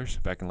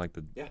Steelers back in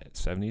the Yeah.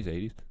 70s,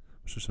 80s.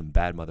 Those were some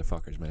bad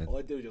motherfuckers, man. All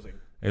I did was just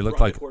They looked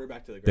run like the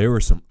quarterback to the ground. they were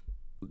some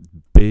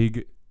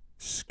big,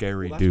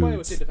 scary Well, that's why I would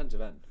dudes. say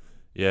defensive end.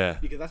 Yeah.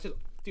 Because that's just,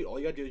 dude, all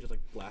you gotta do is just like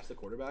blast the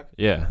quarterback.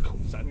 Yeah.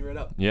 Sign me right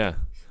up. Yeah.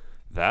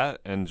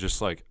 That and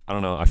just like I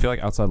don't know. I feel like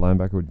outside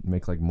linebacker would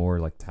make like more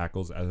like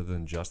tackles other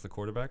than just the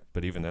quarterback.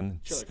 But even then,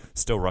 Sure, like-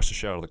 still rush the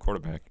shit out of the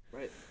quarterback,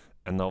 Right.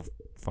 and they'll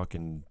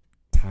fucking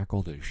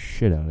tackle the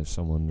shit out of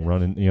someone Yeah.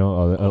 running. You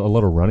know, a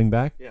little running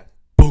back. Yeah.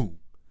 Boom.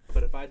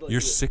 But if I had to, like, You're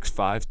do it-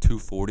 6'5",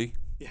 240.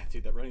 yeah,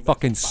 dude, that running back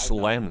Fucking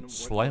 5'9",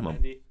 slam him.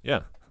 190,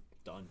 Yeah.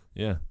 done.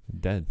 Yeah.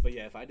 Dead. But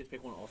yeah, if I had to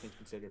pick one, all things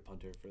considered,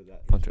 punter for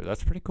that. Punter.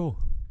 That's pretty cool.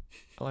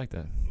 I like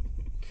that.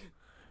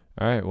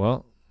 All right.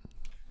 Well,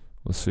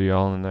 we'll see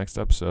y'all in the next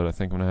episode. I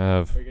think I'm gonna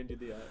have. Are you gonna do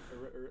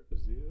the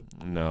zoo?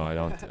 No, I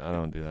don't. I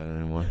don't do that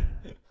anymore.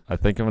 I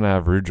think I'm gonna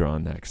have Rudra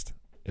on next.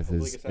 If Hopefully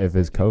his gets out if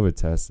his quick. COVID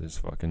test is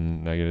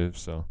fucking negative.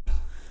 So,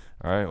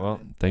 all right. Well,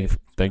 Man, thank hey,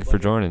 you for pleasure.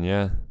 joining.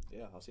 Yeah.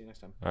 Yeah, I'll see you next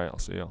time. All right. I'll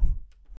see y'all.